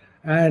East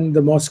and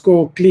the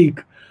Moscow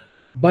clique.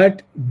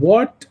 But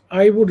what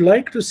I would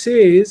like to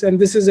say is, and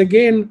this is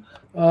again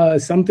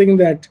something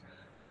that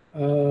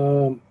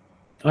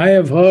I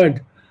have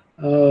heard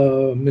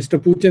Mr.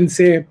 Putin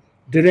say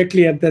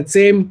directly at that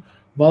same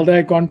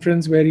Valdai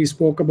conference where he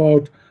spoke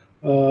about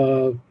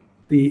the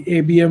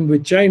ABM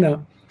with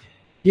China.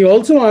 He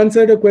also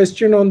answered a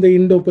question on the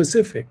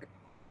Indo-Pacific.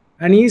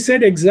 And he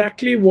said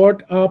exactly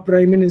what our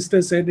Prime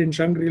Minister said in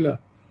Shangri-La.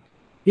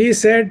 He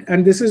said,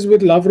 and this is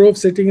with Lavrov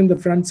sitting in the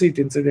front seat,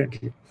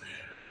 incidentally.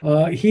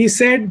 He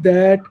said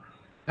that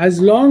as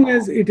long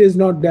as it is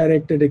not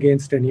directed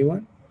against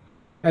anyone,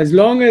 as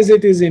long as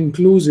it is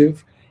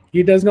inclusive,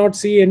 he does not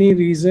see any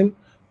reason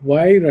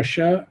why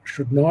Russia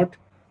should not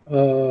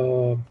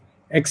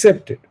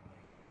accept it.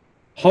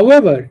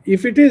 However,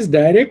 if it is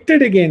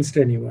directed against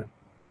anyone,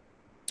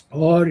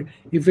 or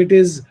if it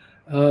is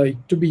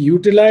to be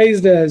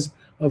utilized as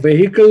a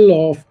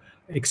vehicle of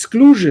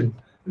exclusion,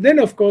 then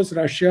of course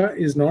Russia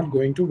is not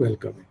going to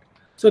welcome it.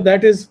 So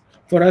that is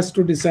for us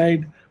to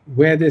decide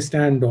where they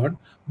stand on.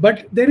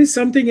 But there is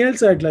something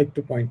else I'd like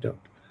to point out.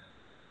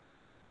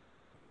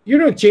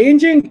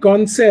 Changing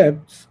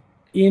concepts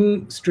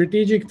in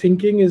strategic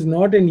thinking is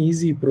not an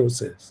easy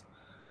process.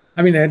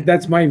 I mean,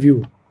 that's my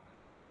view.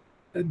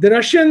 The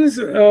Russians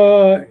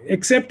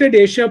accepted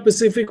Asia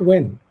Pacific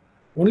when?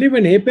 Only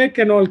when APEC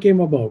and all came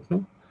about,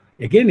 no?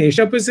 Again,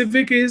 Asia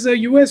Pacific is a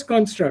US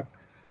construct.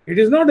 It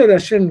is not a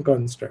Russian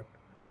construct.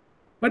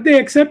 But they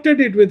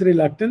accepted it with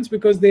reluctance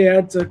because they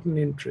had certain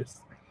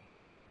interests.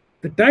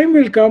 The time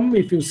will come,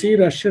 if you see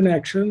Russian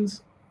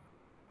actions,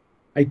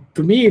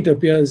 to me it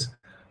appears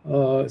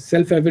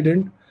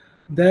self-evident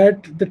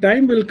that the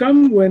time will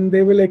come when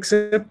they will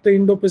accept the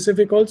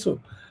Indo-Pacific also.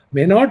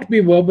 May not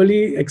be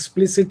verbally,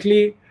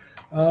 explicitly,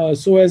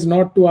 so as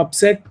not to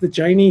upset the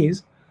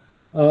Chinese,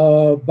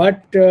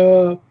 but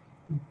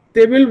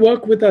they will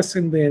work with us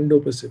in the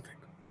Indo-Pacific.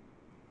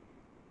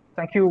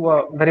 Thank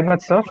you very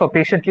much, sir, for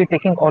patiently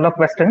taking all our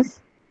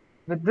questions.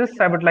 With this,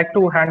 I would like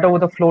to hand over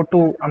the floor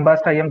to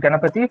Ambassador M.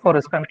 Ganapathy for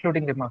his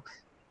concluding remarks.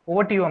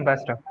 Over to you,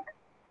 Ambassador.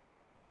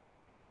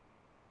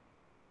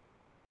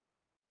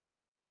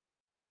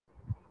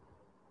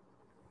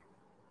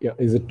 Yeah,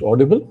 is it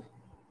audible?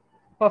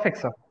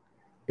 Perfect, sir.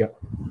 Yeah.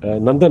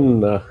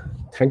 Nandan,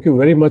 thank you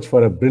very much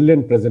for a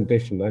brilliant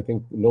presentation. I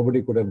think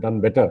nobody could have done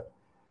better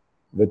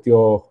with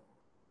your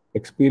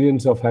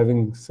experience of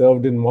having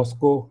served in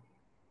Moscow,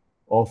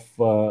 of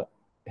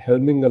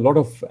helming a lot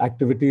of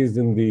activities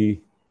in the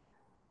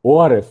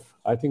ORF.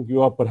 I think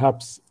you are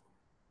perhaps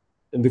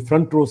in the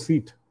front row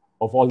seat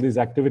of all these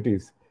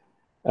activities.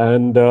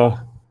 And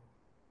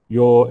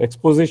your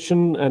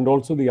exposition and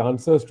also the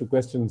answers to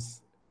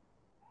questions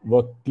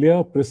were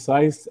clear,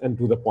 precise, and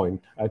to the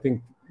point. I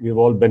think we've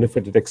all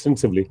benefited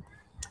extensively.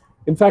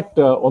 In fact,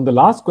 on the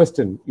last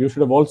question, you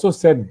should have also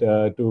said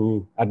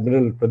to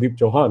Admiral Pradeep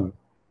Chauhan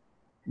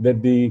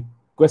that the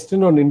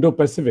question on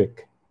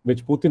Indo-Pacific,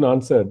 which Putin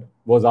answered,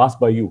 was asked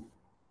by you.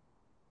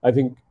 I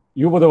think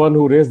you were the one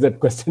who raised that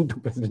question to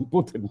President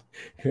Putin,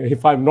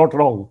 if I'm not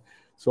wrong.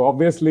 So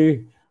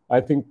obviously,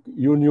 I think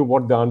you knew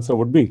what the answer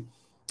would be.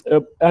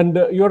 And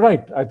you're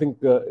right. I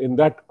think in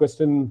that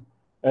question,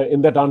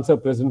 in that answer,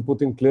 President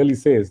Putin clearly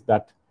says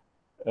that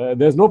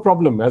there's no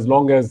problem as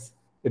long as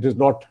it is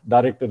not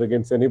directed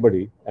against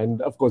anybody.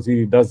 And of course,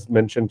 he does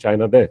mention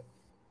China there.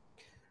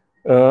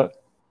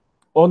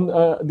 On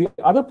the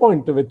other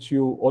point which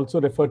you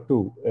also referred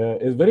to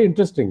is very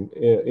interesting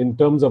in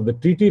terms of the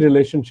treaty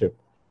relationship.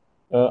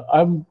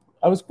 I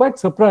was quite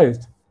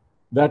surprised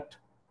that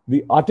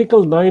the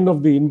Article 9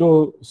 of the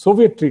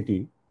Indo-Soviet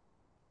Treaty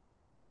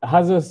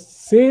has a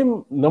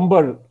same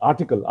number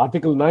article,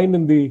 Article 9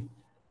 in the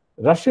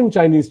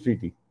Russian-Chinese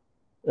Treaty,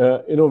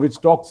 which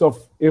talks of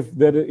if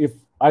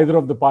either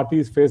of the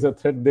parties face a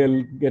threat,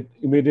 they'll get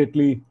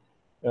immediately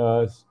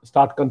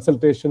start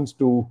consultations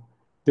to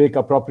take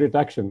appropriate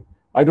action.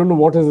 I don't know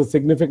what is the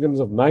significance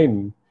of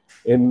 9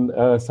 in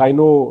a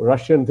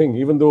Sino-Russian thing,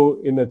 even though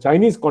in a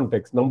Chinese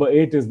context, number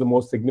 8 is the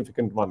most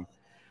significant one.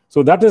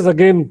 So that is,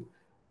 again,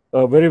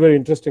 a very, very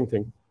interesting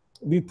thing.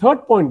 The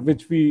third point,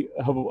 which we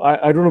have,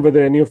 I don't know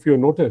whether any of you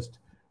noticed,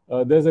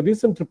 there's a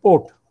recent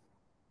report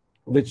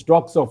which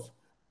talks of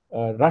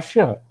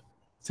Russia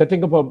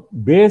setting up a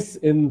base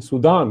in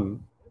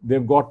Sudan.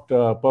 They've got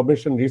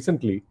permission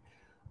recently.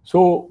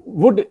 So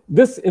would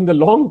this, in the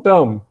long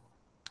term,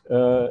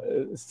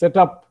 set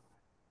up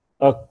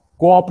a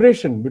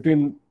cooperation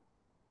between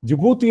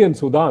Djibouti and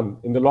Sudan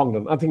in the long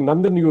run? I think,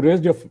 Nandan, you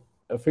raised your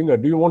finger.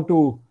 Do you want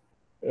to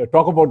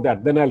talk about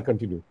that? Then I'll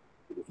continue.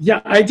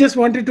 Yeah, I just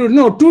wanted to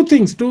know two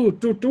things,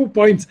 two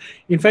points.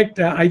 In fact,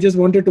 I just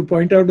wanted to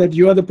point out that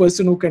you are the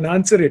person who can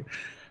answer it,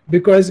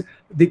 because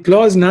the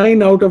clause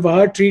 9 out of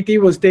our treaty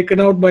was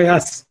taken out by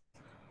us,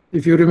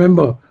 if you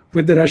remember,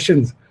 with the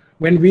Russians,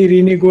 when we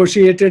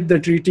renegotiated the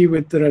treaty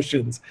with the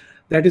Russians.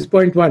 That is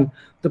point one.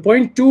 The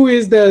point two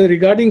is that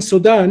regarding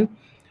Sudan,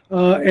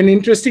 an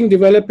interesting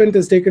development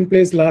has taken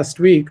place last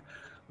week,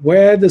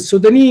 where the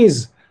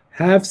Sudanese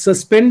have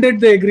suspended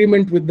the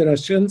agreement with the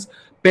Russians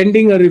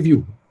pending a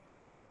review.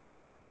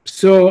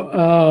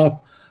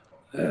 So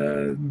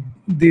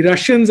the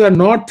Russians are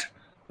not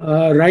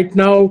right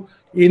now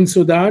in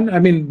Sudan. I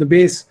mean, the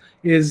base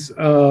is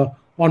on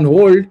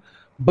hold.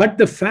 But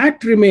the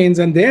fact remains,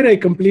 and there I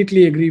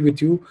completely agree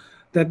with you,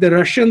 that the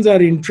Russians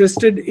are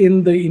interested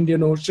in the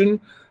Indian Ocean.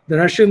 The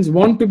Russians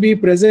want to be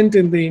present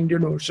in the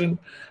Indian Ocean.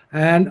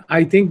 And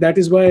I think that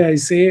is why I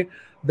say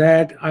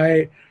that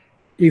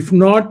if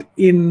not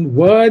in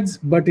words,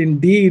 but in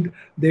deed,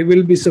 they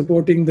will be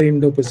supporting the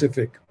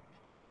Indo-Pacific.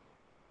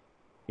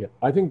 Yeah,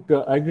 I think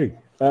I agree.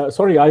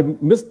 Sorry, I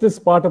missed this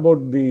part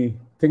about the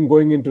thing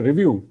going into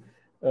review.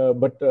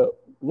 But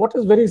what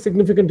is very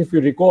significant, if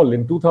you recall,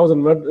 in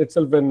 2001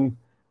 itself, when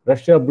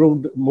Russia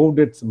moved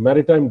its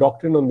maritime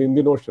doctrine on the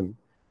Indian Ocean,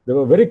 they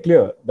were very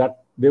clear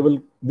that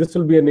this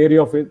will be an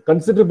area of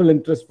considerable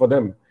interest for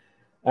them.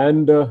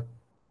 And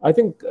I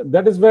think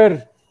that is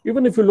where,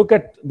 even if you look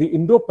at the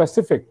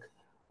Indo-Pacific,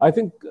 I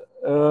think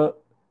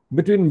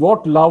between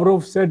what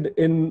Lavrov said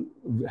in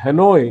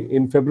Hanoi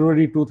in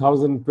February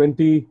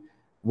 2020,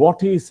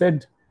 what he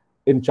said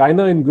in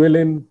China in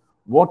Guilin,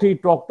 what he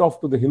talked of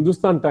to the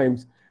Hindustan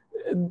Times,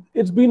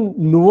 it's been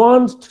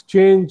nuanced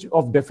change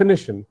of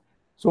definition.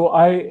 So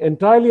I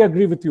entirely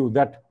agree with you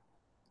that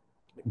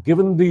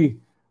given the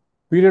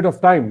period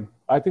of time,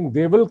 I think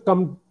they will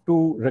come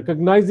to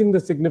recognizing the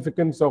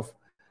significance of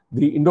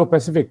the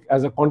Indo-Pacific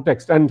as a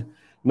context. And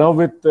now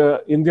with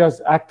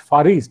India's Act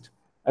Far East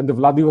and the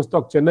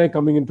Vladivostok-Chennai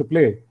coming into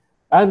play,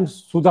 and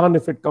Sudan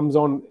if it comes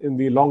on in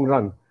the long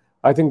run,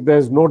 I think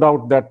there's no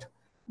doubt that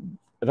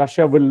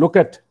Russia will look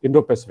at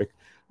Indo-Pacific.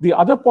 The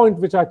other point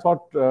which I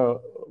thought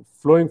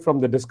flowing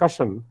from the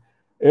discussion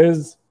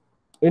is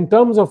in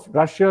terms of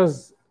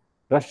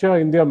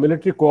Russia-India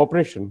military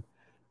cooperation,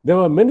 there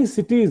were many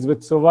cities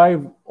which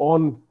survived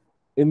on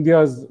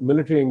India's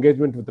military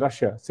engagement with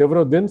Russia.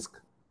 Severodvinsk,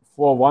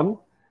 for one,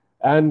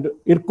 and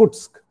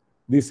Irkutsk,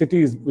 the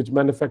cities which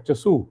manufacture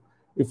SU.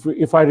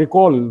 If I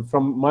recall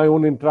from my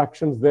own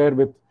interactions there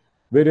with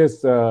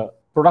various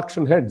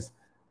production heads,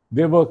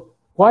 they were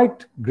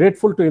quite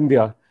grateful to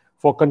India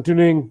for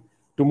continuing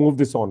to move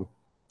this on.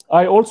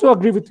 I also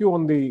agree with you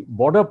on the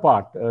border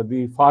part,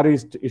 the Far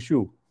East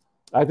issue.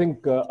 I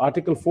think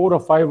Article 4 or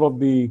 5 of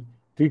the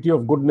Treaty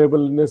of Good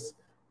Neighborliness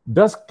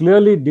does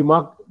clearly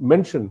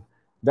mention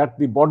that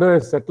the border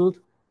is settled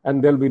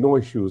and there'll be no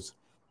issues.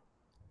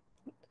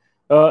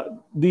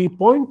 The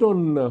point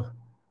on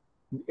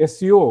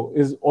SCO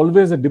is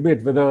always a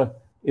debate whether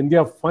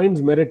India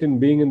finds merit in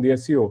being in the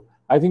SCO.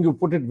 I think you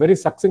put it very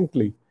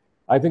succinctly.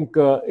 I think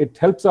it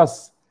helps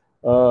us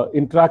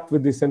interact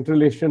with the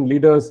Central Asian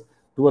leaders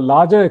to a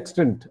larger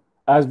extent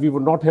as we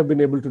would not have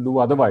been able to do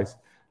otherwise.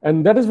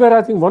 And that is where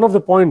I think one of the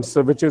points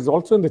which is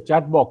also in the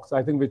chat box,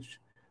 I think which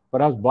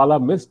perhaps Bala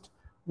missed,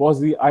 was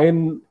the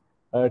INTSC,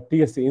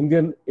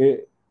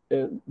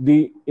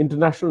 the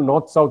International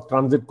North-South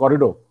Transit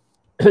Corridor.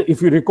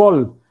 If you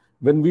recall,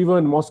 when we were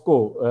in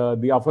Moscow,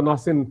 the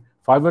Afanasyan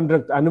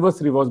 500th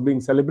anniversary was being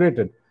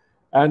celebrated.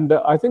 And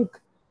I think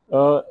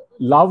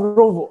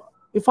Lavrov,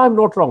 if I'm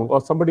not wrong,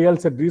 or somebody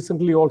else had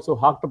recently also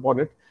harked upon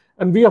it.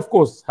 And we, of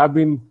course, have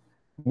been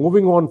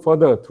moving on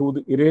further through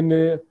the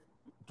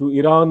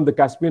Iran, the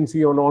Caspian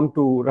Sea, and on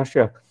to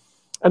Russia.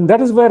 And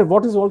that is where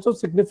what is also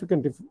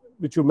significant,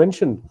 which you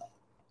mentioned,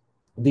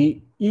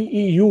 the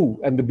EEU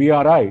and the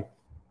BRI.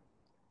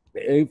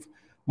 If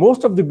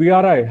most of the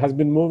BRI has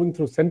been moving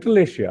through Central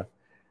Asia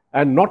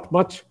and not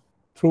much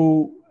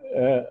through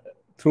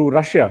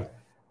Russia.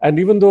 And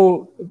even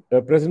though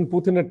President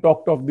Putin had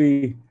talked of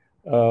the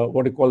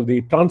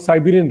the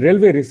Trans-Siberian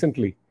Railway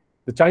recently,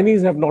 the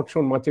Chinese have not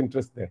shown much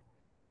interest there.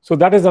 So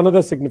that is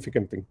another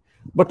significant thing.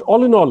 But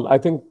all in all, I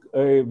think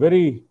a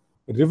very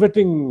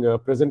riveting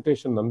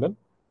presentation, Nandan.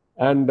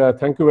 And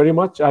thank you very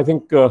much. I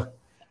think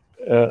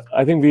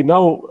we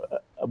now,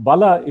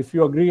 Bala, if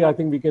you agree, I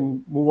think we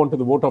can move on to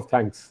the vote of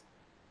thanks.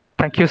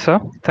 Thank you, sir.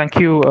 Thank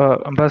you,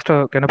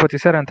 Ambassador Ganapathy,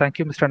 sir, and thank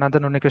you, Mr.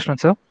 Nandan Unnikrishnan,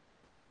 sir,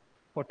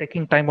 for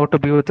taking time out to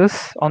be with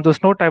us. On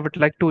this note, I would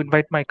like to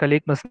invite my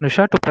colleague, Ms.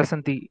 Nisha, to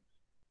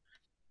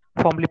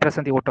formally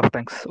present the vote of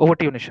thanks. Over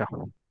to you, Nisha.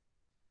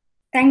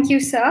 Thank you,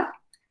 sir.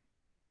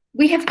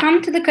 We have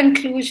come to the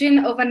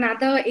conclusion of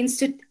another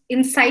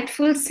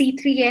insightful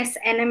C3S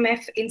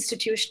NMF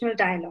institutional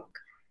dialogue.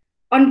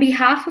 On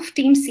behalf of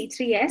Team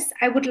C3S,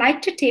 I would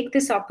like to take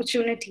this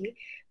opportunity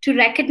to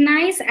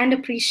recognize and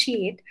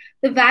appreciate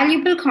the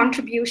valuable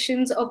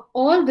contributions of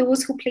all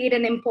those who played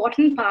an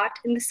important part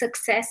in the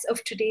success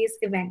of today's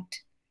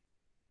event.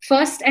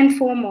 First and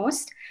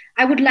foremost,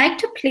 I would like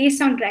to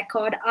place on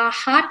record our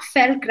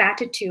heartfelt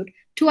gratitude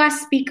to our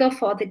speaker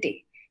for the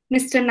day,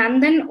 Mr.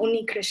 Nandan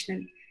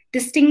Unnikrishnan,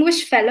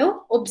 Distinguished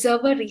Fellow,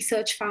 Observer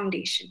Research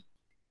Foundation.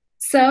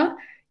 Sir,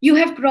 you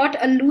have brought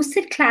a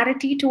lucid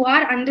clarity to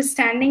our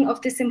understanding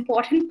of this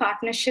important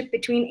partnership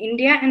between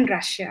India and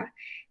Russia,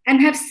 and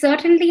have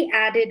certainly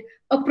added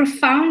a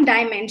profound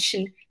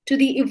dimension to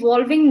the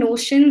evolving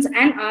notions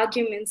and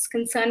arguments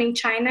concerning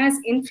China's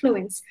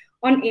influence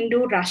on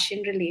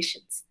Indo-Russian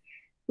relations.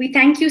 We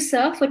thank you,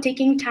 sir, for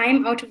taking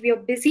time out of your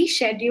busy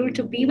schedule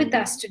to be with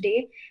us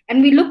today,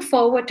 and we look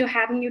forward to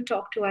having you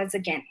talk to us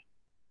again.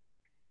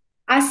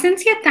 Our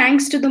sincere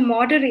thanks to the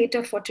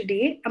moderator for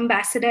today,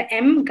 Ambassador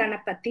M.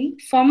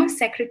 Ganapathy, former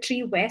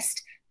Secretary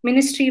West,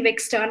 Ministry of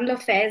External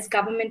Affairs,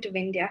 Government of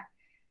India.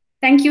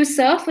 Thank you,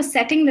 sir, for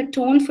setting the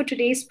tone for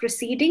today's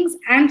proceedings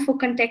and for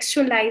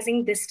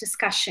contextualizing this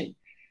discussion.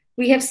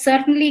 We have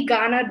certainly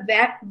garnered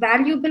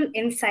valuable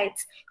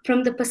insights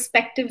from the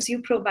perspectives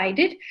you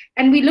provided,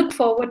 and we look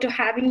forward to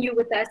having you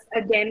with us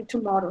again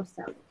tomorrow,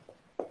 sir.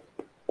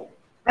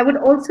 I would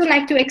also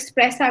like to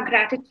express our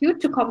gratitude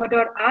to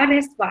Commodore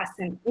R.S.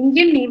 Vasan,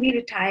 Indian Navy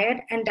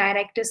retired and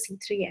Director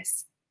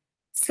C3S.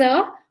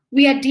 Sir,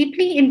 we are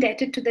deeply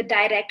indebted to the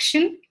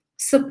direction,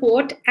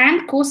 support,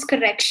 and course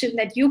correction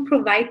that you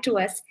provide to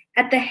us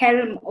at the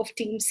helm of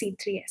Team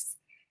C3S.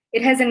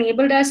 It has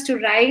enabled us to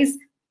rise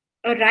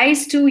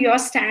rise to your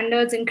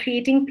standards in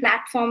creating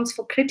platforms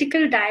for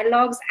critical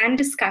dialogues and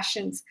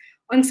discussions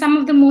on some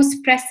of the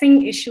most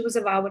pressing issues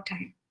of our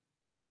time.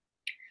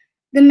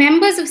 The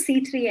members of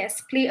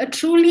C3S play a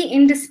truly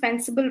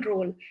indispensable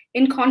role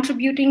in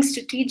contributing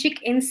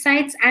strategic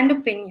insights and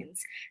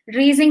opinions,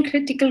 raising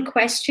critical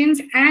questions,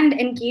 and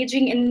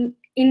engaging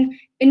in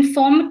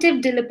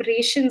informative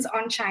deliberations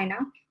on China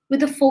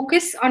with a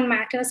focus on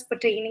matters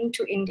pertaining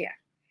to India.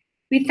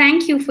 We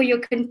thank you for your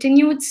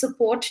continued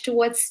support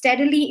towards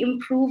steadily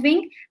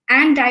improving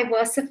and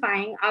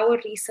diversifying our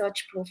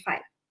research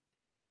profile.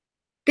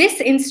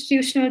 This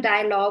institutional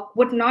dialogue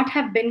would not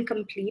have been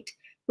complete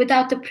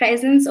without the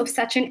presence of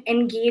such an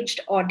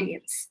engaged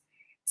audience.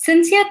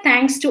 Sincere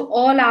thanks to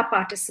all our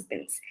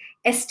participants,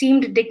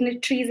 esteemed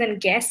dignitaries and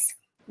guests,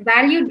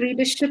 valued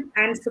readership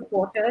and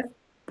supporters,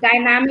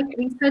 dynamic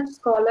research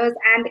scholars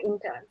and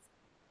interns.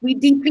 We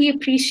deeply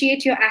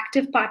appreciate your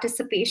active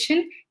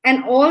participation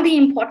and all the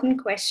important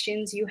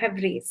questions you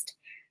have raised.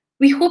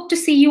 We hope to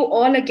see you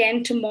all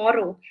again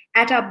tomorrow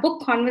at our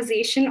book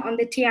conversation on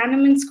the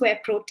Tiananmen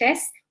Square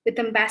protests with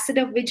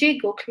Ambassador Vijay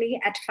Gokhale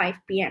at 5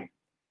 p.m.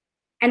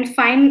 And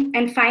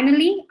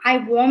finally, I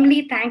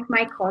warmly thank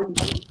my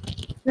colleagues,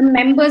 the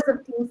members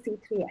of Team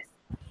C3S,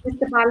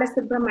 Mr.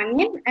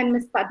 Balasubramanian and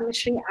Ms.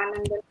 Padmashri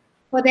Anandan,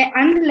 for their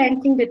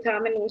unrelenting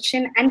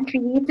determination and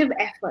creative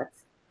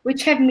efforts,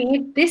 which have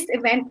made this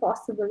event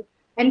possible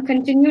and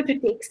continue to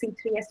take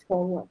C3S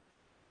forward.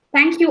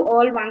 Thank you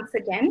all once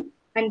again,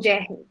 and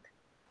Jai Hind.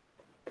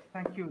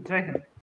 Thank you. Jai Hind.